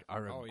Yeah.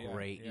 are a Oh, yeah.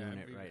 great Yeah,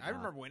 unit MVP. right I now.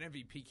 remember when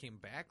MVP came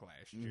back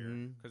last year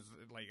Mhm. because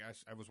like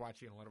I was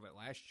watching a little bit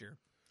last year,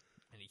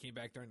 and he came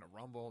back during the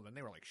Rumble. Then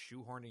they were like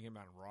shoehorning him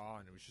on Raw,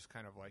 and it was just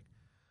kind of like,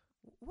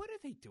 what are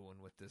they doing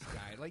with this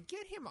guy? Like,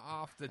 get him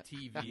off the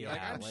TV. Yeah,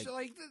 like, I'm like- just,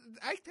 like,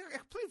 I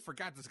completely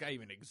forgot this guy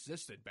even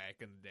existed back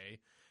in the day.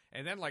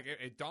 And then like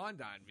it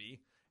dawned on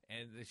me,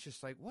 and it's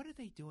just like, what are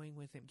they doing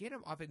with him? Get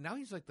him off it. Now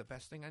he's like the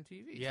best thing on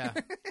TV. Yeah,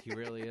 he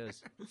really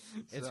is.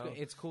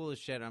 It's cool as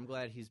shit. I'm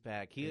glad he's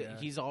back.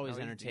 He's always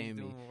entertained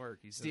me. Doing work.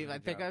 He's Steve, doing a I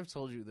think job. I've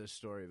told you this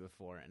story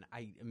before, and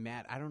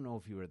Matt, I don't know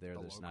if you were there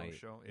The this Loco night.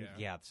 show?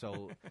 Yeah.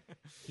 So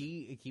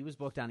he was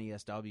booked on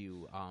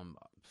ESW,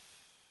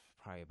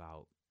 probably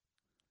about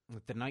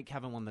the night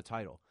Kevin won the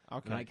title.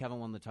 Okay. The night Kevin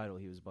won the title,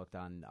 he was booked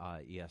on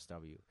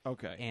ESW,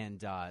 Okay.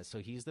 and so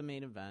he's the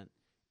main event.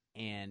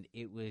 And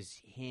it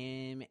was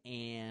him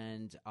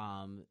and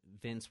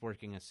Vince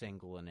working a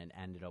single, and it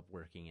ended up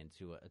working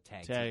into a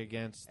tag team.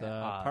 against the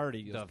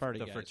party. the guys.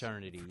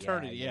 fraternity,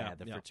 Fraternity, yeah,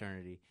 the yeah.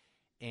 fraternity,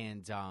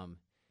 and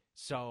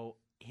so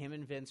him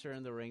and Vince are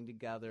in the ring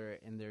together,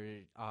 and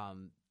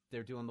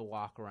they're doing the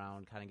walk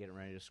around, kind of getting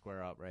ready to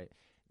square up, right?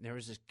 And there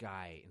was this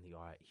guy in the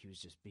audience. He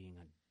was just being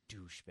a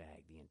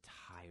douchebag the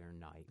entire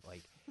night.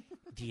 Like,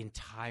 the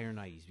entire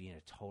night he's being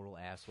a total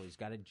asshole. He's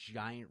got a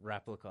giant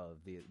replica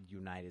of the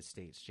United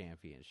States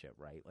Championship,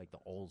 right? Like the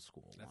old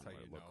school That's one how where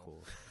you it looked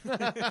know.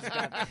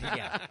 cool.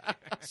 Yeah.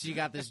 So you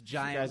got this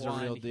giant This guy's a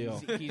one. real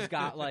deal. He's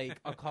got like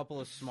a couple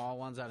of small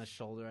ones on his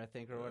shoulder, I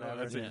think, or whatever.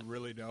 That's how you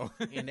really know.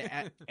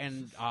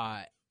 and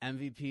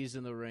MVP's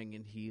in the ring,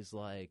 and he's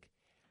like,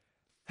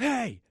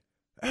 "Hey,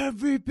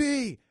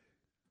 MVP!"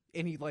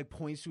 And he like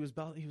points to his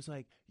belt. He was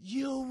like,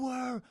 "You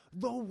were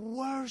the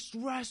worst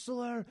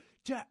wrestler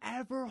to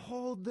ever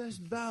hold this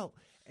belt."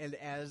 And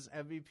as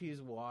MVP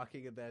is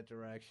walking in that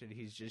direction,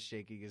 he's just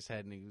shaking his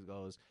head, and he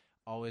goes,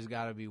 "Always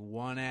got to be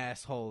one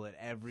asshole at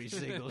every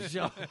single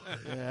show."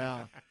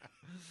 Yeah.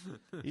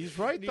 He's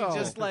right, And though.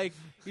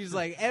 he's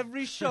like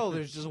every show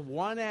there's just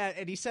one ad,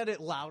 and he said it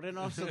loud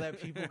enough so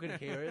that people could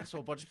hear it. So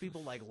a bunch of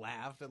people like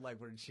laughed and like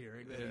were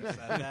cheering that he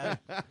said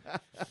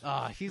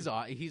that. He's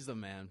the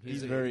man.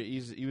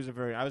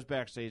 I was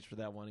backstage for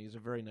that one. He's a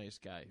very nice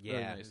guy. Yeah,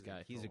 Very nice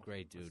guy. He's a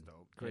great dude. That's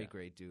dope.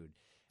 Great dude.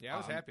 Yeah, I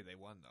was happy they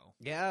won though.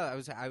 Yeah, I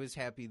was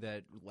happy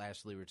that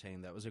Lashley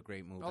retained. That was a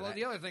great move. Although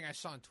the other thing I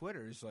saw on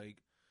Twitter is like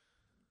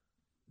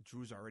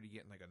Drew's already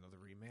getting like another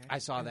rematch. I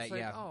saw And that. it's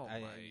like, Yeah. Oh my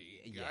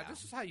yeah. God,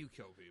 this is how you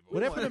kill people.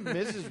 What happened to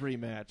Miz's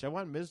rematch? I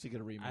want Miz to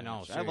get a rematch. I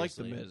know, I like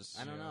the seriously. Miz.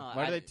 I don't know.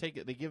 Why did they take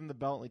it? They gave him the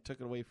belt and they took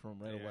it away from him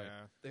right away.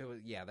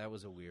 That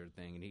was a weird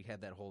thing, and he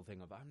had that whole thing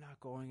of "I'm not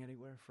going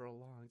anywhere for a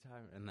long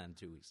time," and then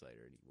 2 weeks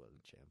later he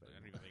wasn't champ I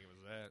didn't anymore. even think it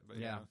was that. But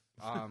Yeah.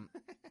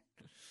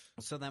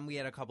 So then we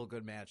had a couple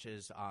good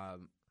matches.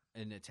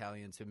 An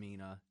Italian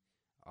Tamina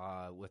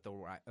with the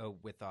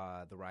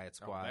Riot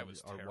Squad, that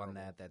was won terrible.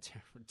 that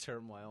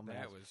turmoil match.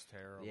 that was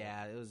terrible.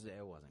 Yeah, it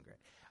wasn't great.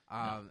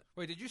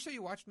 Wait, did you say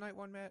you watched night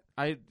one, Matt?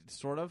 I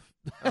sort of.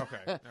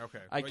 Okay.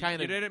 I Well,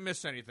 kinda- you didn't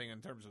miss anything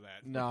in terms of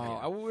that.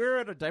 No, we were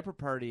at a diaper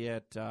party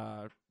at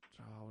what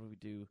do we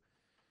do?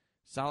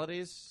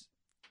 Solidays.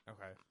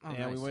 Okay. Oh,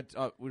 Yeah, nice. we went.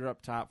 We were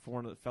up top for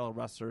one of the fellow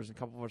wrestlers, and a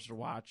couple of us were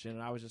watching,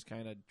 and I was just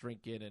kind of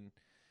drinking and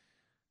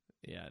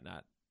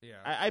not. Yeah.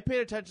 I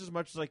paid attention as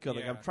much as I could.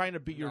 Like Yeah. I'm trying to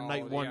beat your No,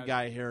 night one yeah.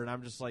 guy here, and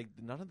I'm just like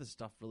none of this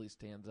stuff really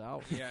stands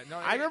out. Yeah. No.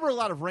 I remember a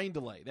lot of rain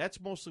delay. That's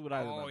mostly what I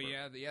remember. Oh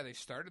yeah. They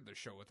started the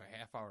show with a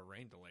half-hour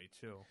rain delay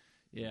too.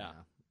 Yeah.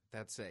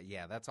 That's it.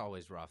 Yeah, that's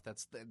always rough.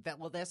 That's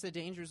the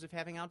dangers of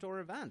having outdoor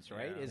events,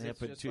 right? Yeah. Is Yeah, it's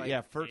but just two- like,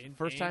 yeah, first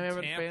time in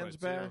having Tampa, fans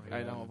too. back. I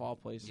Yeah. know of all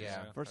places.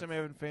 Yeah. First time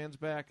having fans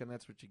back, and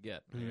that's what you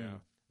get. Yeah.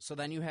 So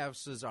then you have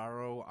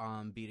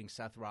Cesaro beating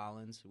Seth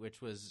Rollins,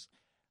 which was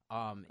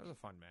That was a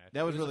fun match.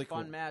 That was it really a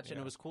fun cool. match, and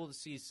Yeah. it was cool to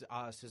see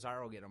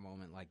Cesaro get a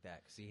moment like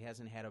that because he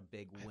hasn't had a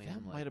big win. That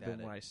like might have been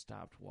that. when I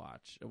stopped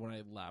when I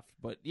left.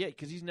 But yeah,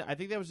 because I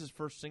think that was his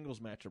first singles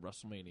match at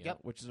WrestleMania, Yep.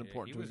 which is Yeah,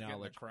 important he was to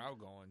getting the acknowledge. crowd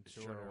going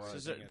too. Sure and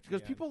was. everything at the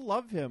Because end. people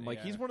love him. Like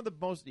Yeah. he's one of the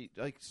most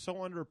so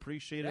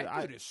underappreciated.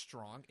 That dude is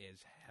strong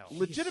as hell.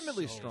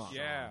 legitimately so strong.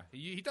 Yeah,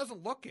 he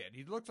doesn't look it.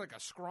 He looks like a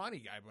scrawny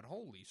guy, but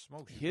holy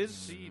smokes, you His- can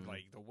see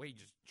like the way he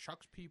just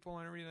chucks people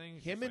and everything.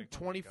 It's Him just in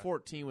like, oh my God.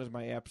 2014 was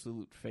my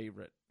absolute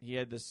favorite. He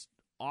had this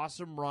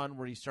awesome run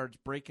where he starts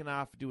breaking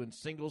off doing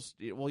singles.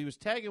 Well, he was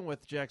tagging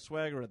with Jack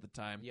Swagger at the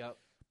time. Yep.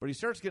 But he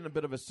starts getting a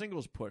bit of a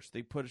singles push.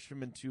 They pushed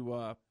him into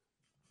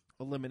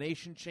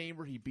Elimination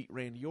Chamber. He beat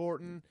Randy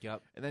Orton.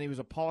 Yep. And then he was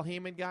a Paul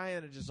Heyman guy,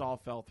 and it just all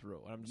fell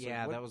through. And I'm just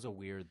Yeah, like, that was a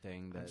weird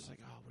thing. I'm That just like,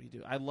 oh, what do you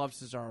do? I love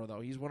Cesaro, though.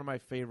 He's one of my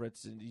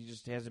favorites, and he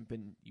just hasn't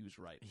been used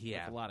right.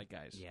 Yeah. With a lot of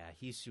guys. yeah,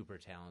 he's super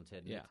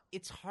talented. Yeah.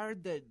 It's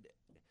hard that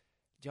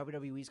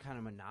WWE's kind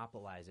of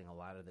monopolizing a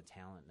lot of the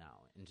talent now,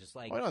 and just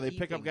like Oh, no, they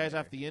pick up keeping guys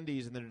their- off the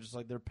indies, and they're just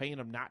like, they're paying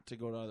them not to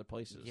go to other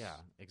places. Yeah,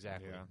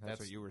 exactly. Yeah, that's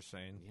what you were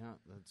saying. Yeah,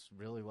 that's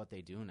really what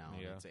they do now.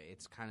 Yeah.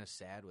 It's kind of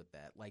sad with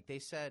that. Like they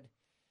said,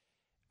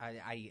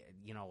 I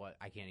you know what?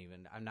 I can't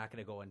even. I'm not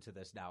going to go into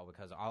this now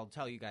because I'll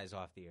tell you guys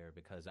off the air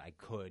because I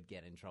could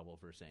get in trouble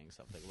for saying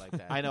something like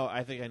that. I know.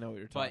 I think I know what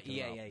you're But talking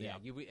yeah, about.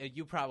 yeah.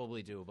 You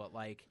probably do, but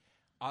like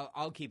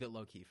I'll keep it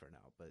low key for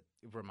now. But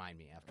remind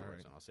me afterwards, All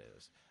right. and I'll say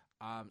this.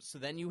 So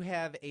then you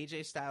have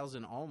AJ Styles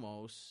and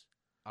Omos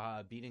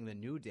beating the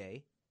New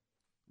Day,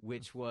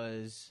 which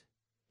was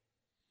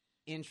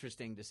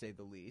interesting to say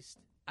the least.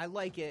 I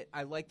like it.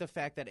 I like the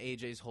fact that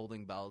AJ's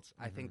holding belts.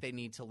 I think they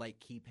need to like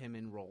keep him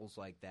in roles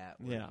like that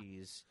where Yeah.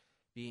 he's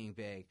being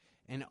big.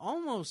 And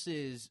Omos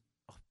is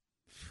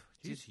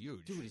He's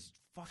huge. Dude is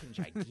fucking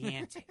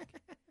gigantic.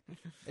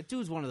 That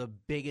dude's one of the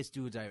biggest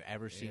dudes I've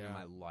ever seen in Yeah.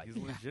 my life.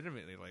 He's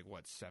legitimately like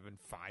what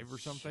 7'5" or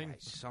something. Yeah,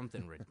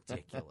 something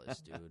ridiculous,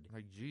 dude.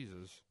 Like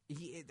Jesus.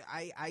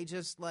 I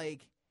just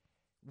like,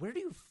 where do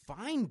you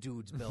find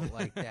dudes built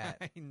like that?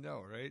 I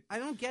know, right? I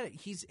don't get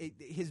it.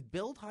 His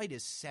build height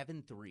is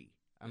 7'3".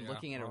 I'm Yeah.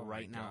 looking at it Oh, my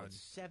right now. God. It's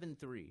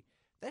 7'3".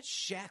 That's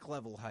Shaq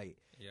level height.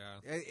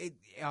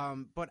 Yeah.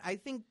 But I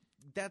think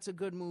that's a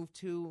good move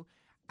too.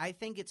 I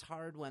think it's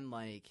hard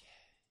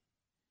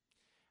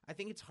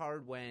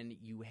when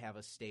you have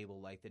a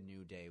stable like the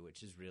New Day,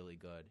 which is really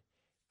good,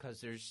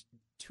 because there's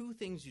two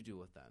things you do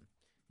with them.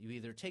 You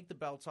either take the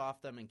belts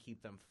off them and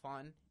keep them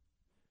fun,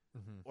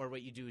 or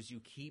what you do is you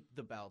keep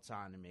the belts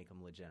on and make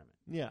them legitimate.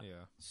 Yeah.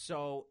 Yeah.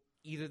 So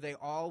either they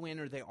all win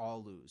or they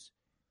all lose.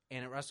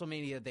 And at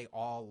WrestleMania, they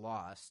all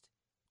lost,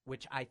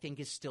 which I think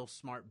is still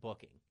smart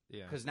booking.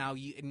 Yeah. Because now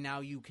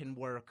you can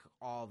work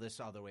all this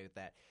other way with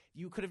that.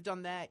 You could have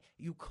done that.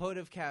 You could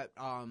have kept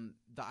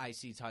the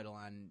IC title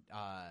on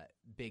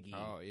Big E.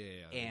 Oh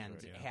yeah. And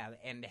That's right,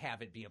 yeah.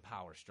 have it be a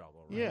power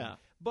struggle. Right? Yeah.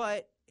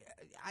 But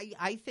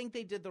I think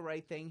they did the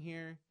right thing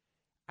here.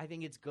 I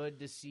think it's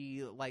good to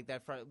see like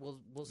that.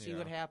 We'll see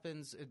what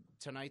happens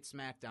tonight's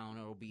SmackDown.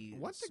 It'll be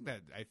One thing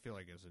that I feel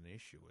like is an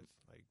issue with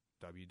like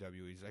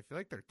WWE's, I feel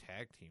like their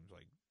tag teams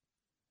like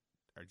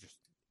are just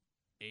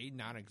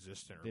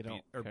non-existent, or They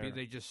don't B, care.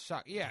 they just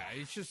suck. Yeah,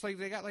 it's just like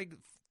they got like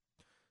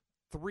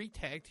 3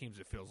 tag teams,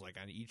 it feels like,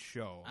 on each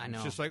show. I know.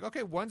 It's just like,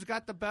 okay, one's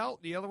got the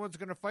belt, the other one's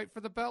going to fight for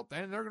the belt,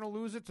 then they're going to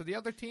lose it to the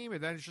other team,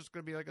 and then it's just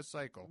going to be like a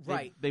cycle.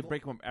 right. They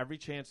break them up every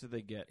chance that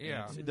they get.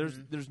 Yeah. And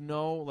there's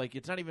no like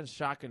it's not even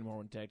shocking anymore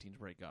when tag teams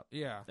break up.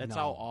 Yeah. That's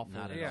No, how awful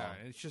not it at is. Yeah, all.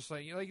 and it's just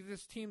like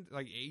this team,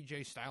 like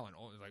AJ Styles,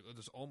 like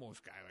this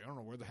almost guy. Like I don't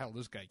know where the hell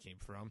this guy came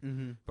from,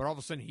 Mm-hmm. but all of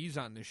a sudden he's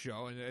on this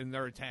show, and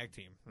they're a tag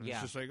team. And Yeah.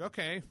 It's just like,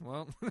 okay,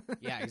 well,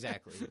 Yeah,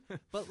 exactly.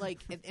 But like,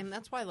 and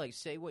that's why, like,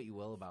 say what you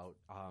will about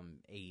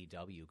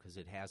AEW, because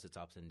it has its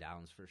ups and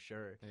downs for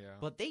sure. Yeah.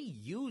 But they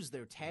use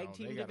their tag No,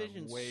 team they got a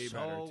division way so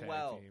better tag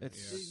well. team.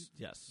 It's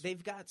yes.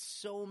 They've got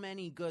so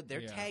many good.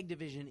 Their Yeah. tag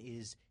division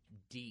is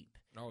deep.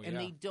 oh And yeah.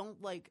 they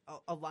don't like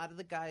a lot of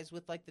the guys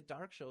with like the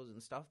dark shows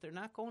and stuff. They're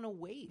not going to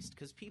waste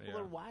because people Yeah.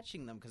 are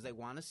watching them because they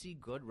want to see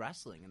good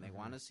wrestling and they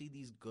want to see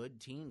these good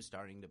teams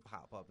starting to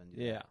pop up and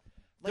do Yeah. that.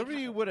 Like,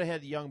 WWE would have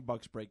had the Young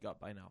Bucks break up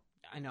by now.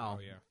 I know.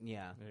 Oh, yeah.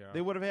 Yeah. yeah.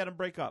 They would have had them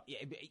break up. Yeah,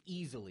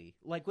 easily.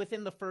 Like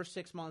within the first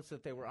 6 months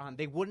that they were on,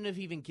 they wouldn't have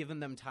even given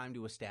them time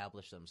to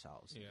establish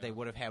themselves. Yeah. They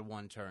would have had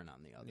one turn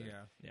on the other.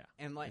 yeah. Yeah.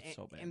 And like, It's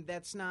so bad. and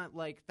that's not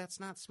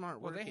smart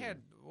Well, working. they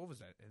had what was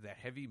that? That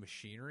Heavy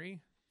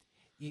Machinery.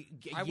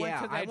 I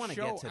went to that want to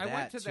show. get to that I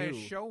went to too. that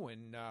show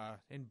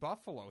in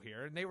Buffalo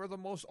here, and they were the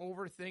most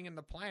over thing in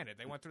the planet.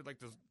 They went through like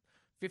this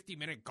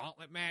 50-minute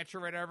gauntlet match or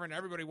whatever, and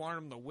everybody wanted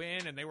them to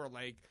win, and they were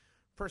like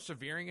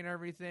persevering and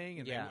everything,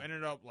 and Yeah. they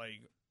ended up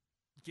like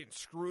getting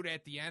screwed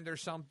at the end or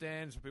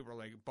something. So people were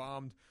like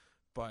bummed,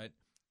 but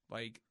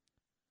like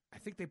I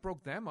think they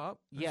broke them up.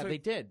 Yeah, It's they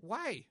like, did.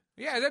 Why?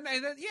 Yeah,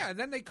 and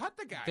then they cut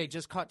the guy. They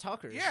just cut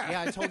Tucker.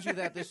 Yeah. I told you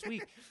that this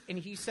week. And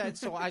he said,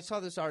 so I saw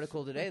this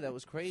article today that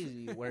was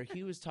crazy where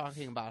he was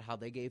talking about how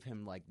they gave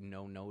him like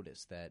no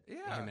notice that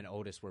Yeah. him and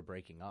Otis were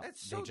breaking up.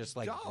 That's They so just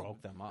like dumb.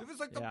 broke them up. It was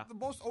like Yeah. the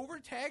most over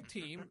tag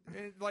team,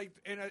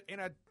 in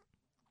a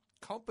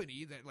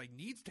company that like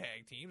needs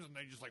tag teams, and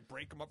they just like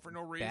break them up for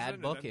no reason. Bad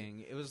and then- booking.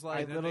 It was I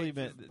like then literally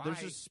they meant just there's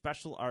buy- just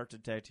special art to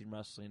tag team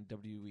wrestling.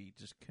 WWE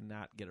just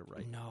cannot get it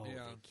right. no,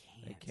 Yeah.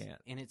 they They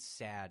can't. And it's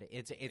sad.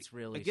 It's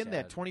really Again, sad.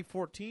 that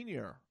 2014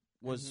 year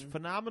was Mhm.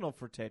 phenomenal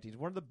for tag teams.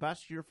 One of the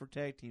best year for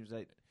tag teams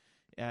that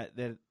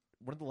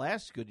one of the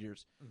last good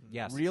years.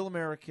 Yes. Real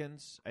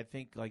Americans, I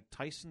think, like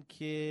Tyson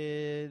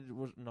Kidd that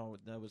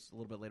was a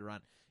little bit later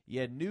on. You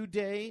had New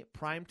Day,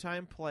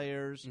 Primetime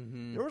Players.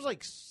 Mhm. There was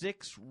like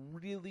 6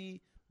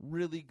 really,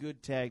 really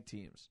good tag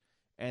teams,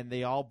 and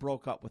they all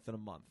broke up within a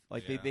month.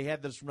 Like Yeah. they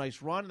had this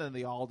nice run, and then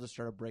they all just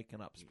started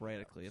breaking up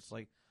sporadically. It's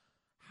like,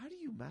 how do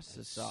you mess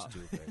this up?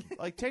 Stupid.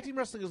 Like tag team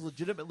wrestling is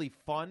legitimately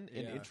fun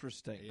and Yeah.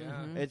 interesting.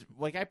 Yeah. Mhm. It's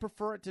like I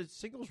prefer it to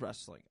singles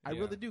wrestling. I Yeah.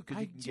 really do because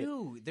I you can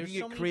do. Get, There's you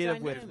so can many get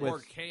creative with dynamics. More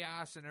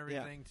chaos and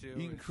everything too. you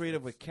can It's-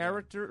 creative with it's-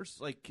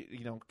 characters like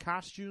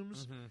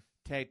costumes, Mhm.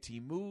 tag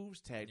team moves,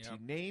 tag Yep.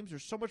 team names.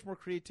 There's so much more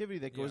creativity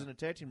that goes Yeah.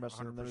 into tag team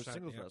wrestling than 100%,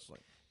 singles yep.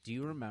 wrestling. Do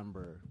you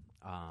remember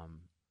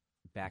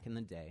back in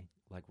the day,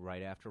 like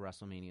right after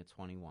WrestleMania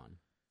 21,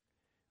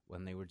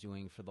 when they were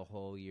doing for the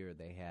whole year,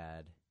 they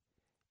had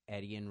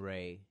Eddie and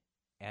Ray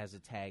as a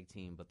tag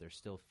team, but they're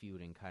still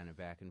feuding kind of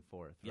back and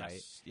forth,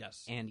 right?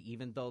 Yes. And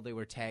even though they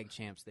were tag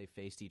champs, they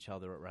faced each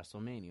other at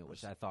WrestleMania,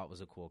 which I thought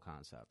was a cool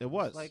concept. It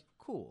was. like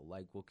cool,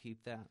 like we'll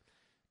keep that.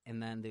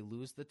 And then they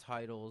lose the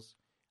titles,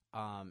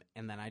 and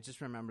then I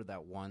just remember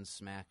that one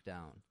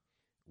SmackDown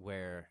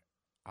where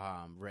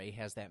Ray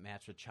has that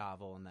match with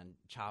Chavo, and then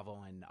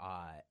Chavo and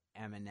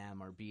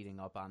Eminem are beating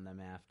up on them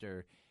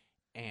after,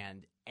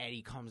 and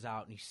Eddie comes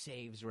out and he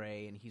saves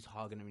Ray, and he's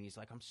hugging him, and he's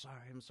like, I'm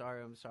sorry.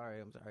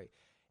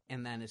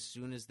 And then as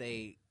soon as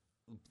they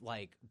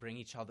like bring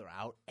each other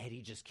out,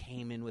 Eddie just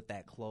came in with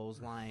that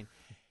clothesline.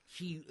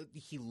 He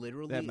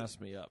literally That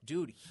messed me up.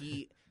 dude.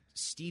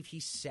 Steve, he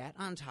sat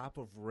on top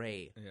of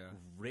Ray, Yeah.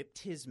 ripped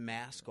his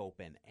mask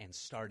open, and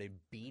started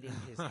beating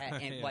his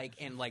head, and Yeah.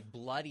 like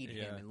bloodied him,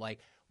 Yeah. and like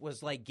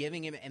was like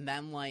giving him, and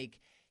then like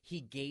he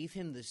gave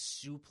him the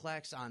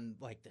suplex on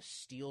like the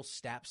steel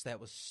steps. That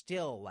was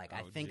still like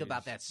I Oh, think geez.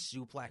 about that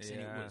suplex, and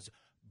it Yeah. was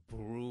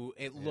brutal.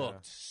 It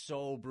looked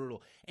so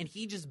brutal. And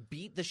he just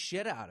beat the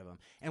shit out of him.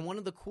 And one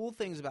of the cool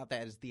things about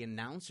that is the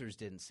announcers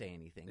didn't say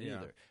anything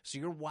either. So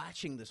you're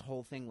watching this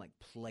whole thing like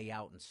play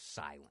out in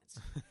silence.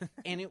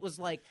 And it was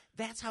like,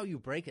 that's how you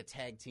break a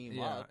tag team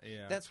up.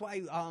 Yeah. That's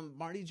why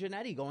Marty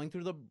Jannetty going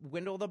through the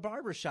window of the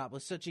barbershop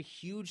was such a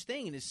huge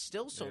thing and is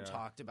still so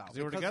talked about.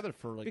 They were together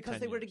for like 10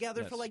 they were years.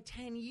 together Yes. for like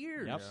 10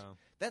 years. Yep. Yeah.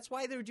 That's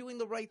why they're doing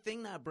the right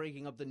thing, not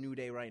breaking up the New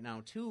Day right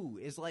now, too,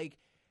 is like,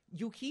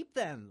 you keep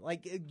them.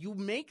 Like, you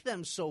make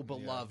them so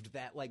beloved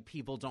that, like,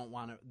 people don't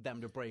want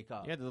them to break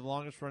up. Yeah, they're the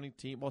longest running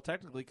team. Well,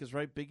 technically, because,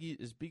 right,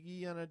 is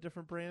Biggie on a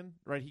different brand?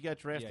 Right, he got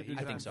drafted. he's I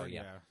think on- so,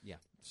 yeah.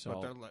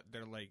 So But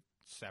they're like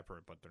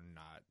separate, but they're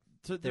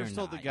not. they're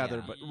still not, together,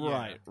 yeah. but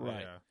Yeah,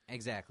 right. yeah.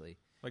 Exactly.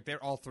 Like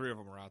they're all three of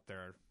them were out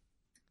there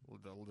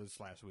this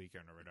last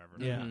weekend or whatever.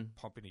 Yeah. Mhm.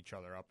 Pumping each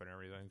other up and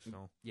everything.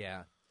 So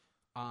Yeah.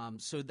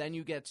 So then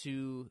you get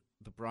to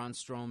the Braun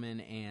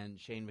Strowman and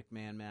Shane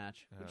McMahon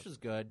match, which was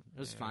good. It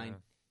was fine.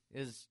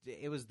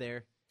 It was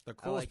there. the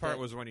coolest like part that.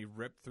 was when he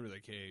ripped through the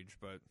cage,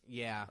 but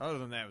Yeah. other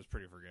than that, it was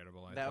pretty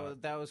forgettable. I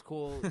thought. That was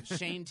cool.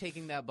 Shane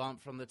taking that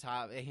bump from the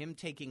top, him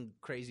taking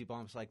crazy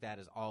bumps like that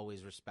is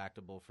always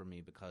respectable for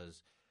me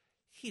because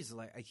he's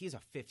a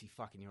 50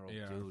 fucking year old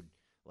Yeah. dude.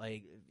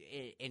 Like,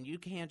 and you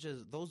can't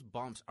just, those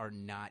bumps are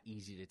not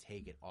easy to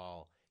take at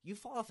all. You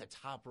fall off the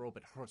top rope,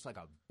 it hurts like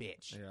a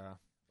bitch. Yeah.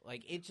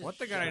 Like, it just. One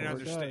thing I didn't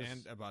Sure does.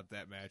 understand about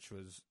that match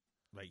was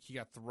like he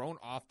got thrown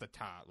off the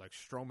top. Like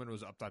Strowman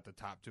was up at the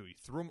top too. He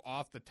threw him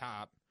off the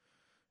top,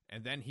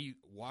 and then he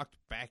walked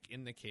back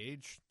in the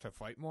cage to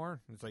fight more.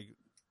 It's like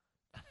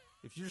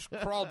if you just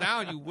crawl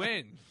down, you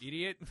win,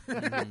 idiot.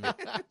 I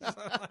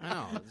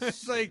know.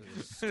 It's like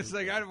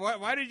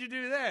why did you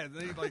do that? And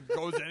then he like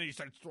goes in and he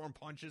starts throwing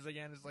punches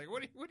again. It's like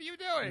what are you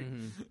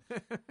doing?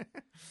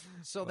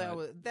 So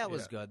But, that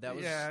was yeah. good. That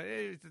was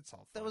it's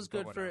all that fun, was but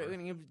good for, whatever. I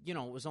mean, you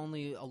know, it was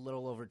only a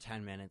little over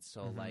 10 minutes,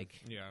 so like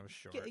Yeah, it was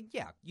short.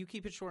 yeah, you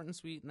keep it short and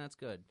sweet, and that's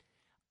good.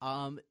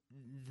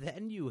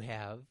 Then you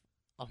have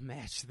a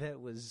match that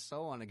was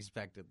so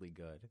unexpectedly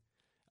good,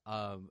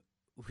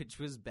 which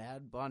was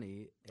Bad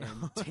Bunny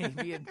and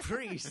Damian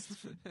Priest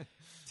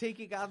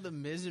taking on the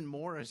Miz and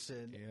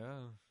Morrison,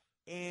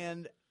 Yeah.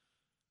 and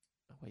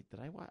Oh, wait, did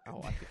I watch? Oh,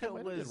 I think I It might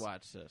have was- did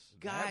watch this.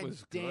 God That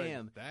was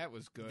damn, good. That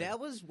was good. that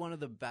was one of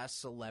the best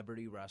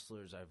celebrity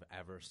wrestlers I've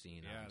ever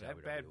seen. yeah, on that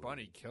WWE. Bad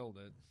Bunny killed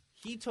it.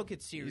 He took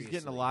it seriously. He's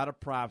getting a lot of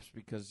props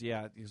because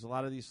because a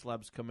lot of these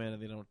celebs come in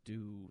and they don't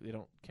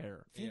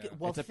care. Think, Yeah.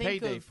 well, It's a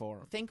think payday of, for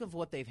 'em. Think of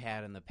what they've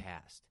had in the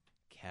past: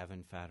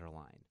 Kevin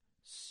Federline,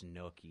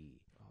 Snooki,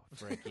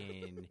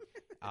 freaking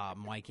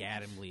Mike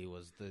Adamle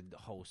was the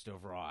host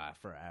of Raw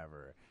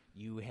forever.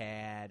 You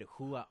had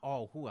who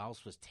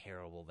else was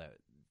terrible that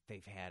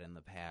they've had in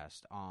the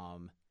past?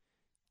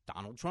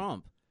 Donald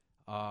Trump.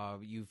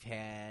 You've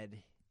had,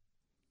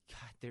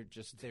 God,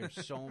 there's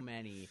so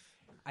many.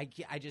 I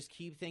just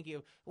keep thinking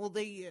of, well,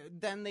 they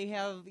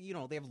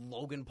have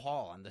Logan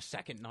Paul on the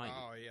second night.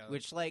 Oh, yeah.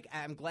 Which, like,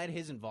 I'm glad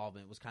his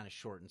involvement was kind of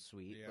short and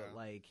sweet, Yeah. but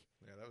like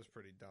Yeah, that was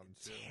pretty dumb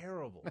too.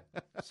 terrible.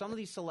 Some of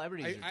these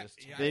celebrities are just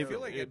I They- feel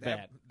like they're at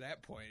bad.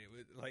 that point, it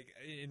was like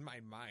in my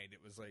mind,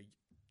 it was like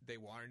they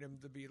wanted him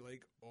to be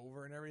like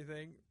over and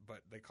everything,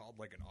 but they called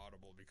like an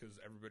audible because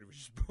everybody was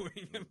just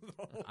booing him. The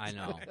whole I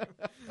know. time.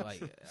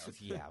 Like,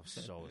 yeah,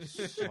 so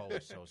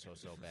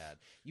bad.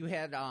 You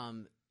had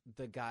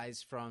the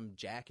guys from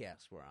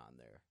Jackass were on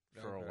there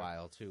for a Okay.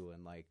 while too,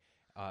 and like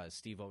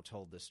Steve-O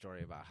told the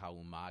story about how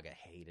Umaga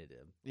hated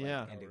him. Like,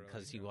 Yeah. and Oh, really?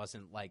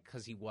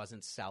 because he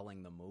wasn't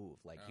selling the move.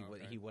 Like Oh,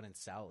 okay. he wouldn't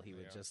sell. He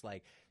would Yeah. just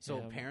like. So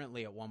Yeah.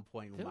 apparently at one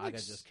point They're Umaga like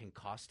just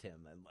concussed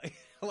him and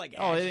like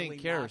Oh, they actually didn't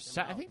care. knocked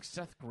him I out. think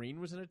Seth Green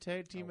was in a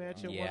tag team Oh, match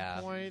wow. at Yeah.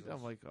 one point. Jesus.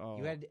 I'm like, oh,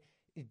 You had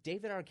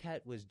David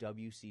Arquette was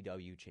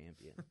WCW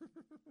champion.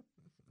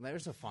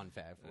 There's a fun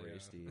fact for you, Yeah.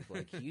 Steve.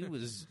 Like he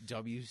was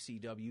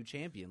WCW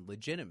champion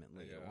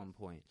legitimately at Yeah. one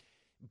point.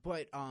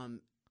 But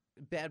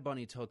Bad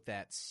Bunny took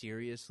that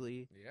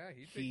seriously. Yeah,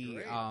 he did He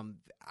great.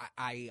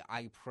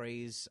 I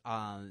praise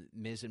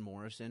Miz and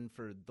Morrison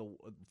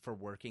for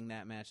working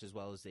that match as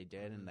well as they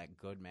did and that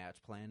good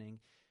match planning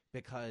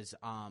because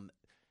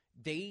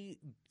they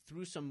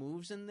threw some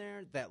moves in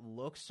there that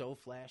look so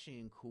flashy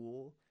and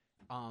cool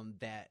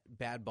that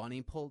Bad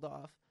Bunny pulled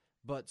off.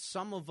 But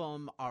some of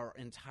them are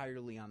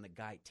entirely on the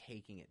guy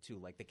taking it too,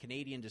 like the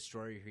Canadian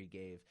Destroyer he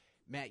gave.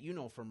 Matt, you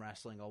know from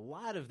wrestling, a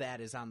lot of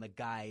that is on the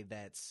guy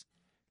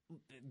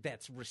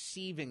that's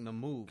receiving the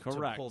move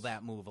Correct. to pull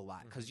that move a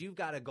lot because you've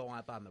got to go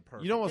up on the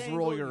perfect. you'd almost angle,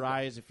 roll you your got-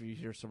 eyes if you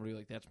hear somebody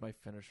like, "That's my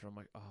finisher." I'm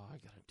like, oh, I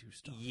gotta do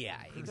stuff.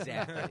 Yeah,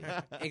 exactly,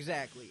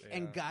 exactly.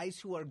 And Yeah. guys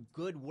who are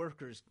good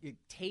workers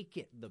take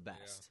it the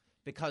best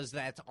because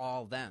that's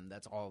all them.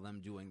 That's all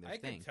them doing their I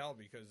thing. can tell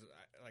because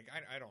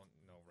I don't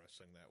know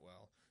wrestling that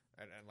well.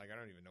 And like I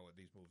don't even know what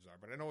these moves are,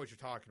 but I know what you're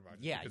talking about.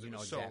 just Yeah, because you it know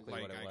was exactly so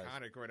like what it was.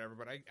 iconic or whatever.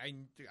 But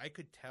I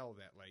could tell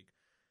that like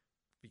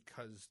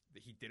because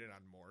he did it on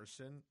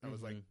Morrison, I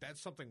was like,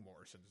 that's something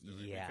Morrison's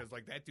doing. Yeah. because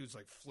like that dude's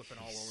like flipping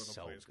all over the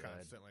So place good.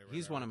 constantly. or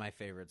He's whatever. one of my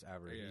favorites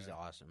ever. He's Yeah.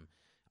 awesome.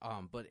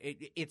 But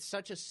it's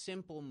such a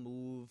simple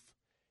move.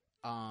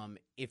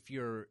 If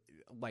you're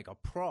like a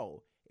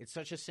pro, it's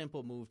such a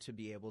simple move to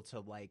be able to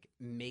like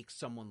make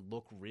someone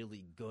look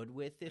really good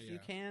with if you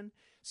can.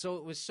 So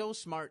it was so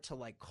smart to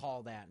like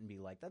call that and be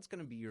like, that's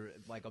going to be your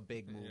like a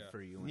big move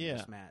for you in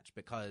this match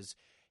because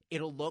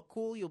it'll look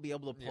cool. You'll be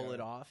able to pull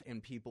it off,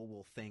 and people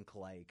will think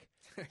like,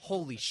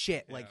 "Holy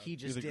shit!" Like he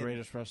just You're the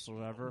greatest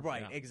wrestler ever.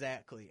 Right,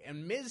 exactly.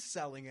 And Miz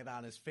selling it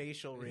on his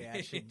facial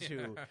reaction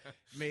too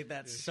made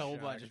that so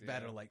much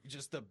better. Like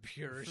just the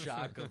pure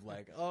shock of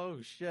like, "Oh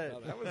shit!"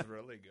 No, that was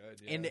really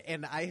good. Yeah.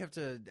 And I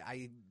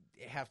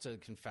have to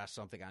confess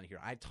something on here.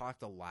 I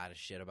talked a lot of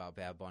shit about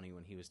Bad Bunny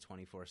when he was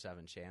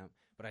 24/7 champ,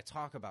 but I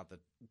talk about the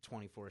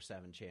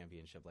 24/7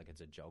 championship like it's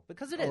a joke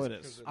because it is. It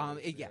is.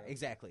 Yeah,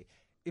 exactly.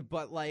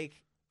 But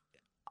like.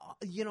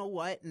 You know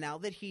what? Now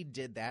that he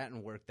did that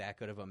and worked that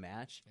good of a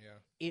match,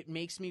 it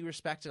makes me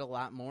respect it a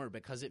lot more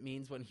because it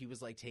means when he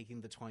was like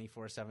taking the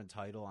 24/7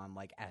 title on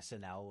like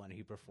SNL when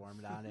he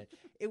performed on it,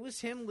 it was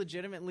him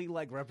legitimately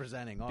like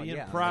representing. Being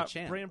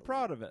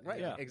proud of it,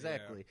 right? Yeah.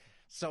 Exactly. Yeah.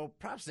 So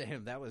props to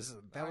him. That was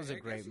a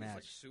great match.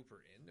 Like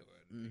super into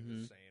it. He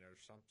was saying or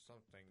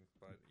something,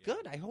 but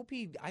good. I hope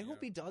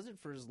he does it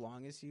for as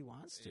long as he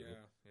wants to.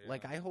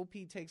 Like I hope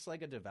he takes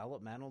like a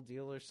developmental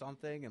deal or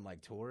something and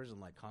like tours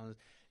and like comes.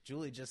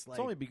 Julie just like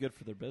it's only be good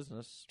for their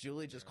business.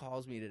 Julie just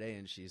calls me today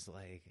and she's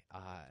like,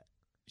 I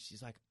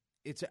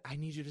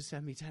need you to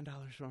send me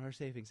 $10 from our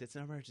savings. It's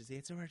an emergency.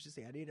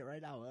 I need it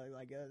right now.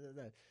 Like,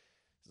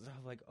 so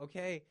I'm like,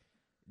 okay.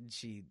 And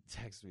she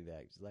texts me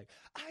back. She's like,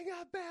 I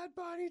got Bad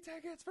Bunny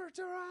tickets for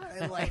Toronto.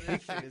 And like,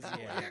 because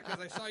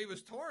I saw he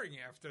was touring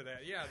after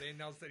that. Yeah, they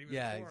announced that he was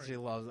touring. Yeah, she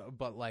loves it.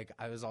 But like,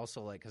 I was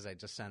also like, because I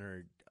just sent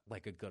her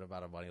like a good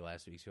amount of money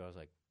last week. So I was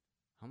like,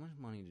 how much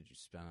money did you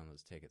spend on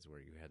those tickets where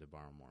you had to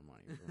borrow more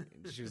money from me?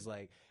 And she was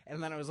like,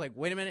 and then I was like,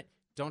 wait a minute,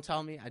 don't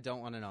tell me. I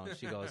don't want to know. And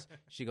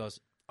she goes,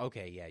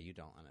 okay, yeah, you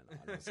don't want to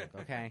know. And I was like,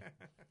 okay,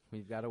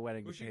 we've got a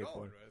wedding to pay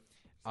for.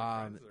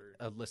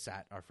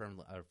 Lisette, our friend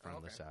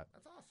Lisette.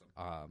 That's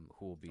awesome.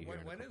 Who will be here in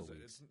a couple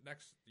weeks. It's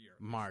next year.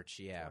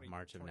 March,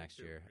 March of next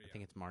year. Yeah. I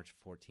think it's March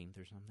 14th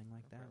or something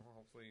like that. Well,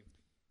 hopefully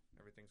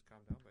everything's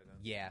calmed down by then.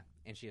 Yeah,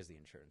 and she has the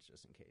insurance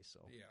just in case.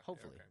 So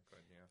hopefully. Okay, good,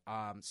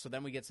 yeah. So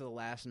then we get to the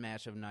last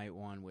match of night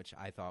one, which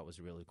I thought was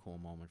a really cool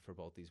moment for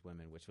both these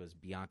women, which was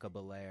Bianca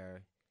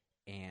Belair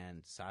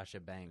and Sasha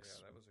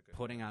Banks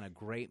putting on a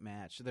great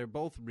match. They're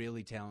both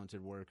really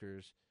talented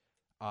workers.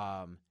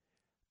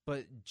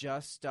 But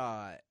just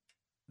the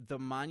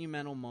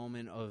monumental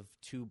moment of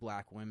two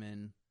black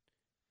women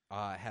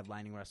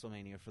headlining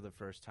WrestleMania for the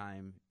first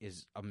time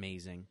is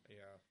amazing. Yeah.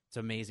 It's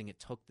amazing it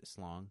took this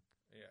long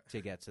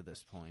to get to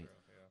this point.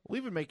 Well,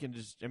 even making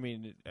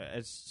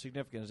as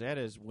significant as that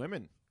is,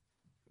 women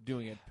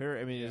doing it.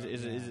 I mean,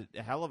 is it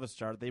a hell of a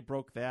start? They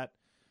broke that,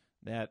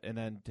 and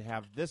then to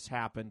have this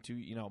happen to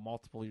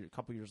a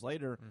couple years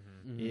later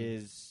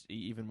is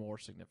even more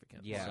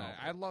significant. Yeah, so,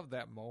 I love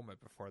that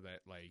moment before that,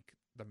 like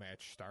the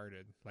match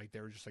started. Like they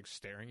were just like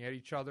staring at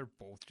each other,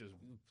 both just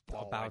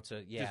about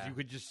to. Yeah, you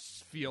could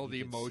just feel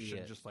the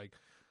emotion, just like.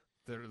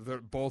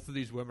 Both of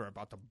these women are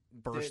about to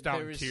burst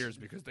out in tears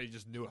because they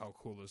just knew how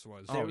cool this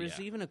was. There was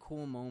even a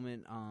cool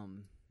moment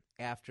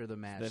after the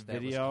match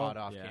that was caught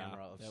off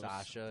camera of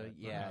Sasha.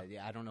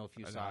 I don't know if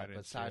you saw it,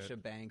 but Sasha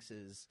Banks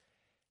is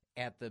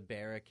at the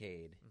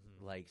barricade,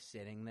 like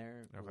sitting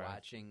there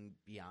watching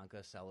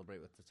Bianca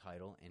celebrate with the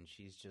title, and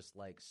she's just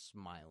like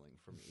smiling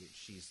for me.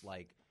 She's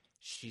like.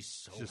 She's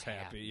so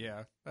happy.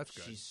 Yeah, that's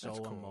good. She's so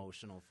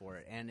emotional for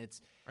it, and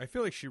I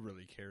feel like she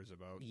really cares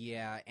about.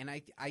 Yeah, and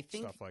I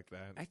think stuff like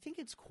that. I think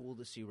it's cool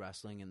to see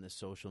wrestling in the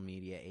social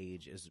media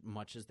age as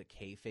much as the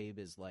kayfabe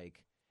is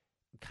like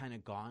kind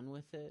of gone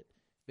with it,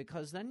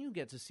 because then you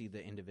get to see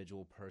the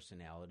individual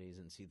personalities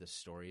and see the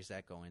stories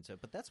that go into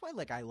it. But that's why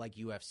I like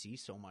UFC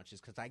so much, is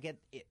because I get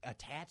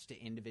attached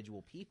to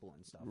individual people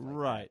and stuff.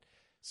 Like that.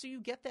 So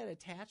you get that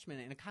attachment,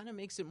 and it kind of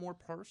makes it more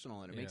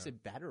personal, and it makes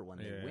it better when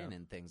they win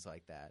and things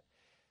like that.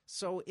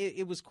 So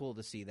it was cool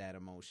to see that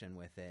emotion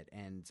with it,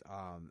 and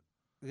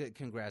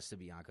congrats to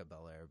Bianca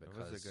Belair,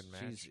 because it was a good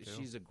match,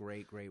 she's a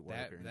great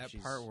worker. That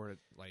part where,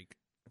 like,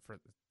 for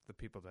the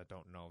people that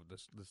don't know,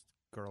 this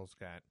girl's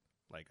got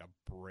like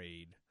a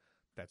braid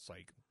that's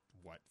like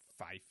what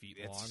 5 feet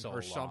long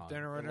or something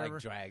or whatever. It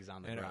like drags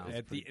on the ground.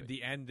 At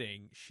the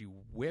ending, she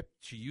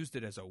used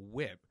it as a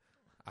whip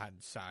on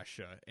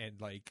Sasha, and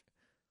like.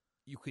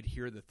 You could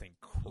hear the thing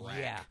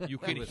crack. Yeah. You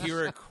could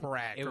hear it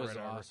crack. It or was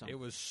whatever. Awesome. It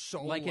was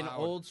so like loud. An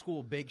old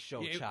school Big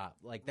Show chop.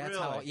 Like that's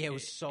really? how. Yeah, it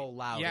was so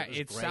loud. Yeah,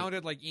 it great.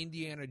 Sounded like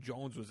Indiana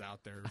Jones was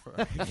out there.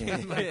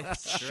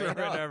 Straight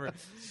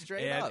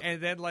up.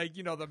 And then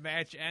the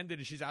match ended,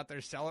 and she's out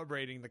there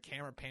celebrating. The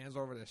camera pans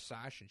over to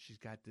Sasha, and she's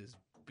got this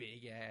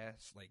big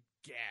ass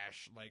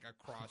gash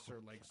across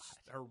her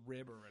her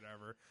rib or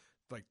whatever,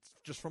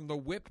 just from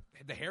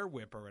the hair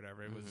whip or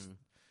whatever. It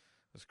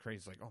was crazy.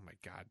 It's like, oh my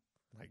god.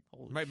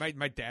 Like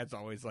my dad's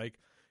always like,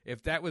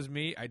 if that was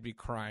me, I'd be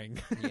crying.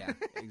 Yeah,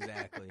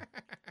 exactly.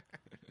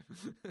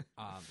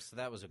 So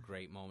that was a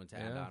great moment to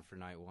end on for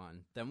night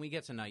one. Then we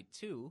get to night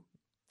two,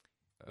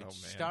 It Oh, man.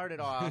 started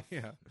off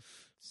yeah.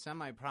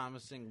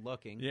 semi-promising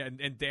looking. Yeah,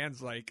 and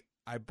Dan's like,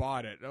 I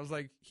bought it. I was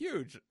like,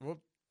 huge.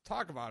 We'll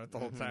talk about it the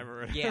whole time.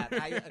 Yeah,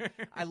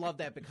 I love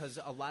that because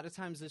a lot of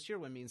times this year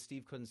when me and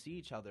Steve couldn't see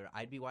each other,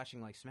 I'd be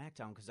watching like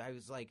SmackDown because I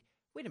was like,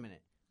 wait a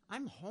minute,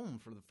 I'm home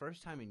for the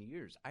first time in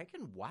years. I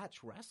can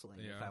watch wrestling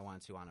if I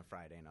want to on a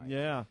Friday night.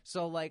 Yeah.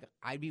 So like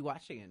I'd be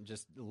watching it and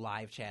just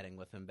live chatting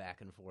with him back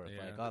and forth,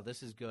 Yeah. like, oh,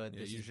 this is good. Yeah,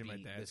 This usually is my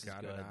beat. dad's This is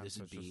got good. it on, This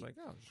so is it's just beat. like,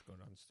 oh, just go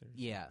downstairs.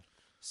 Yeah.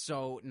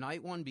 So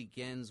night one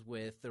begins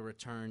with the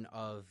return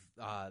of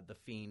the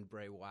Fiend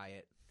Bray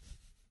Wyatt.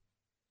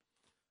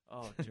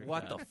 Oh, dear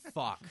What God. the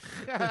fuck?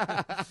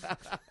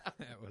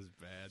 That was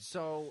bad.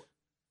 So,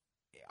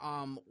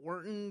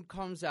 Orton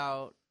comes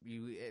out.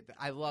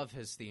 I love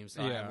his theme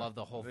song. I love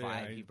the whole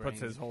vibe he he brings.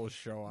 puts his whole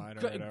show on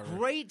or G- whatever.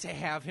 Great to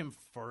have him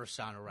first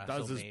on a WrestleMania.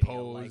 Does his Like,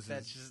 pose,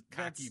 that's his just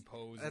cocky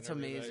pose. That's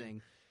and everything.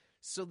 amazing.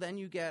 So then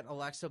you get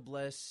Alexa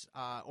Bliss,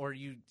 or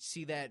you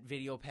see that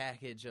video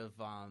package of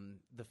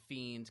the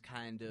Fiend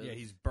kind of. Yeah,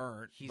 he's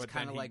burnt. He's but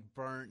kind of then like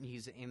burnt, and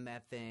he's in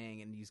that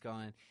thing, and he's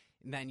going.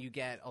 And then you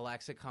get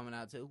Alexa coming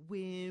out to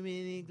 "We're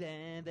really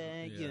glad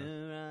that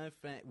you're our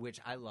friend," which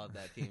I love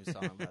that theme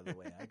song. By the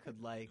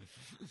way,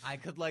 I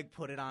could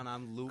put it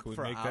on loop Could we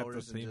for make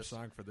hours. that the theme and just,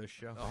 song for this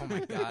show? Oh my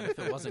god, if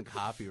it wasn't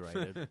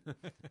copyrighted.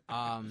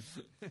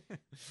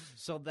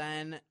 So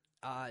then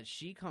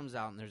she comes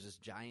out, and there's this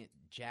giant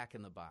Jack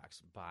in the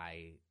Box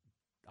by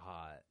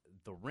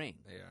the ring,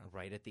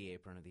 right at the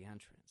apron of the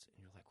entrance, and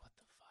you're like, what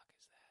the fuck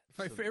is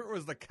that? My So- favorite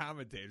was the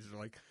commentators. They're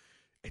like,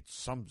 it's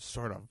some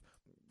sort of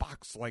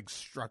box-like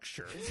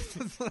structure.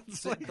 It's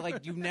So,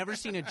 like you've never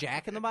seen a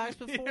Jack in the Box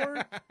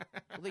before?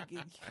 Like,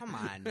 come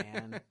on,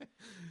 man.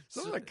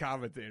 Some of the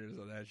commentators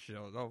on that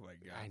show. Oh my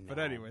god! I know. But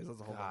anyways,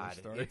 that's a whole God,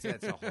 other story.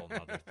 That's a whole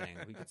other thing.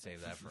 We could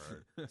save that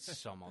for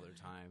some other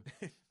time.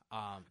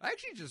 I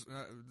actually just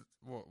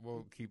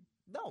we'll keep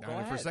No, on go it for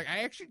a ahead. second. I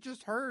actually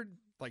just heard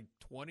like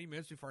 20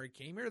 minutes before I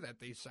came here that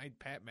they signed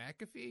Pat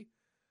McAfee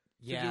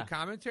to do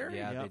commentary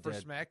Yeah, they for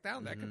did.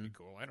 SmackDown. That could Mhm. be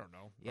cool. I don't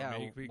know. Yeah, Or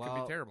maybe it could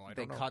well, be terrible. I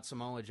they don't know. cut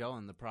Samoa Joe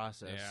in the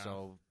process, Yeah.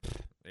 so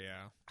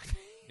Yeah,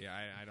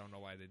 yeah. I don't know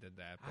why they did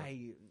that. But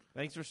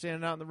Thanks for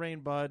standing out in the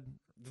rain, bud.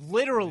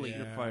 literally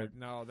You're fired.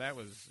 No, that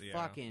was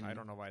Fucking- I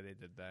don't know why they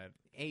did that.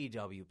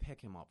 AEW pick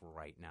him up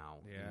right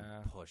now.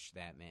 Yeah. and push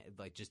that man.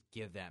 Like just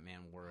give that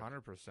man work.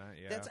 100%.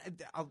 Yeah. That's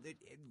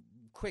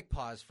quick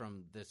pause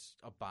from this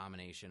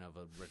abomination of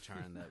a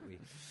return that we.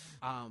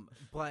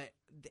 But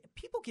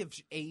people give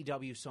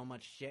AEW so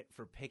much shit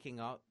for picking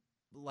up.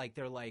 Like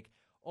they're like,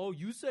 oh,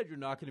 you said you're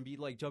not going to be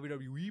like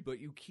WWE, but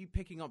you keep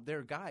picking up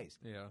their guys.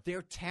 yeah.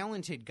 They're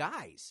talented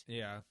guys.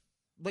 Yeah.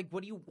 Like,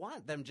 what do you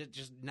want them to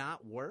just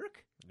not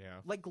work? Yeah.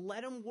 Like,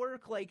 let them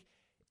work. Like,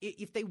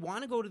 if they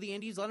want to go to the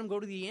Indies, let them go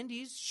to the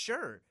Indies.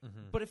 Sure,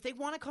 Mm-hmm. but if they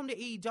want to come to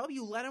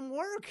AEW, let them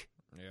work.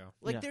 Yeah.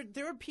 Like Yeah.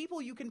 there are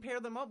people you can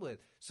pair them up with.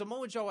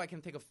 Samoa Joe, I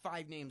can think of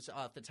 5 names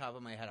off the top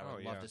of my head. I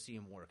would love yeah. to see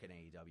him work in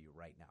AEW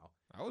right now.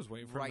 I was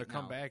waiting for him Right to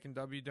come now. back in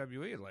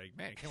WWE. Like,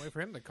 man, I can't wait for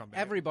him to come back.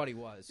 Everybody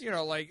was. You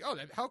know, like,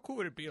 how cool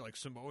would it be, like,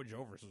 Samoa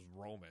Joe versus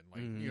Roman?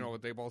 Like, Mhm. you know,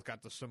 they both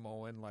got the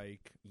Samoan,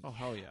 like, Oh,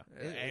 hell yeah.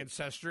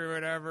 ancestry or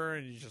whatever,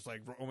 and he's just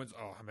like, Roman's,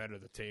 oh, I'm head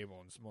of the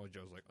table, and Samoa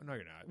Joe's like, oh, no,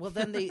 you're not. Well,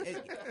 then they,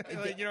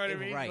 Like, you know what I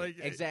mean? Right, Like,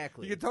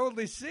 exactly. You can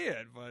totally see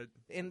it, but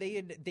And they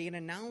had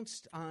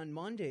announced on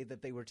Monday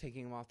that they were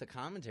taking him off the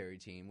commentary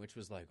team, which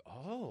was like,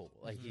 oh,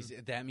 like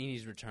that mean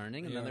he's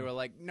returning? And then Yeah. they were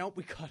like, nope,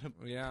 we cut him.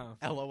 yeah.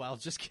 LOL,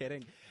 just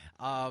kidding.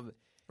 Well,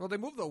 they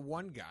moved the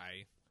one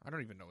guy. I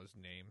don't even know his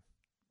name,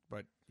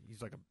 but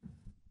he's like a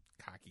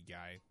cocky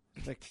guy.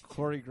 Like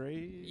Corey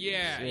Graves?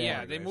 Yeah.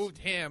 They Graves. moved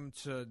him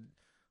to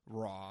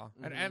Raw,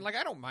 and like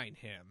I don't mind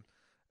him,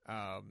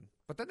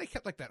 but then they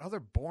kept like that other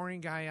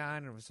boring guy on,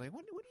 and it was like,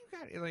 what do you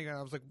got? Like,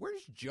 I was like,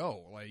 where's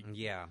Joe? Like,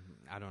 Yeah,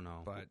 I don't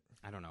know. But-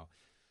 I don't know.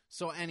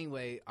 So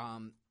anyway,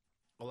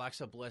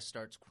 Alexa Bliss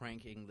starts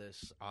cranking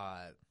this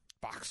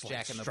box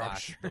Jack in the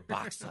structure. Box, the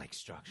box-like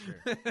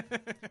structure.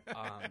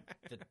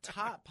 The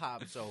top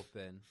pops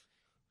open,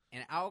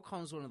 and out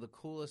comes one of the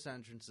coolest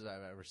entrances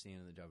I've ever seen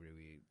in the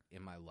WWE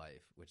in my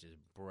life, which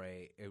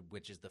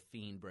is the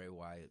Fiend Bray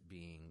Wyatt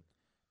being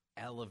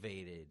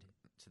elevated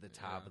to the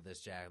top Yeah. of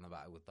this Jack in the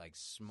Box with like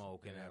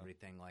smoke and Yeah.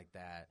 everything like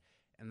that,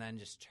 and then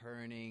just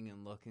turning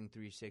and looking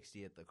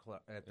 360 at the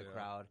Yeah.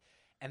 crowd,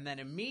 and then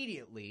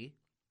immediately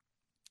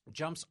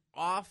jumps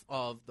off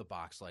of the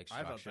box-like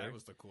I structure. thought that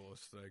was the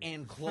coolest thing.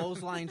 And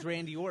clotheslines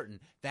Randy Orton.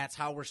 That's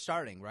how we're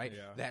starting, right?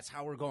 Yeah. That's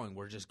how we're going.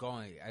 We're just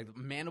going.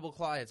 Mandible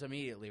claw hits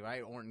immediately,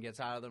 right? Orton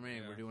gets out of the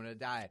ring. Yeah. We're doing a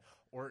dive.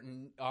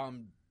 Orton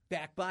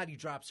back body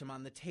drops him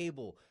on the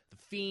table. The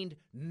Fiend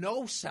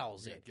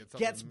no-sells Yeah, it. gets up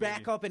Gets and back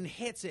immediately- up and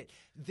hits it.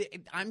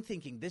 I'm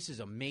thinking this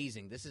is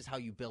amazing. This is how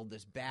you build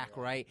this back,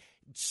 right?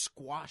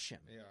 Squash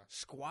him. Yeah.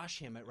 Squash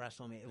him at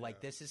WrestleMania.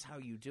 Like, this is how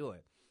you do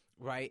it,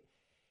 right?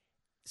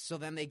 So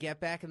then they get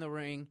back in the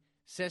ring.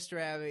 Sister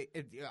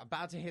Abigail,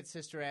 about to hit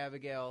Sister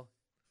Abigail.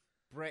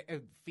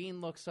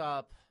 Fiend looks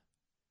up.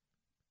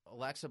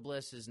 Alexa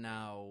Bliss is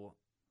now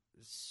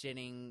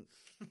sitting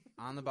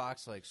on the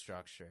box-like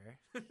structure.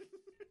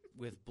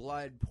 with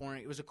blood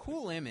pouring. It was a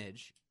cool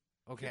image.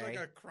 Okay, Like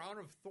a crown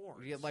of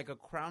thorns. Yeah, like a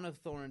crown of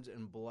thorns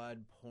and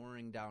blood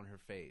pouring down her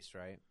face.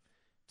 Right,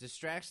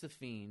 distracts the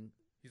Fiend.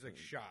 He's like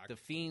shocked. The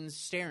Fiend's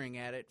staring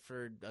at it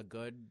for a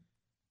good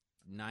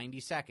 90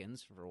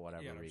 seconds for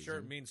whatever I'm reason. sure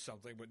it means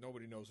something, but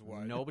nobody knows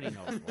what. Nobody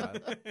knows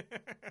what.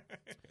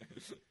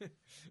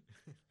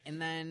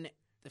 And then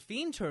the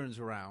Fiend turns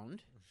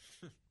around,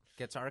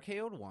 gets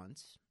RKO'd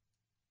once,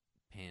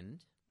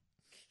 pinned,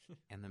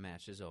 and the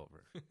match is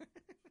over.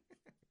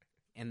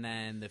 And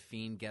then the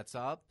Fiend gets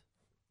up,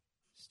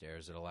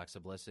 stares at Alexa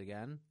Bliss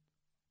again,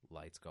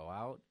 lights go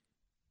out,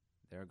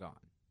 they're gone.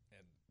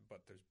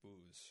 But there's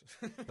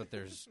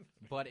booze.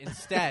 But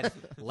instead,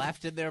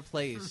 left in their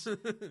place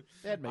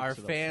That makes are it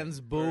okay. fans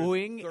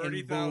booing and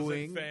 30,000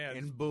 booing fans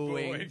and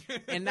booing.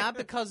 And not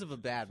because of a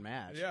bad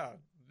match. Yeah.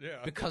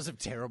 Because of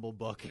terrible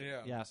booking.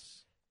 Yeah.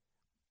 Yes.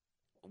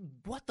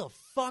 What the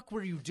fuck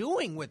were you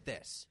doing with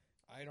this?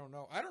 I don't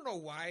know. I don't know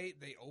why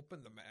they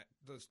opened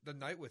the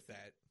night with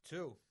that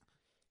too.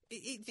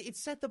 It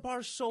set the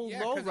bar so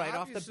Yeah, low 'cause right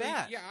off the obviously-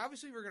 bat. Yeah,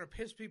 obviously we're gonna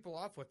piss people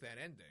off with that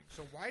ending.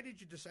 So why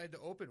did you decide to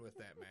open with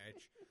that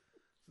match?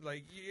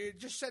 Like it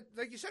just set,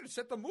 like you said, it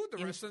set the mood the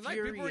rest of the night.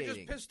 People were just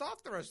Infuriating. pissed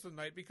off the rest of the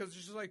night because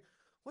it's just like,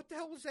 what the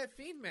hell was that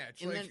Fiend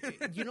match? And Like,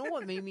 then, you know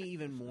what made me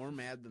even more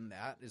mad than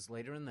that is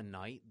later in the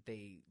night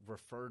they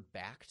referred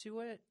back to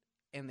it,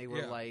 and they were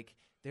Yeah. like,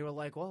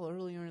 well,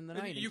 earlier in the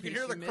night, you in can case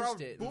hear the missed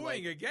crowd it, and, booing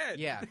like, again.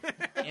 Yeah,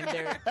 and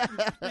they're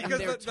because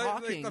they're the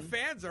talking, the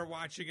fans are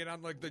watching it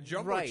on like the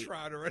Right.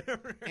 jumbotron or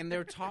whatever. and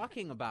they're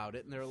talking about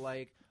it, and they're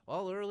like,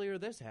 well, earlier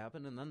this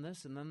happened, and then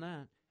this, and then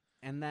that,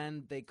 and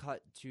then they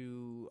cut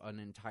to an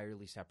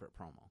entirely separate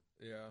promo.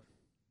 Yeah.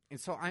 And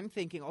so I'm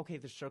thinking, okay,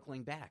 they're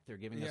circling back. They're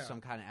giving Yeah. us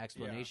some kind of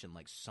explanation,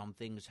 like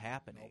something's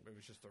happening. Nope, it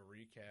was just a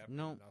recap.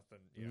 No. Nothing.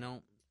 Yeah.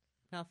 No,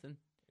 nothing.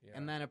 Yeah.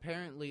 And then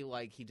apparently,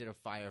 like, he did a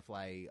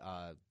Firefly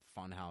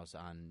Funhouse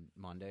on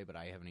Monday, but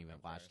I haven't even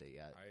Okay. watched it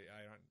yet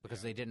I don't because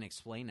yeah. they didn't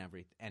explain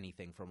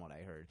anything from what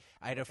I heard.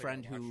 I had I a think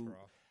friend I'll watch who. Raw.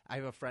 I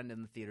have a friend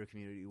in the theater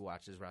community who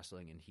watches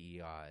wrestling, and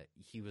he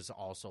was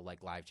also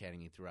like live chatting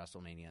me through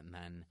WrestleMania. And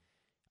then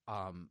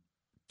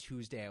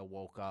Tuesday, I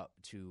woke up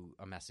to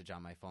a message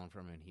on my phone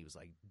from him, and he was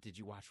like, "Did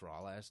you watch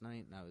Raw last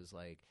night?" And I was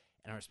like,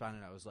 and I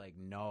responded, I was like,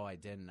 "No, I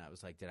didn't." I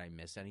was like, "Did I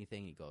miss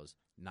anything?" He goes,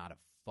 "Not a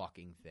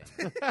fucking thing."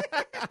 I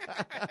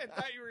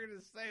thought you were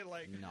gonna say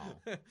like No.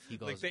 He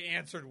goes, like they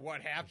answered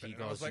what happened. he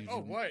And I was goes, like, "You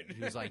oh, do-" what?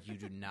 He was like, "You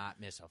do not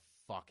miss a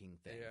fucking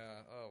thing."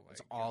 Yeah. Oh my.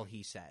 That's God. all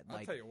he said. I'll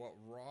Like, tell you what,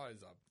 Raw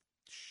is a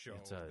show.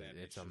 It's a-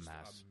 that it's is a just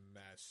mess. A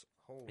mess.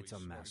 Holy It's a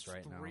smokes. mess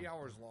right now. 3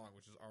 hours long,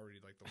 which is already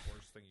like the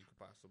worst thing you could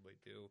possibly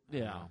do.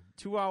 Yeah, know.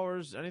 2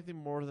 hours. Anything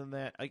more than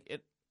that, like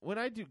it. When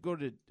I do go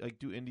to like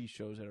do indie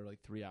shows that are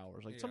like 3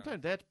 hours, like Yeah.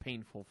 sometimes that's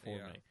painful for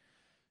Yeah. me.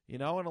 You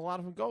know, and a lot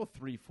of them go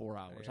 3-4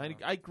 hours. Yeah.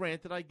 I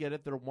granted, I get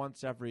it. They're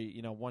once every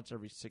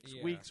 6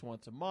 Yeah. weeks,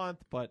 once a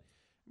month. But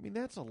I mean,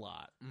 that's a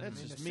lot. Mhm. That's I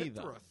mean, just to me sit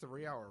though. through a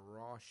 3-hour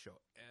Raw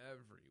show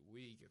every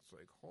week, it's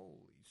like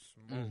holy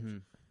smokes.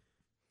 mhm.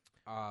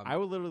 I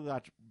would literally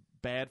watch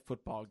bad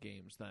football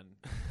games then.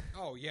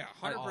 Oh yeah,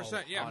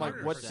 100%. Yeah, I'm like,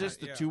 100%. what's this?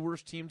 The yeah. two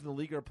worst teams in the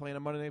league are playing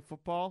on Monday Night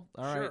Football?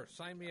 All right. Sure,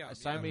 sign me up.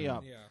 Sign yeah. me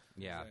up. Yeah,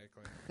 Yeah.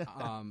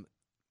 exactly.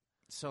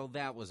 So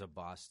that was a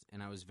bust,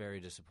 and I was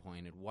very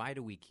disappointed. Why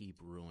do we keep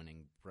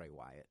ruining Bray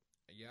Wyatt?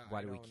 Yeah. Why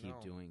I do we don't keep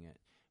know. doing it?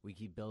 We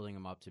keep building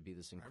him up to be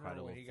this I remember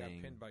incredible when he got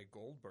thing. pinned by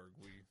Goldberg,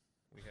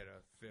 we had a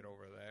fit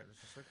over that. It was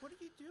just like, what are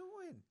you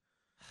doing?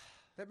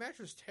 That match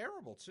was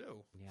terrible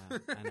too. Yeah,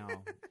 I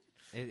know.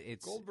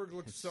 It's Goldberg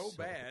looked it's so so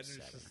bad. It's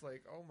upsetting. just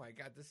like, oh my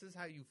god, this is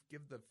how you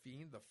give the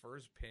Fiend the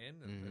first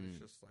pin, and then Mhm. it's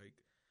just like,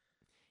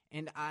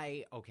 And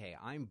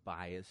I'm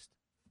biased,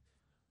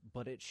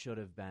 but it should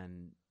have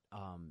been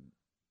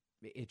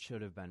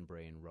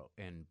Bray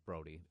and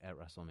Brody at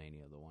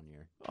WrestleMania the one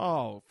year.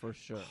 Oh, for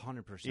sure.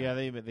 100%. Yeah,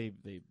 they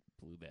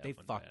blew that. They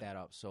one fucked bad. that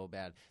up so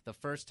bad. The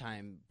first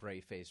time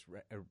Bray faced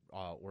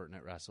Orton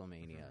at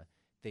WrestleMania,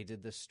 they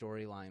did this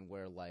storyline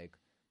where like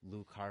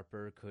Luke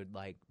Harper could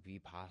like be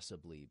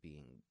possibly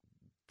being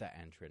the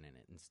entrant in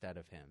it instead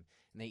of him.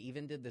 And they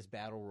even did this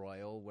battle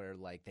royal where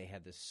like they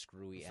had this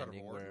screwy Instead of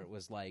ending where Orton? it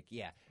was like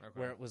okay.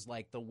 where it was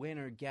like the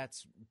winner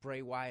gets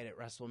Bray Wyatt at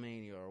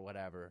WrestleMania or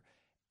whatever,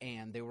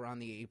 and they were on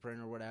the apron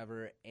or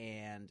whatever,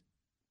 and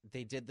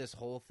they did this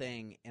whole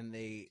thing, and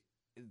they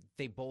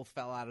both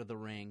fell out of the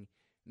ring,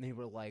 and they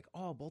were like,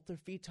 oh, both their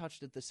feet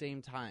touched at the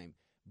same time.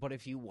 But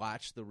if you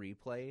watch the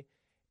replay,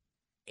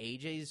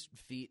 AJ's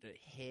feet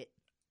hit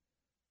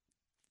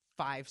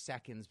 5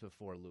 seconds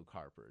before Luke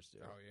Harper's do.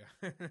 Oh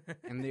yeah,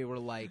 And they were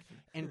like,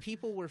 and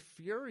people were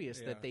furious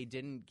Yeah. that they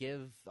didn't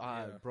give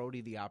Yeah.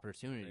 Brody the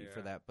opportunity for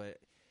Yeah. that. But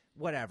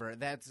whatever,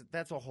 that's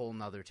a whole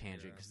nother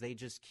tangent Yeah. because they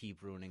just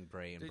keep ruining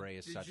Bray, and Bray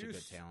is Did such a you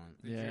good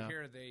talent. Did Yeah. you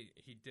hear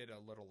he did a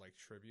little like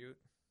tribute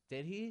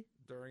Did he?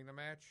 during the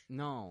match?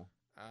 No.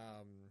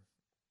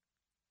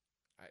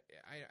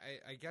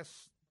 I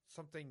guess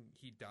something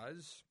he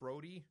does,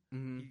 Brody.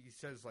 Hmm. He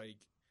says like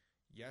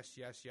yes,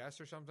 yes, yes,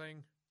 or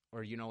something.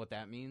 Or you know what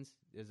that means?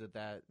 Is it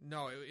that?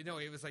 No,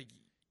 it was like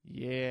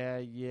Yeah.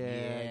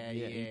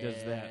 He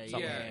does that.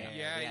 Something like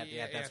that.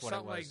 Yeah, that's what it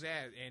something like was.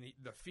 that. And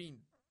the Fiend,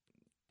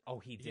 Oh,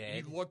 he he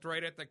did? looked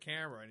right at the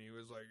camera and he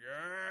was like,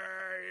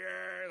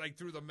 yeah, like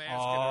through the mask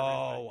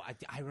Oh,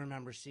 I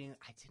remember seeing.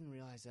 I didn't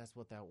realize that's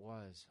what that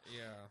was. and everything.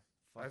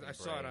 Yeah, Fucking I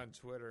saw it brave. on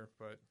Twitter,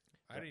 but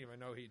I didn't even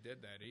know he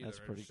did that either. That's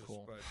pretty It's just-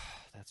 cool. But,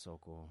 That's so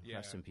cool. Yeah.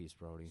 Rest in peace,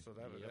 Brody. so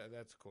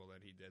that's cool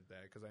that he did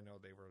that because I know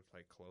they were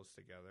like close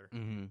together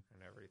Mm-hmm.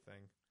 and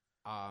everything.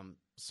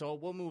 So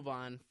we'll move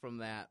on from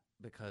that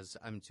because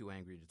I'm too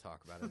angry to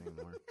talk about it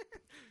anymore.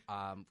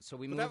 So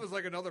we But move. that was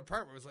like another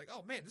part where it was like,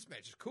 oh man, this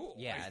match is cool.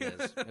 Yeah, Like-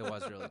 it is. It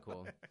was really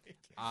cool.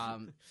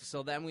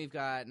 So then we've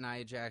got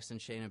Nia Jackson,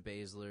 Shayna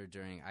Baszler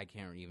during. I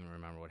can't even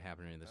remember what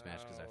happened in this match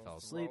because I fell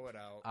asleep. Throw it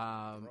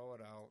out. Throw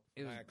it out.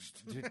 it was-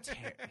 Next. dude,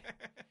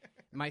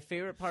 My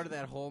favorite part of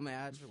that whole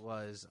match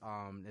was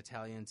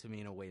Natalya and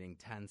Tamina waiting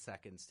 10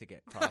 seconds to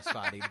get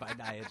crossbodied by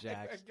Nia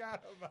Jax. I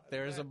forgot about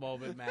There's a that.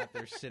 moment, Matt.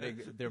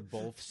 They're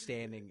both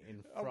standing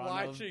in I'm front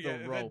of watching the it,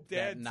 and then rope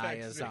that Dad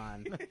Nia's texts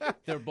on. me.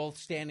 They're both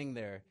standing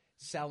there,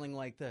 selling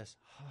like this.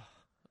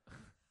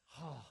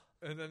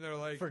 And then they're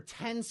like, For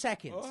 10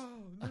 seconds. oh,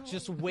 no.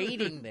 Just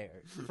waiting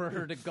there for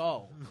her to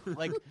go.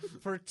 Like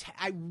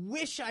I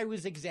wish I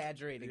was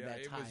exaggerating Yeah, that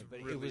it time, was but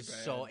really it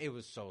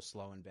was so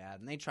slow and bad.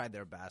 And they tried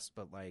their best,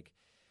 but like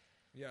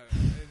Yeah,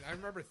 and I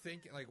remember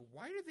thinking, like,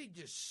 why are they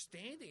just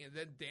standing? And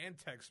then Dan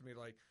texted me,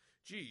 like,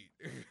 gee,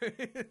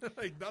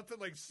 like nothing,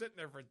 like sitting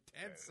there for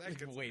 10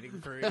 seconds.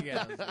 waiting for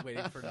Nia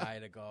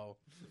to go.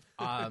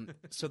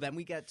 So then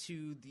we get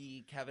to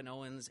the Kevin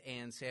Owens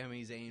and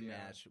Sami Zayn Yeah.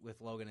 match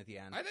with Logan at the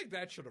end. I think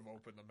that should have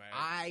opened the match.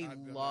 I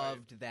on the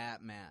loved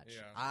that match.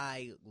 Yeah.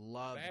 I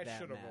loved night. that That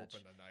should have match.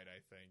 opened the night,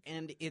 I think.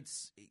 And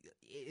it's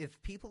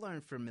if people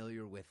aren't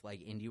familiar with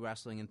like indie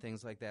wrestling and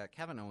things like that,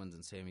 Kevin Owens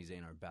and Sami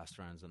Zayn are best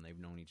friends and they've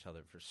known each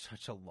other for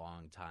such a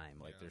long time.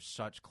 Like Yeah. they're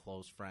such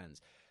close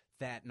friends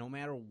that no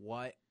matter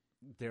what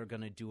they're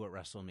gonna do at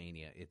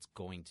WrestleMania, it's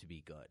going to be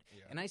good.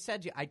 Yeah. And I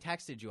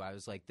texted you, I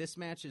was like, this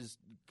match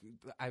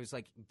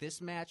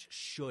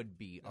should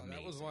be No, amazing.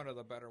 that was one of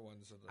the better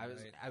ones of the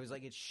night. I was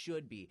like, it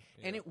should be,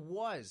 and Yeah. it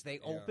was. They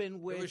Yeah.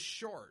 open with It was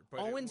short, but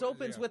Owens it was,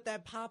 opens yeah. with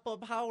that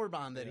pop-up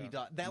powerbomb that he Yeah.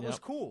 does. That was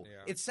Yep. cool.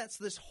 Yeah. It sets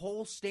this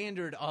whole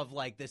standard of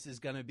like this is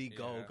gonna be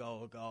go Yeah.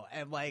 go go,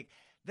 and like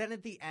then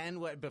at the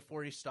end,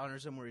 before he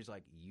stunners him, where he's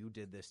like, "You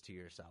did this to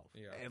yourself,"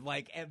 Yeah. and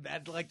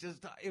that like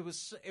just it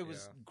was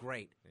Yeah.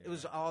 great. It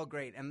was Yeah. all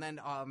great, and then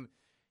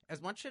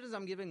as much shit as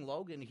I'm giving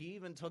Logan, he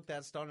even took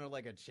that stunner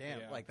like a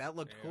champ. Yeah. Like that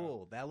looked Yeah.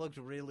 cool. That looked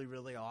really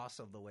really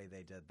awesome the way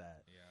they did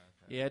that.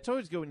 Yeah, it's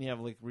always good when you have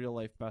like real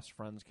life best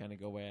friends kind of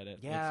go at it.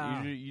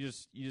 Yeah. you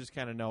just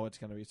kind of know it's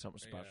going to be something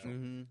special.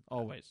 Mm-hmm.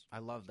 Always. I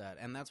love that,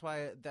 and that's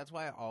why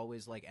I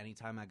always like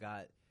anytime I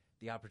got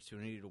the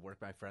opportunity to work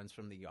my friends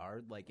from the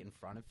yard like in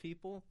front of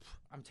people,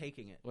 I'm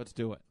taking it. Let's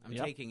do it. I'm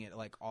Yep. taking it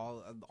like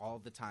all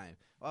the time.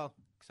 Well,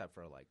 except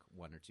for like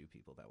one or two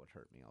people that would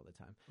hurt me all the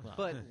time.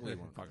 But we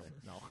won't Fuck fucking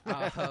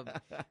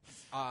 'em.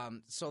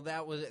 No. So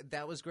that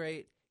was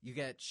great. You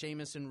get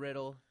Sheamus and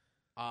Riddle.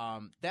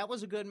 That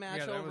was a good match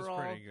Yeah, that was overall.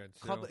 pretty good,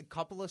 too.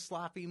 Couple of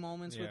sloppy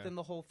moments Yeah. within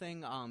the whole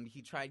thing.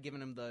 He tried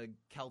giving him the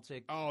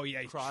Celtic. Oh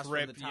yeah, he cross from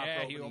tripped. the top yeah,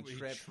 rope he and he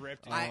tripped.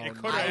 tripped. It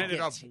could I have ended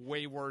get up t-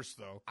 way worse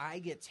though. I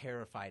get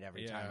terrified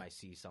every time Yeah. I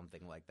see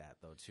something like that,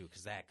 though, too,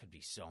 because that could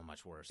be so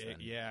much worse. That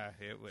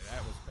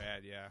was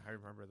bad. Yeah, I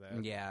remember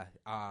that. Yeah.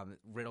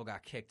 Riddle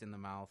got kicked in the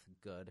mouth.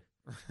 Good.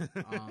 Yeah,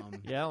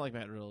 I don't like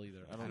Matt Riddle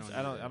either. I don't.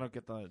 I don't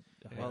get the.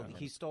 Well, yeah.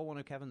 he stole one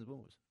of Kevin's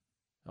moves.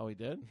 Oh, he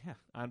did. Yeah.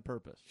 On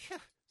purpose. Yeah.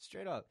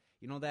 Straight up.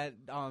 You know that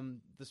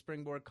the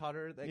springboard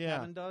cutter that Yeah.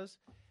 Kevin does?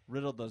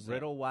 Riddle does that.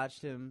 Riddle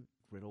watched him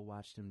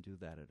do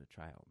that at a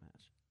tryout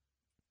match.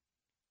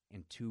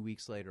 And 2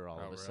 weeks later, all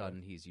Oh, of a really?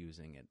 sudden, he's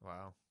using it.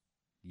 Wow.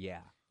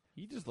 Yeah.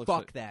 He just looks Fuck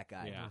like that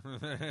guy.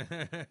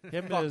 Yeah.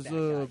 Him Fuck as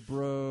that guy.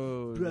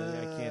 bro.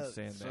 I can't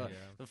stand So, that. Yeah.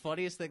 The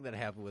funniest thing that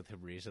happened with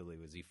him recently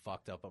was he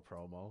fucked up a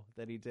promo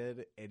that he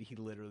did, and he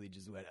literally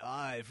just went, "Oh,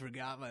 I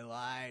forgot my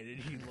line," and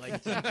he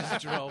like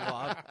just drove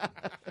off.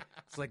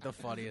 It's like the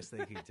funniest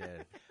thing he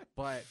did.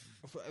 But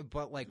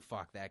like,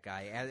 fuck that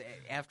guy.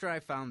 After I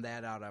found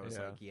that out, I was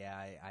Yeah. like,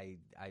 yeah,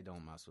 I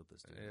don't mess with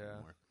this dude Yeah.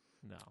 anymore.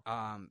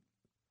 No.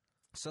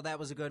 So that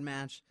was a good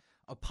match.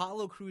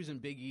 Apollo Crews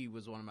and Big E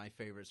was one of my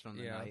favorites from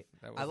the Yeah, night.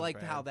 that I wasn't liked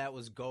bad. how that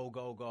was go,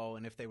 go, go,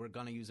 and if they were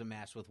going to use a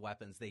match with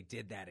weapons, they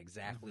did that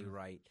exactly Mm-hmm.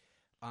 right.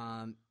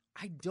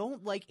 I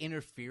don't like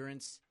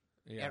interference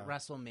Yeah. at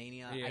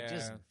WrestleMania. I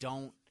just Yeah.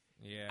 don't.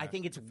 Yeah. I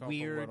think it's It felt a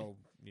weird. little-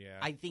 yeah.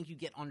 I think you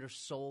get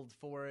undersold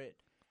for it.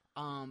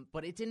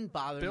 But it didn't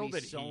bother Build me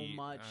it so heat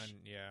much.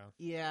 yeah.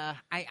 Yeah,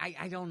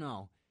 I don't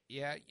know.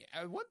 Yeah.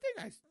 One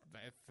thing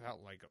I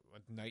felt like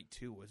with night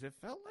 2 was it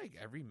felt like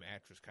every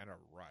match was kind of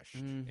rushed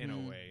in a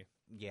Mhm. way.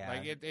 Yeah,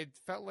 Like it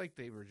felt like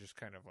they were just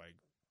kind of like,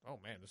 oh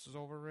man, this is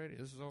over already.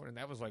 This is over, and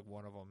that was like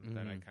one of them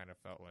that I Mhm. kind of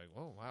felt like,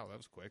 oh wow, that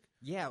was quick.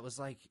 yeah. It was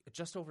like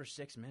just over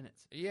 6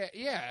 minutes.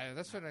 Yeah,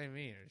 that's what I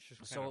mean. It's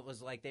just So kind it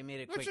was like they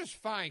made it which quick. is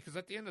fine because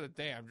at the end of the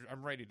day,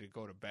 I'm ready to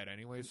go to bed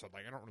anyway. So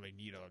like, I don't really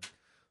need a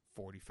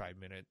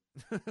 45-minute.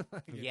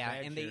 Yeah,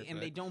 and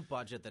they don't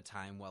budget the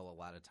time well a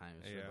lot of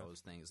times for those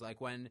things. Like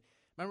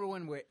remember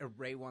when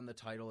Ray won the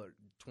title at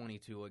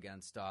 22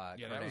 against Kurt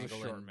that was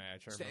Angle, a short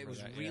match. I remember it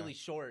was that, really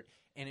short,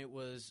 and it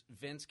was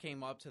Vince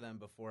came up to them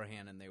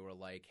beforehand, and they were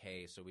like,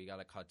 "Hey, so we got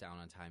to cut down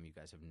on time. You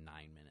guys have 9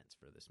 minutes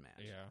for this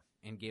match." Yeah,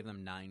 and gave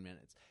them 9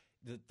 minutes.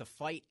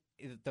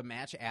 The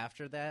match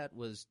after that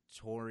was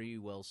Tori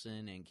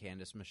Wilson and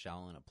Candice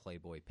Michelle in a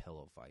Playboy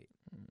pillow fight,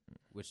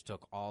 which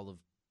took all of.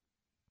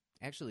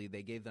 Actually,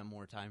 they gave them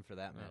more time for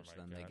that match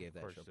than they gave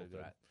that triple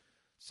threat.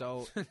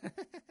 So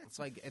it's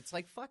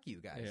like fuck you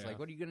guys. Yeah. Like,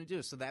 what are you gonna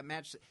do? So that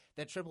match,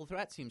 that triple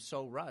threat seems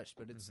so rushed,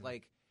 but it's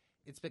like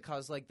it's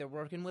because like they're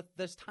working with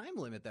this time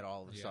limit that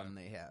all of a sudden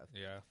they have.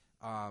 Yeah.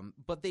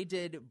 But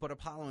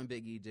Apollo and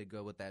Big E did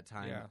go with that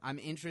time. Yeah. I'm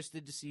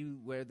interested to see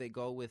where they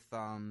go with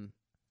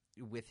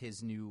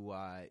his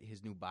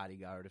new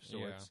bodyguard of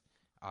sorts.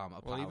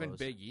 Well, even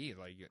Big E,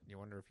 like you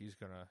wonder if he's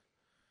gonna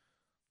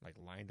like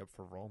lined up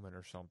for Roman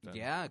or something.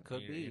 Yeah, it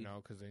could be. You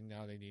know, because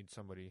now they need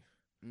somebody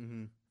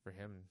for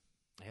him.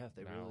 Yeah,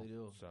 they really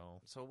do.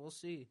 So we'll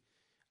see.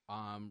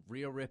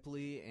 Rhea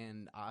Ripley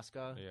and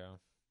Asuka. Yeah.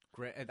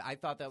 Great. I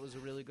thought that was a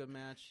really good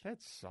match.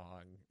 That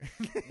song.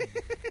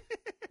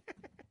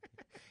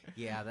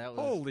 Yeah, that was.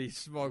 Holy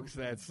smokes,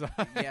 that song.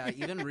 Yeah,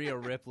 even Rhea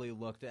Ripley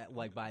looked at,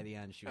 like, by the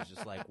end, she was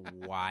just like,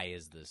 why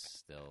is this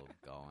still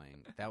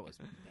going? That was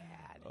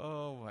bad.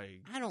 Oh, my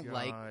God. I don't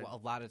like a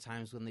lot of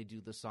times when they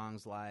do the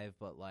songs live,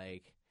 but,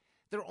 like,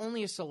 they're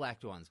only a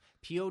select ones.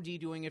 POD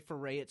doing it for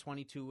Ray at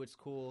 22 was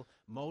cool.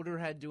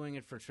 Motorhead doing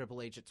it for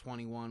Triple H at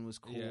 21 was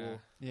cool.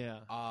 Yeah.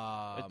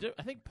 I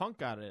think Punk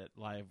got it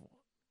live.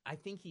 I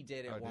think he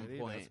did at one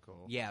point. That's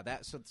cool. Yeah,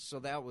 so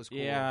that was cool.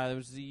 Yeah, it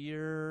was the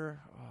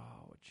year.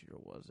 Oh, what year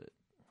was it?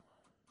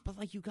 But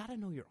like, you got to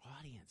know your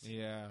audience.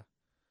 Yeah,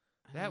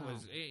 that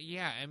was.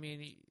 Yeah, I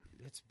mean,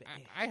 it's.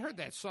 I heard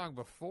that song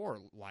before,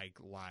 like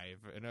live,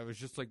 and I was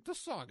just like, "This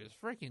song is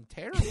freaking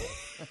terrible."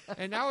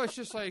 And now it's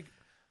just like,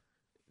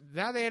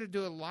 now they had to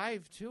do it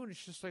live too, and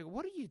it's just like,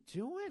 what are you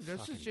doing?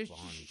 This is just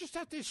she's just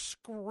out there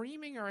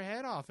screaming her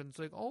head off, and it's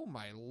like, oh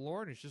my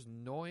Lord, it's just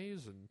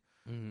noise and.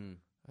 Mm-hmm.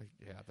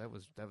 Yeah, that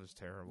was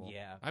terrible.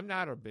 Yeah, I'm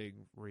not a big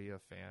Rhea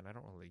fan. I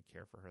don't really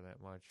care for her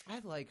that much. I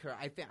like her.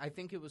 I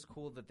think it was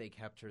cool that they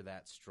kept her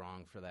that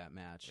strong for that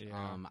match.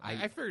 Yeah.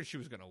 I figured she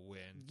was gonna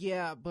win.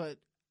 Yeah, but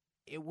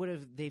it would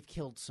have. They've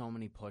killed so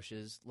many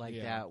pushes like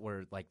that,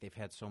 where like they've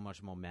had so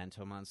much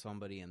momentum on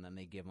somebody, and then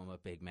they give them a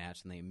big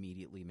match, and they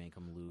immediately make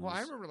them lose. Well,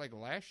 I remember like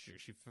last year,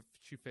 she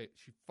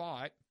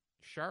fought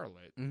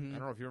Charlotte. Mm-hmm. I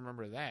don't know if you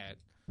remember that.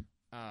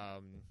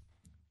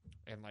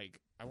 And like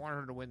I wanted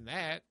her to win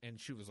that, and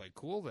she was like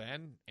cool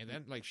then, and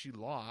then like she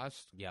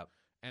lost. Yep.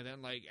 And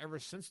then like ever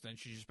since then,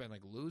 she's just been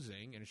like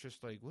losing, and it's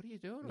just like, what are you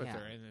doing with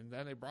her? And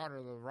then they brought her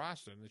to the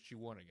roster, and that she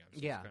won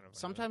against. Yeah.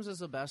 Sometimes it's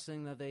the best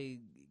thing that they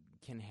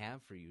can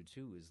have for you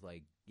too, is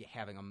like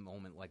having a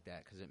moment like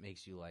that, because it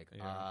makes you like,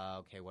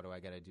 okay, what do I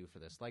got to do for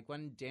this? Like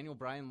when Daniel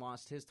Bryan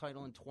lost his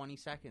title in 20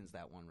 seconds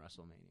that one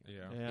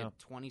WrestleMania. Yeah.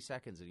 20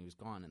 seconds and he was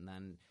gone, and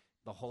then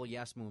the whole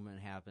Yes movement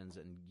happens,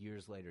 and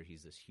years later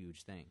he's this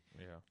huge thing.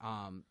 Yeah.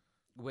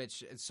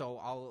 So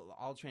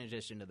I'll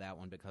transition to that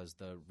one, because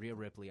the Rhea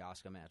Ripley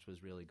Asuka match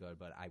was really good,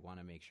 but I want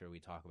to make sure we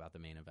talk about the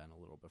main event a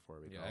little before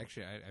we go. Yeah,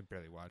 actually, I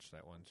barely watched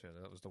that one too.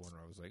 That was the one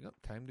where I was like, oh,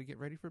 time to get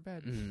ready for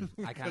bed.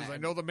 Because I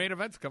know the main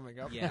event's coming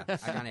up. Yeah,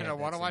 I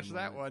want to watch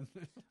that one.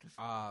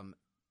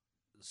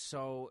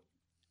 So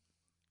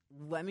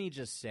let me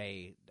just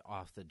say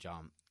off the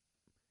jump,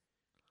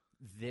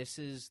 this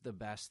is the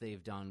best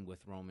they've done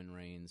with Roman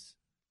Reigns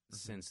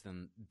since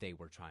then they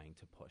were trying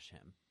to push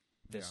him.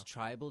 This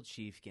tribal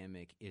chief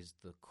gimmick is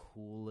the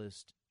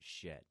coolest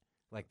shit.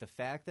 Like, the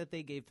fact that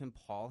they gave him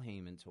Paul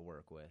Heyman to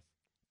work with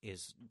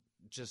is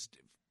just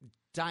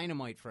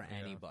dynamite for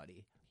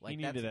anybody. Like,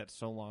 he needed that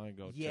so long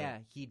ago. Yeah,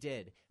 he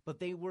did. But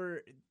they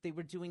were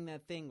doing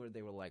that thing where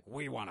they were like,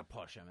 we want to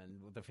push him,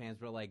 and the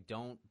fans were like,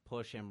 don't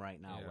push him right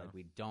now. Like,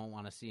 we don't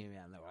want to see him.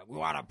 And they were like, we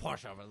want to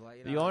push him. And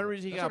like, the only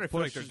reason he got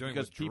pushed is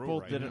because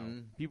people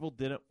people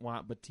didn't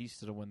want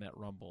Batista to win that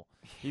Rumble.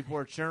 People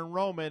were cheering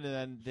Roman, and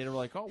then they were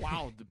like, oh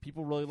wow, the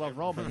people really love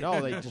Roman. No,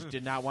 they just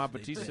did not want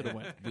Batista to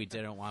win. We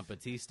didn't want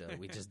Batista.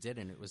 We just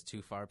didn't. It was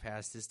too far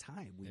past his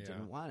time. We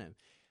didn't want him.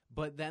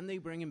 But then they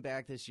bring him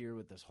back this year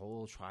with this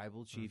whole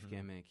tribal chief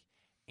gimmick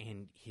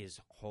and his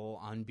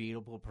whole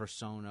unbeatable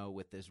persona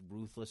with this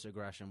ruthless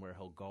aggression where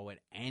he'll go at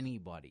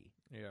anybody.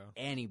 Yeah.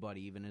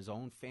 Anybody, even his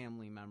own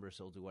family members.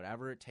 He'll do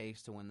whatever it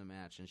takes to win the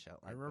match and shit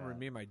like I remember that.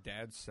 me and my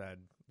dad said,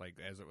 like,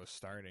 as it was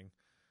starting,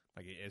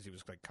 like, as he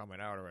was, like, coming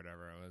out or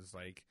whatever, it was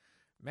like,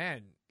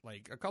 man,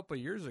 like, a couple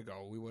of years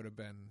ago, we would have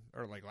been,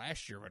 or, like,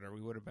 last year or whatever,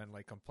 we would have been,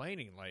 like,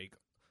 complaining, like,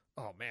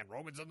 oh, man,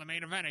 Roman's in the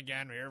main event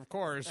again here, of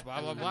course, blah,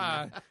 blah,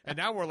 blah. And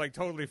now we're, like,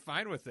 totally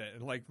fine with it.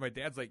 And, like, my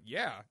dad's like,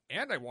 yeah,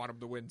 and I want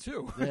him to win,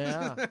 too.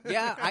 Yeah.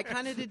 Yeah, I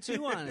kind of did,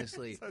 too,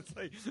 honestly. For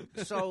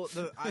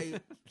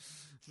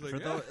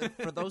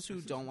those who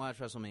don't watch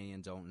WrestleMania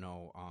and don't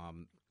know,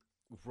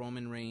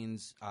 Roman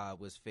Reigns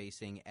was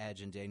facing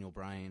Edge and Daniel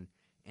Bryan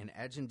And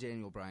Edge and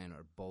Daniel Bryan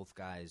are both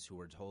guys who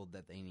were told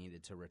that they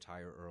needed to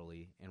retire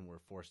early and were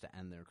forced to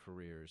end their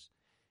careers.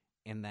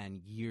 And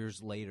then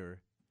years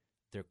later,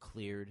 they're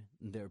cleared,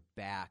 they're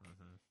back,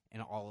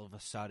 and all of a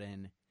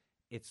sudden,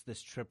 it's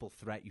this triple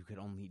threat you could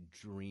only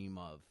dream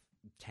of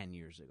 10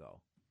 years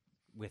ago,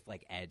 with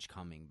like Edge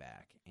coming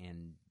back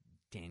and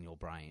Daniel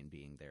Bryan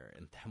being there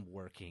and them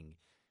working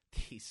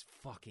these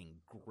fucking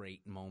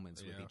great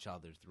moments with each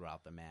other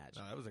throughout the match.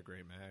 No, that was a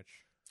great match.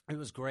 It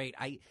was great.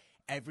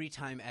 Every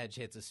time Edge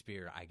hits a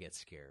spear, I get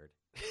scared.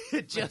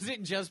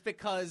 just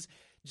because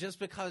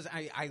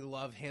I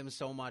love him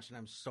so much, and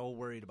I'm so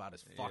worried about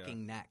his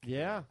fucking neck.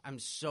 Yeah. I'm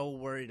so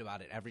worried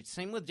about it.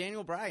 Same with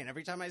Daniel Bryan.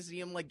 Every time I see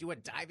him like do a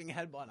diving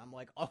headbutt, I'm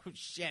like, oh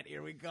shit,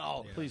 here we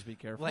go. Yeah. Please be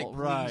careful. Like,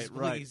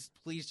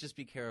 please just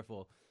be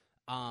careful.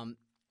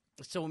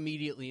 So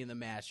immediately in the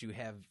match, you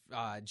have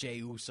Jey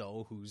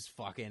Uso, who's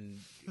fucking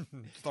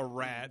the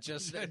rat,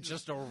 just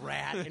a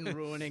rat, and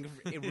ruining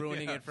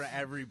it for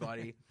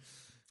everybody.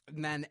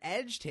 And then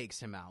Edge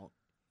takes him out.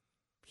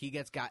 He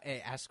gets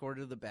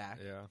escorted to the back.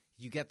 Yeah.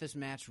 You get this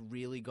match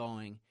really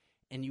going,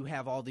 and you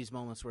have all these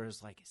moments where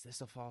it's like, is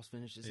this a false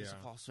finish? Is this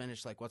a false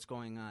finish? Like, what's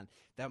going on?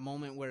 That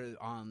moment where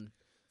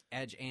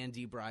Edge and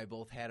D-Bry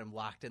both had him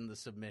locked in the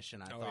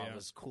submission, I thought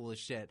was cool as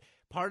shit.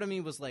 Part of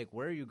me was like,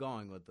 where are you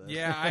going with this?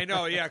 Yeah, I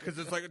know, because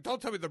it's like, don't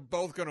tell me they're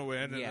both going to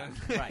win. Yeah,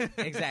 right,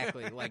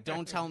 exactly. Like,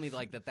 don't tell me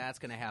like that's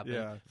going to happen.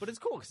 Yeah. But it's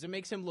cool because it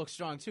makes him look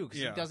strong, too,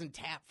 because he doesn't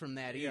tap from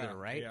that either,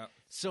 right? Yeah.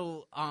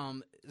 So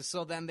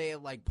then they,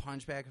 like,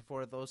 punch back and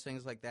forth, those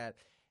things like that.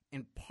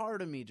 And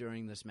part of me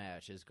during this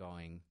match is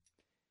going,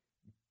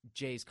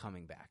 Jay's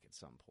coming back at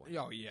some point.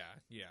 Oh, yeah.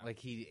 Like,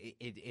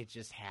 it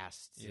just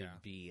has to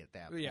be at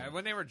that point. Yeah,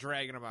 when they were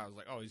dragging him out, I was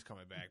like, oh, he's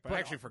coming back. But I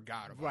actually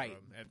forgot about him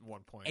at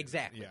one point.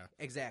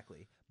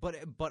 Exactly.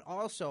 But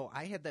also,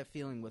 I had that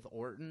feeling with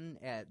Orton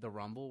at the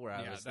Rumble where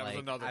I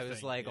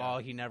was like, oh,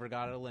 he never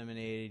got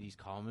eliminated. He's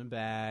coming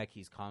back.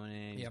 He's coming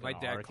in. He's my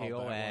dad called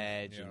RKO that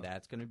Edge, one. and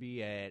that's going to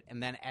be it.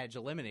 And then Edge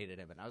eliminated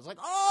him, and I was like,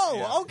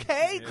 oh,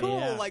 okay, cool.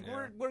 Yeah. Like,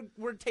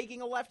 we're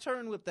taking a left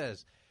turn with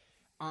this.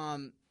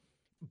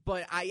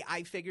 But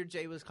I figured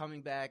Jay was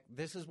coming back.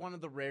 This is one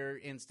of the rare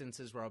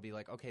instances where I'll be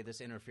like, okay,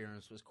 this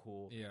interference was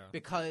cool. Yeah.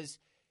 Because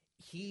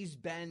he's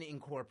been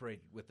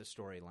incorporated with the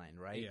storyline,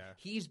 right? Yeah.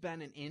 He's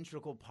been an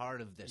integral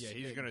part of this. Yeah,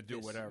 he's going to do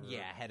whatever.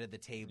 Yeah, head of the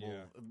table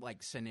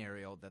like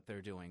scenario that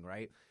they're doing,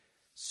 right?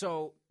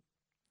 So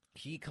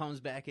he comes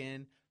back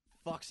in,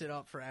 fucks it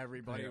up for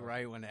everybody,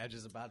 right? When Edge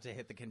is about to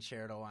hit the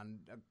concerto on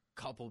a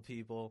couple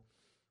people.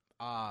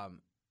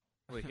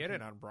 Well, he hit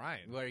it on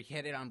Bryan. Where he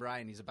hit it on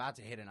Bryan. He's about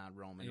to hit it on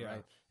Roman,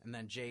 right? And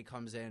then Jay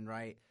comes in,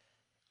 right?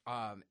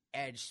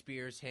 Edge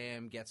spears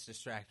him, gets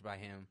distracted by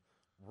him.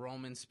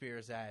 Roman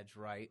spears Edge,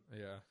 right?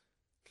 Yeah.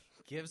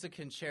 Gives a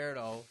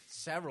concerto,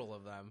 several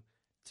of them,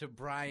 to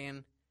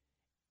Bryan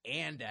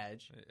and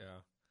Edge.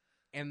 Yeah.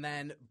 And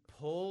then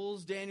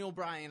pulls Daniel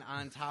Bryan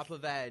on top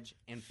of Edge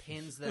and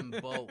pins them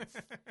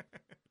both.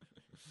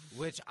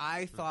 Which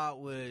I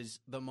thought was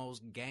the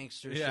most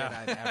gangster shit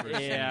I've ever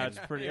seen. Yeah, it's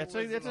pretty. That's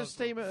a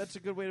statement. That's a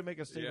good way to make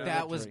a statement.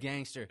 That was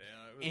gangster.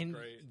 Yeah, it was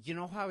great. You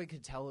know how I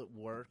could tell it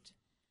worked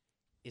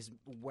is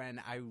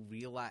when I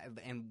realized,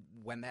 and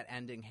when that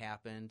ending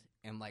happened,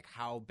 and like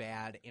how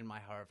bad in my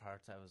heart of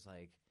hearts I was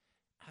like,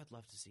 I'd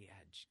love to see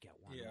Edge get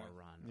one more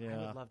run. Yeah.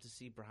 I would love to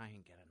see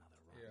Bryan get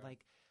another run.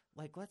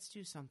 Like let's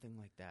do something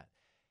like that.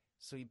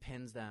 So he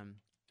pins them.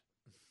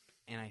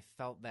 And I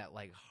felt that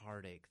like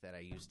heartache that I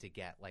used to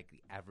get like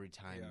every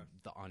time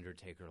The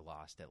Undertaker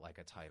lost at like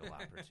a title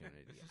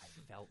opportunity.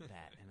 I felt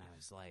that, and I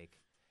was like,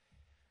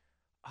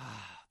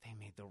 they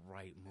made the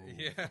right move.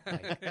 Yeah.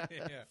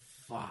 Like,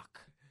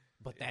 fuck.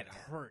 But that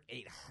hurt.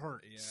 It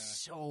hurt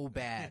so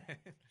bad.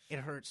 It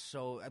hurt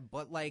so.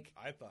 But like,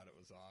 I thought it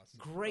was awesome.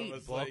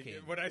 Great booking.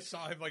 Like, when I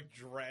saw him like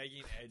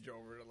dragging Edge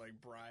over to like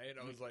Bryan,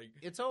 I was like,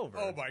 it's over.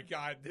 Oh my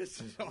god,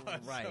 this is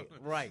awesome.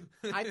 Right.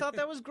 I thought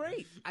that was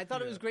great. I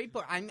thought it was great,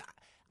 but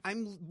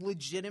I'm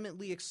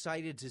legitimately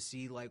excited to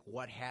see like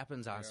what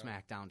happens on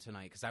SmackDown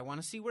tonight because I want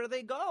to see where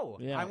they go.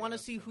 Yeah. I want to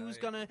see who's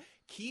gonna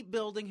keep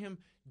building him.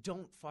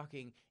 Don't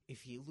fucking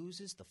if he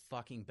loses the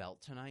fucking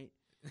belt tonight.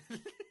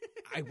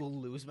 I will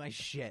lose my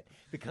shit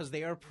because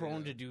they are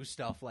prone to do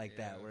stuff like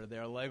that where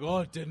they're like, "Oh,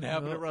 it didn't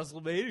happen at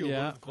WrestleMania,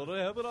 but it's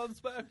gonna happen on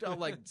SmackDown."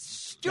 Like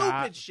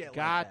stupid shit.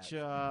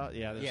 Gotcha.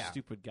 Like that. There's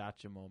stupid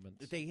gotcha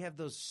moments. They have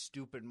those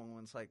stupid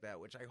moments like that,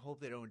 which I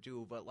hope they don't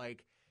do. But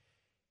like,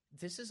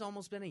 this has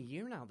almost been a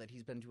year now that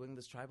he's been doing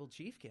this tribal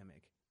chief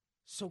gimmick.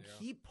 So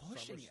keep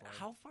pushing it.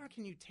 How far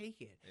can you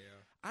take it? Yeah.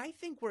 I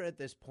think we're at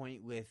this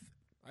point with.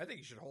 I think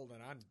you should hold it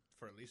on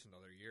for at least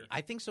another year.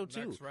 I think so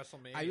too. Next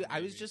WrestleMania.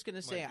 I was just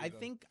gonna say. I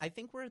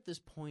think we're at this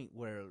point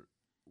where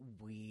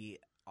we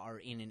are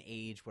in an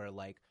age where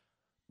like,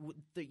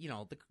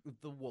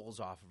 the wool's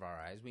off of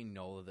our eyes. We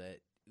know that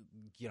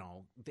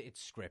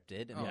it's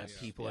scripted and that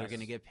people are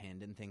gonna get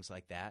pinned and things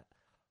like that.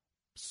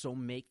 So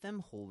make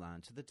them hold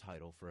on to the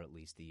title for at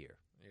least a year.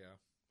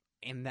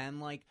 Yeah. And then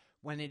like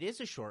when it is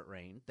a short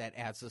reign, that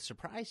adds a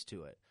surprise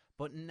to it.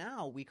 But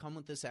now we come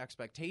with this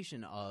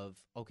expectation of,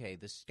 okay,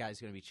 this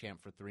guy's going to be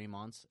champ for 3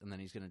 months, and then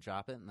he's going to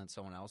drop it, and then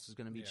someone else is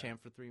going to be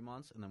champ for 3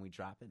 months, and then we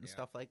drop it and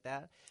stuff like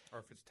that. Or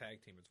if it's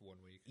tag team, it's 1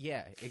 week.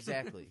 Yeah,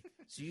 exactly.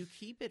 So you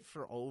keep it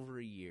for over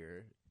a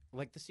year,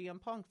 like the CM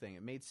Punk thing.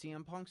 It made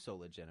CM Punk so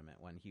legitimate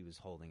when he was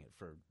holding it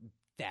for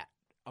that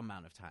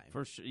amount of time.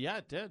 For sure. Yeah,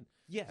 it did.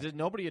 Yeah.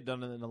 Nobody had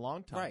done it in a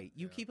long time. Right.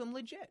 You keep him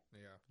legit. Yeah.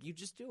 You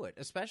just do it,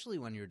 especially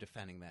when you're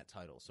defending that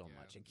title so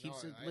much. It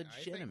keeps it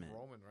legitimate. I think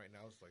Roman right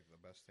now is like the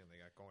best thing they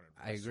got going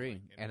in I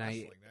agree. In And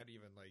wrestling, not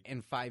even like...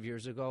 And 5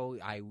 years ago,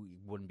 I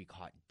wouldn't be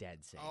caught dead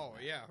saying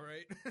that. yeah,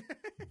 right?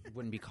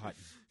 Wouldn't be caught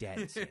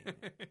dead saying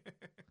that.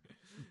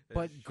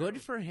 But good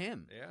for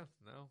him. Yeah,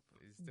 no,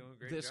 he's doing a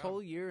great This job.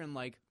 whole year, and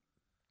like,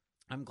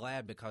 I'm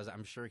glad because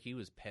I'm sure he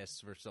was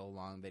pissed for so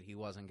long that he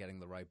wasn't getting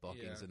the right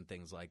bookings and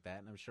things like that.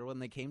 And I'm sure when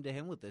they came to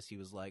him with this, he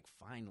was like,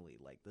 finally,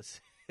 like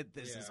this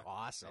is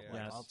awesome.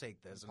 Yeah. Like, I'll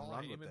take this and Paul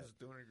run with Heyman's it.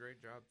 doing a great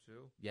job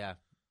too. Yeah,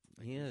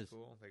 he He's is.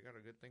 cool. They got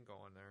a good thing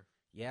going there.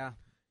 Yeah.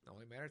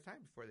 Only matter of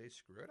time before they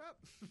screw it up.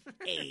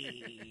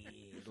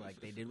 Hey, like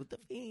they did with the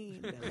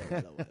Fiend.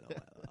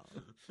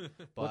 But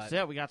What's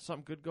that? We got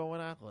something good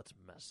going on? Let's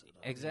mess it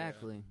up.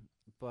 exactly.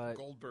 But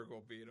Goldberg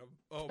will beat him.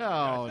 Oh, Oh,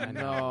 God.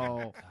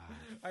 no.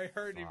 I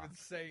heard even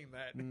saying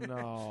that.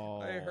 No.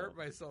 I hurt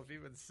myself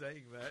even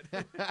saying that.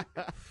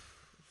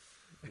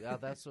 yeah,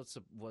 that's what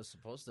was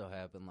supposed to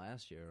happen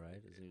last year,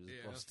 right? Is he was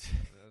supposed to...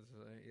 That's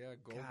right. Yeah,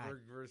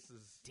 Goldberg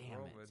versus damn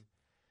Roman. it.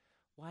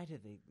 Why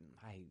did they...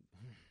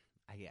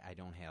 I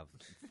don't have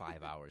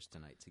 5 hours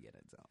tonight to get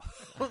into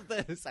all of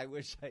this. I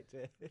wish I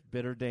did.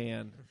 Bitter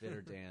Dan.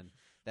 Bitter Dan.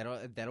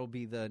 That'll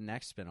be the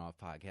next spinoff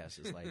podcast.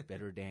 Is like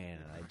Bitter Dan,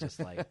 and I just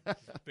like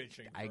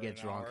Bitching I for get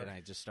an drunk hour. and I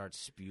just start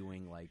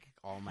spewing like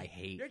all my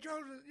hate.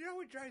 You know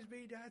what drives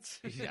me nuts?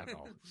 Yeah,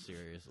 no,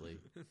 seriously.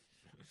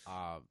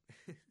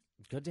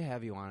 Good to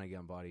have you on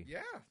again, buddy. Yeah,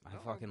 I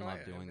fucking love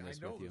doing this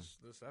I know with you.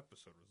 This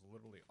episode was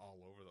literally all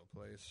over the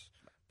place,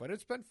 but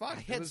it's been fun.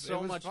 I had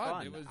so much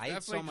fun. It was I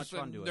had so definitely much just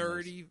fun a doing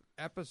nerdy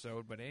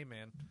episode, but hey,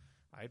 man,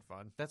 I had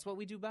fun. That's what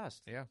we do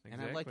best. Yeah,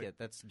 And I like it.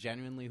 That's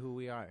genuinely who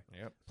we are.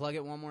 Yep. Plug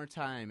it one more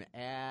time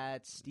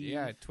at Steve.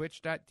 Yeah,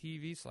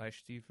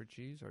 twitch.tv/Steve for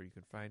Cheese, or you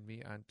can find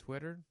me on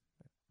Twitter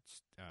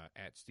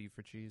at Steve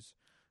for Cheese.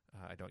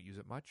 I don't use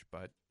it much,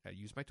 but I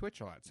use my Twitch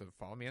a lot, so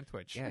follow me on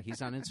Twitch. Yeah,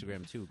 he's on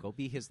Instagram too. Go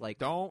be his like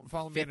Don't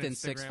follow me on fifth and Instagram.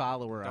 sixth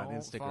follower on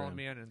Don't follow Instagram.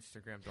 me on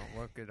Instagram. Don't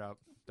look it up.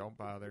 Don't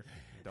bother.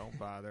 Don't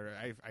bother.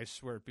 I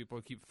swear people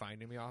keep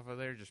finding me off of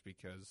there just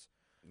because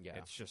Yeah.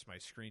 it's just my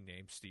screen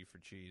name, Steve for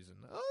Cheese. And,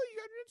 oh, you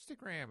got an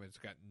Instagram. It's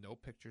got no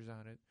pictures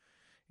on it.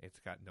 It's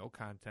got no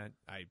content.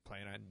 I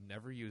plan on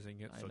never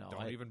using it, I so know.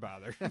 don't even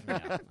bother.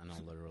 Yeah, I know,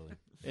 literally.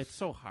 It's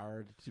so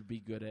hard to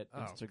be good at Oh,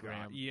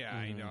 Instagram. God. Yeah, I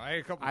Mm-hmm. know. I had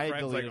a couple I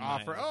friends like deleted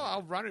mine. offer,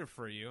 I'll run it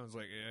for you. I was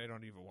like, I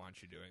don't even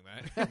want you doing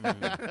that.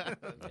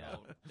 Yeah.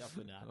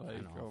 Definitely not. I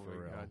know, oh for my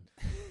real. God.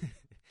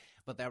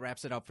 But that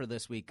wraps it up for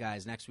this week,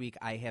 guys. Next week,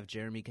 I have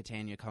Jeremy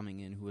Catania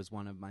coming in, who is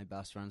one of my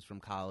best friends from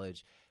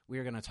college. We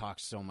are going to talk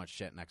so much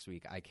shit next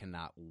week. I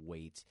cannot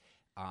wait.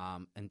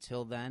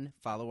 Until then,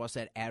 follow us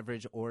at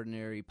Average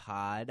Ordinary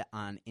Pod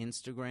on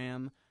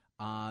Instagram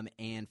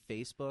and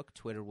Facebook.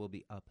 Twitter will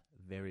be up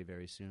very,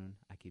 very soon.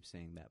 I keep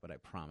saying that, but I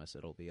promise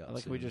it'll be up I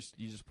like soon.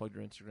 you just plugged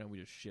your Instagram. We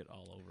just shit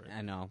all over it.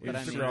 I know, but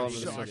I Instagram mean,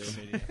 is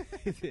social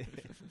media.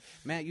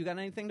 Matt, you got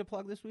anything to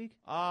plug this week?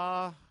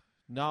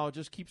 No,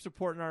 just keep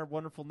supporting our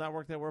wonderful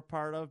network that we're a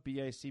part of,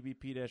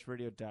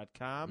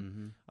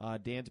 bicbp-radio.com.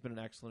 Dan's been an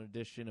excellent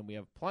addition, and we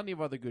have plenty of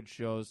other good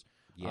shows.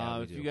 Yeah,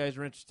 we if do. you guys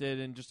are interested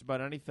in just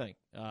about anything,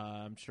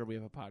 I'm sure we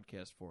have a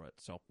podcast for it.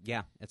 So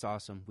Yeah, it's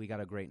awesome. We got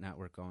a great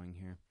network going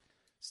here.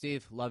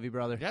 Steve, love you,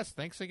 brother. Yes,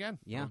 thanks again.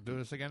 Yeah. We'll do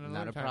this again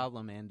another Not a time.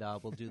 problem, and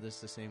we'll do this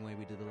the same way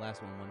we did the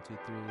last one. 1, 2,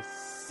 3.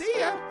 See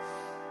ya.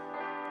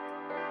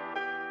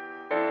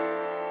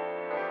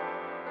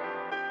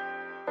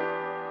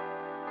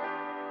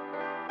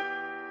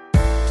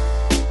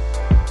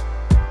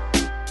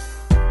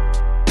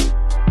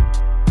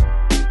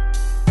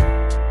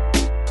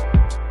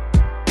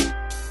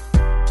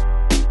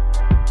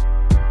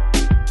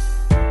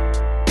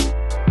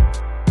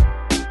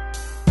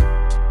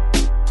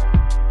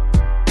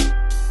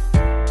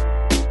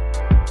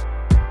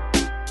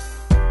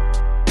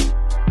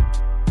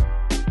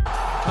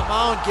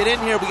 come on, get in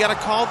here. We got to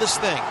call this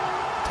thing.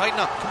 Tighten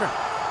up. Come here.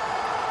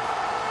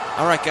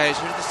 All right, guys,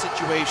 here's the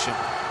situation.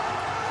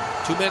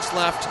 2 minutes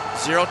left,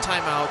 0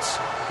 timeouts,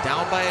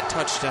 down by a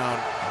touchdown.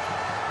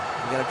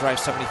 We got to drive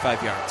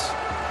 75 yards.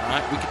 All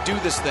right, we can do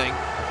this thing.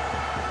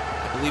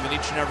 I believe in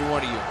each and every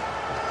one of you.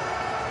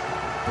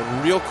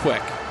 But real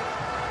quick,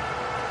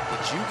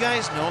 did you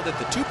guys know that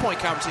the 2 Point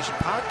Conversation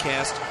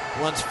podcast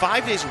runs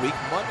 5 days a week,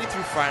 Monday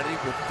through Friday,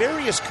 with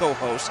various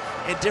co-hosts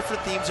and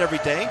different themes every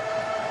day?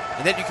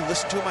 And then you can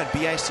listen to them on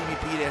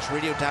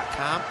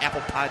bicbp-radio.com,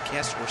 Apple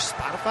Podcasts, or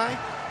Spotify.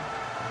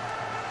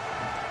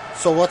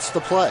 So what's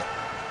the play?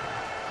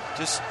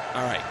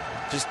 All right.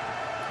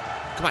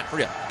 Come on,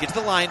 hurry up. Get to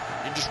the line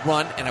and just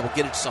run, and I will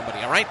get it to somebody,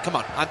 all right? Come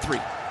on 3.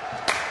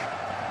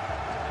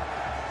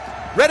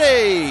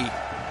 Ready!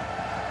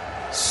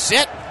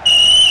 Sit.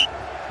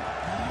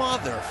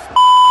 Mother.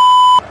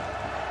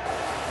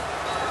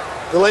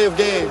 Delay of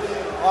game.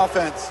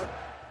 Offense.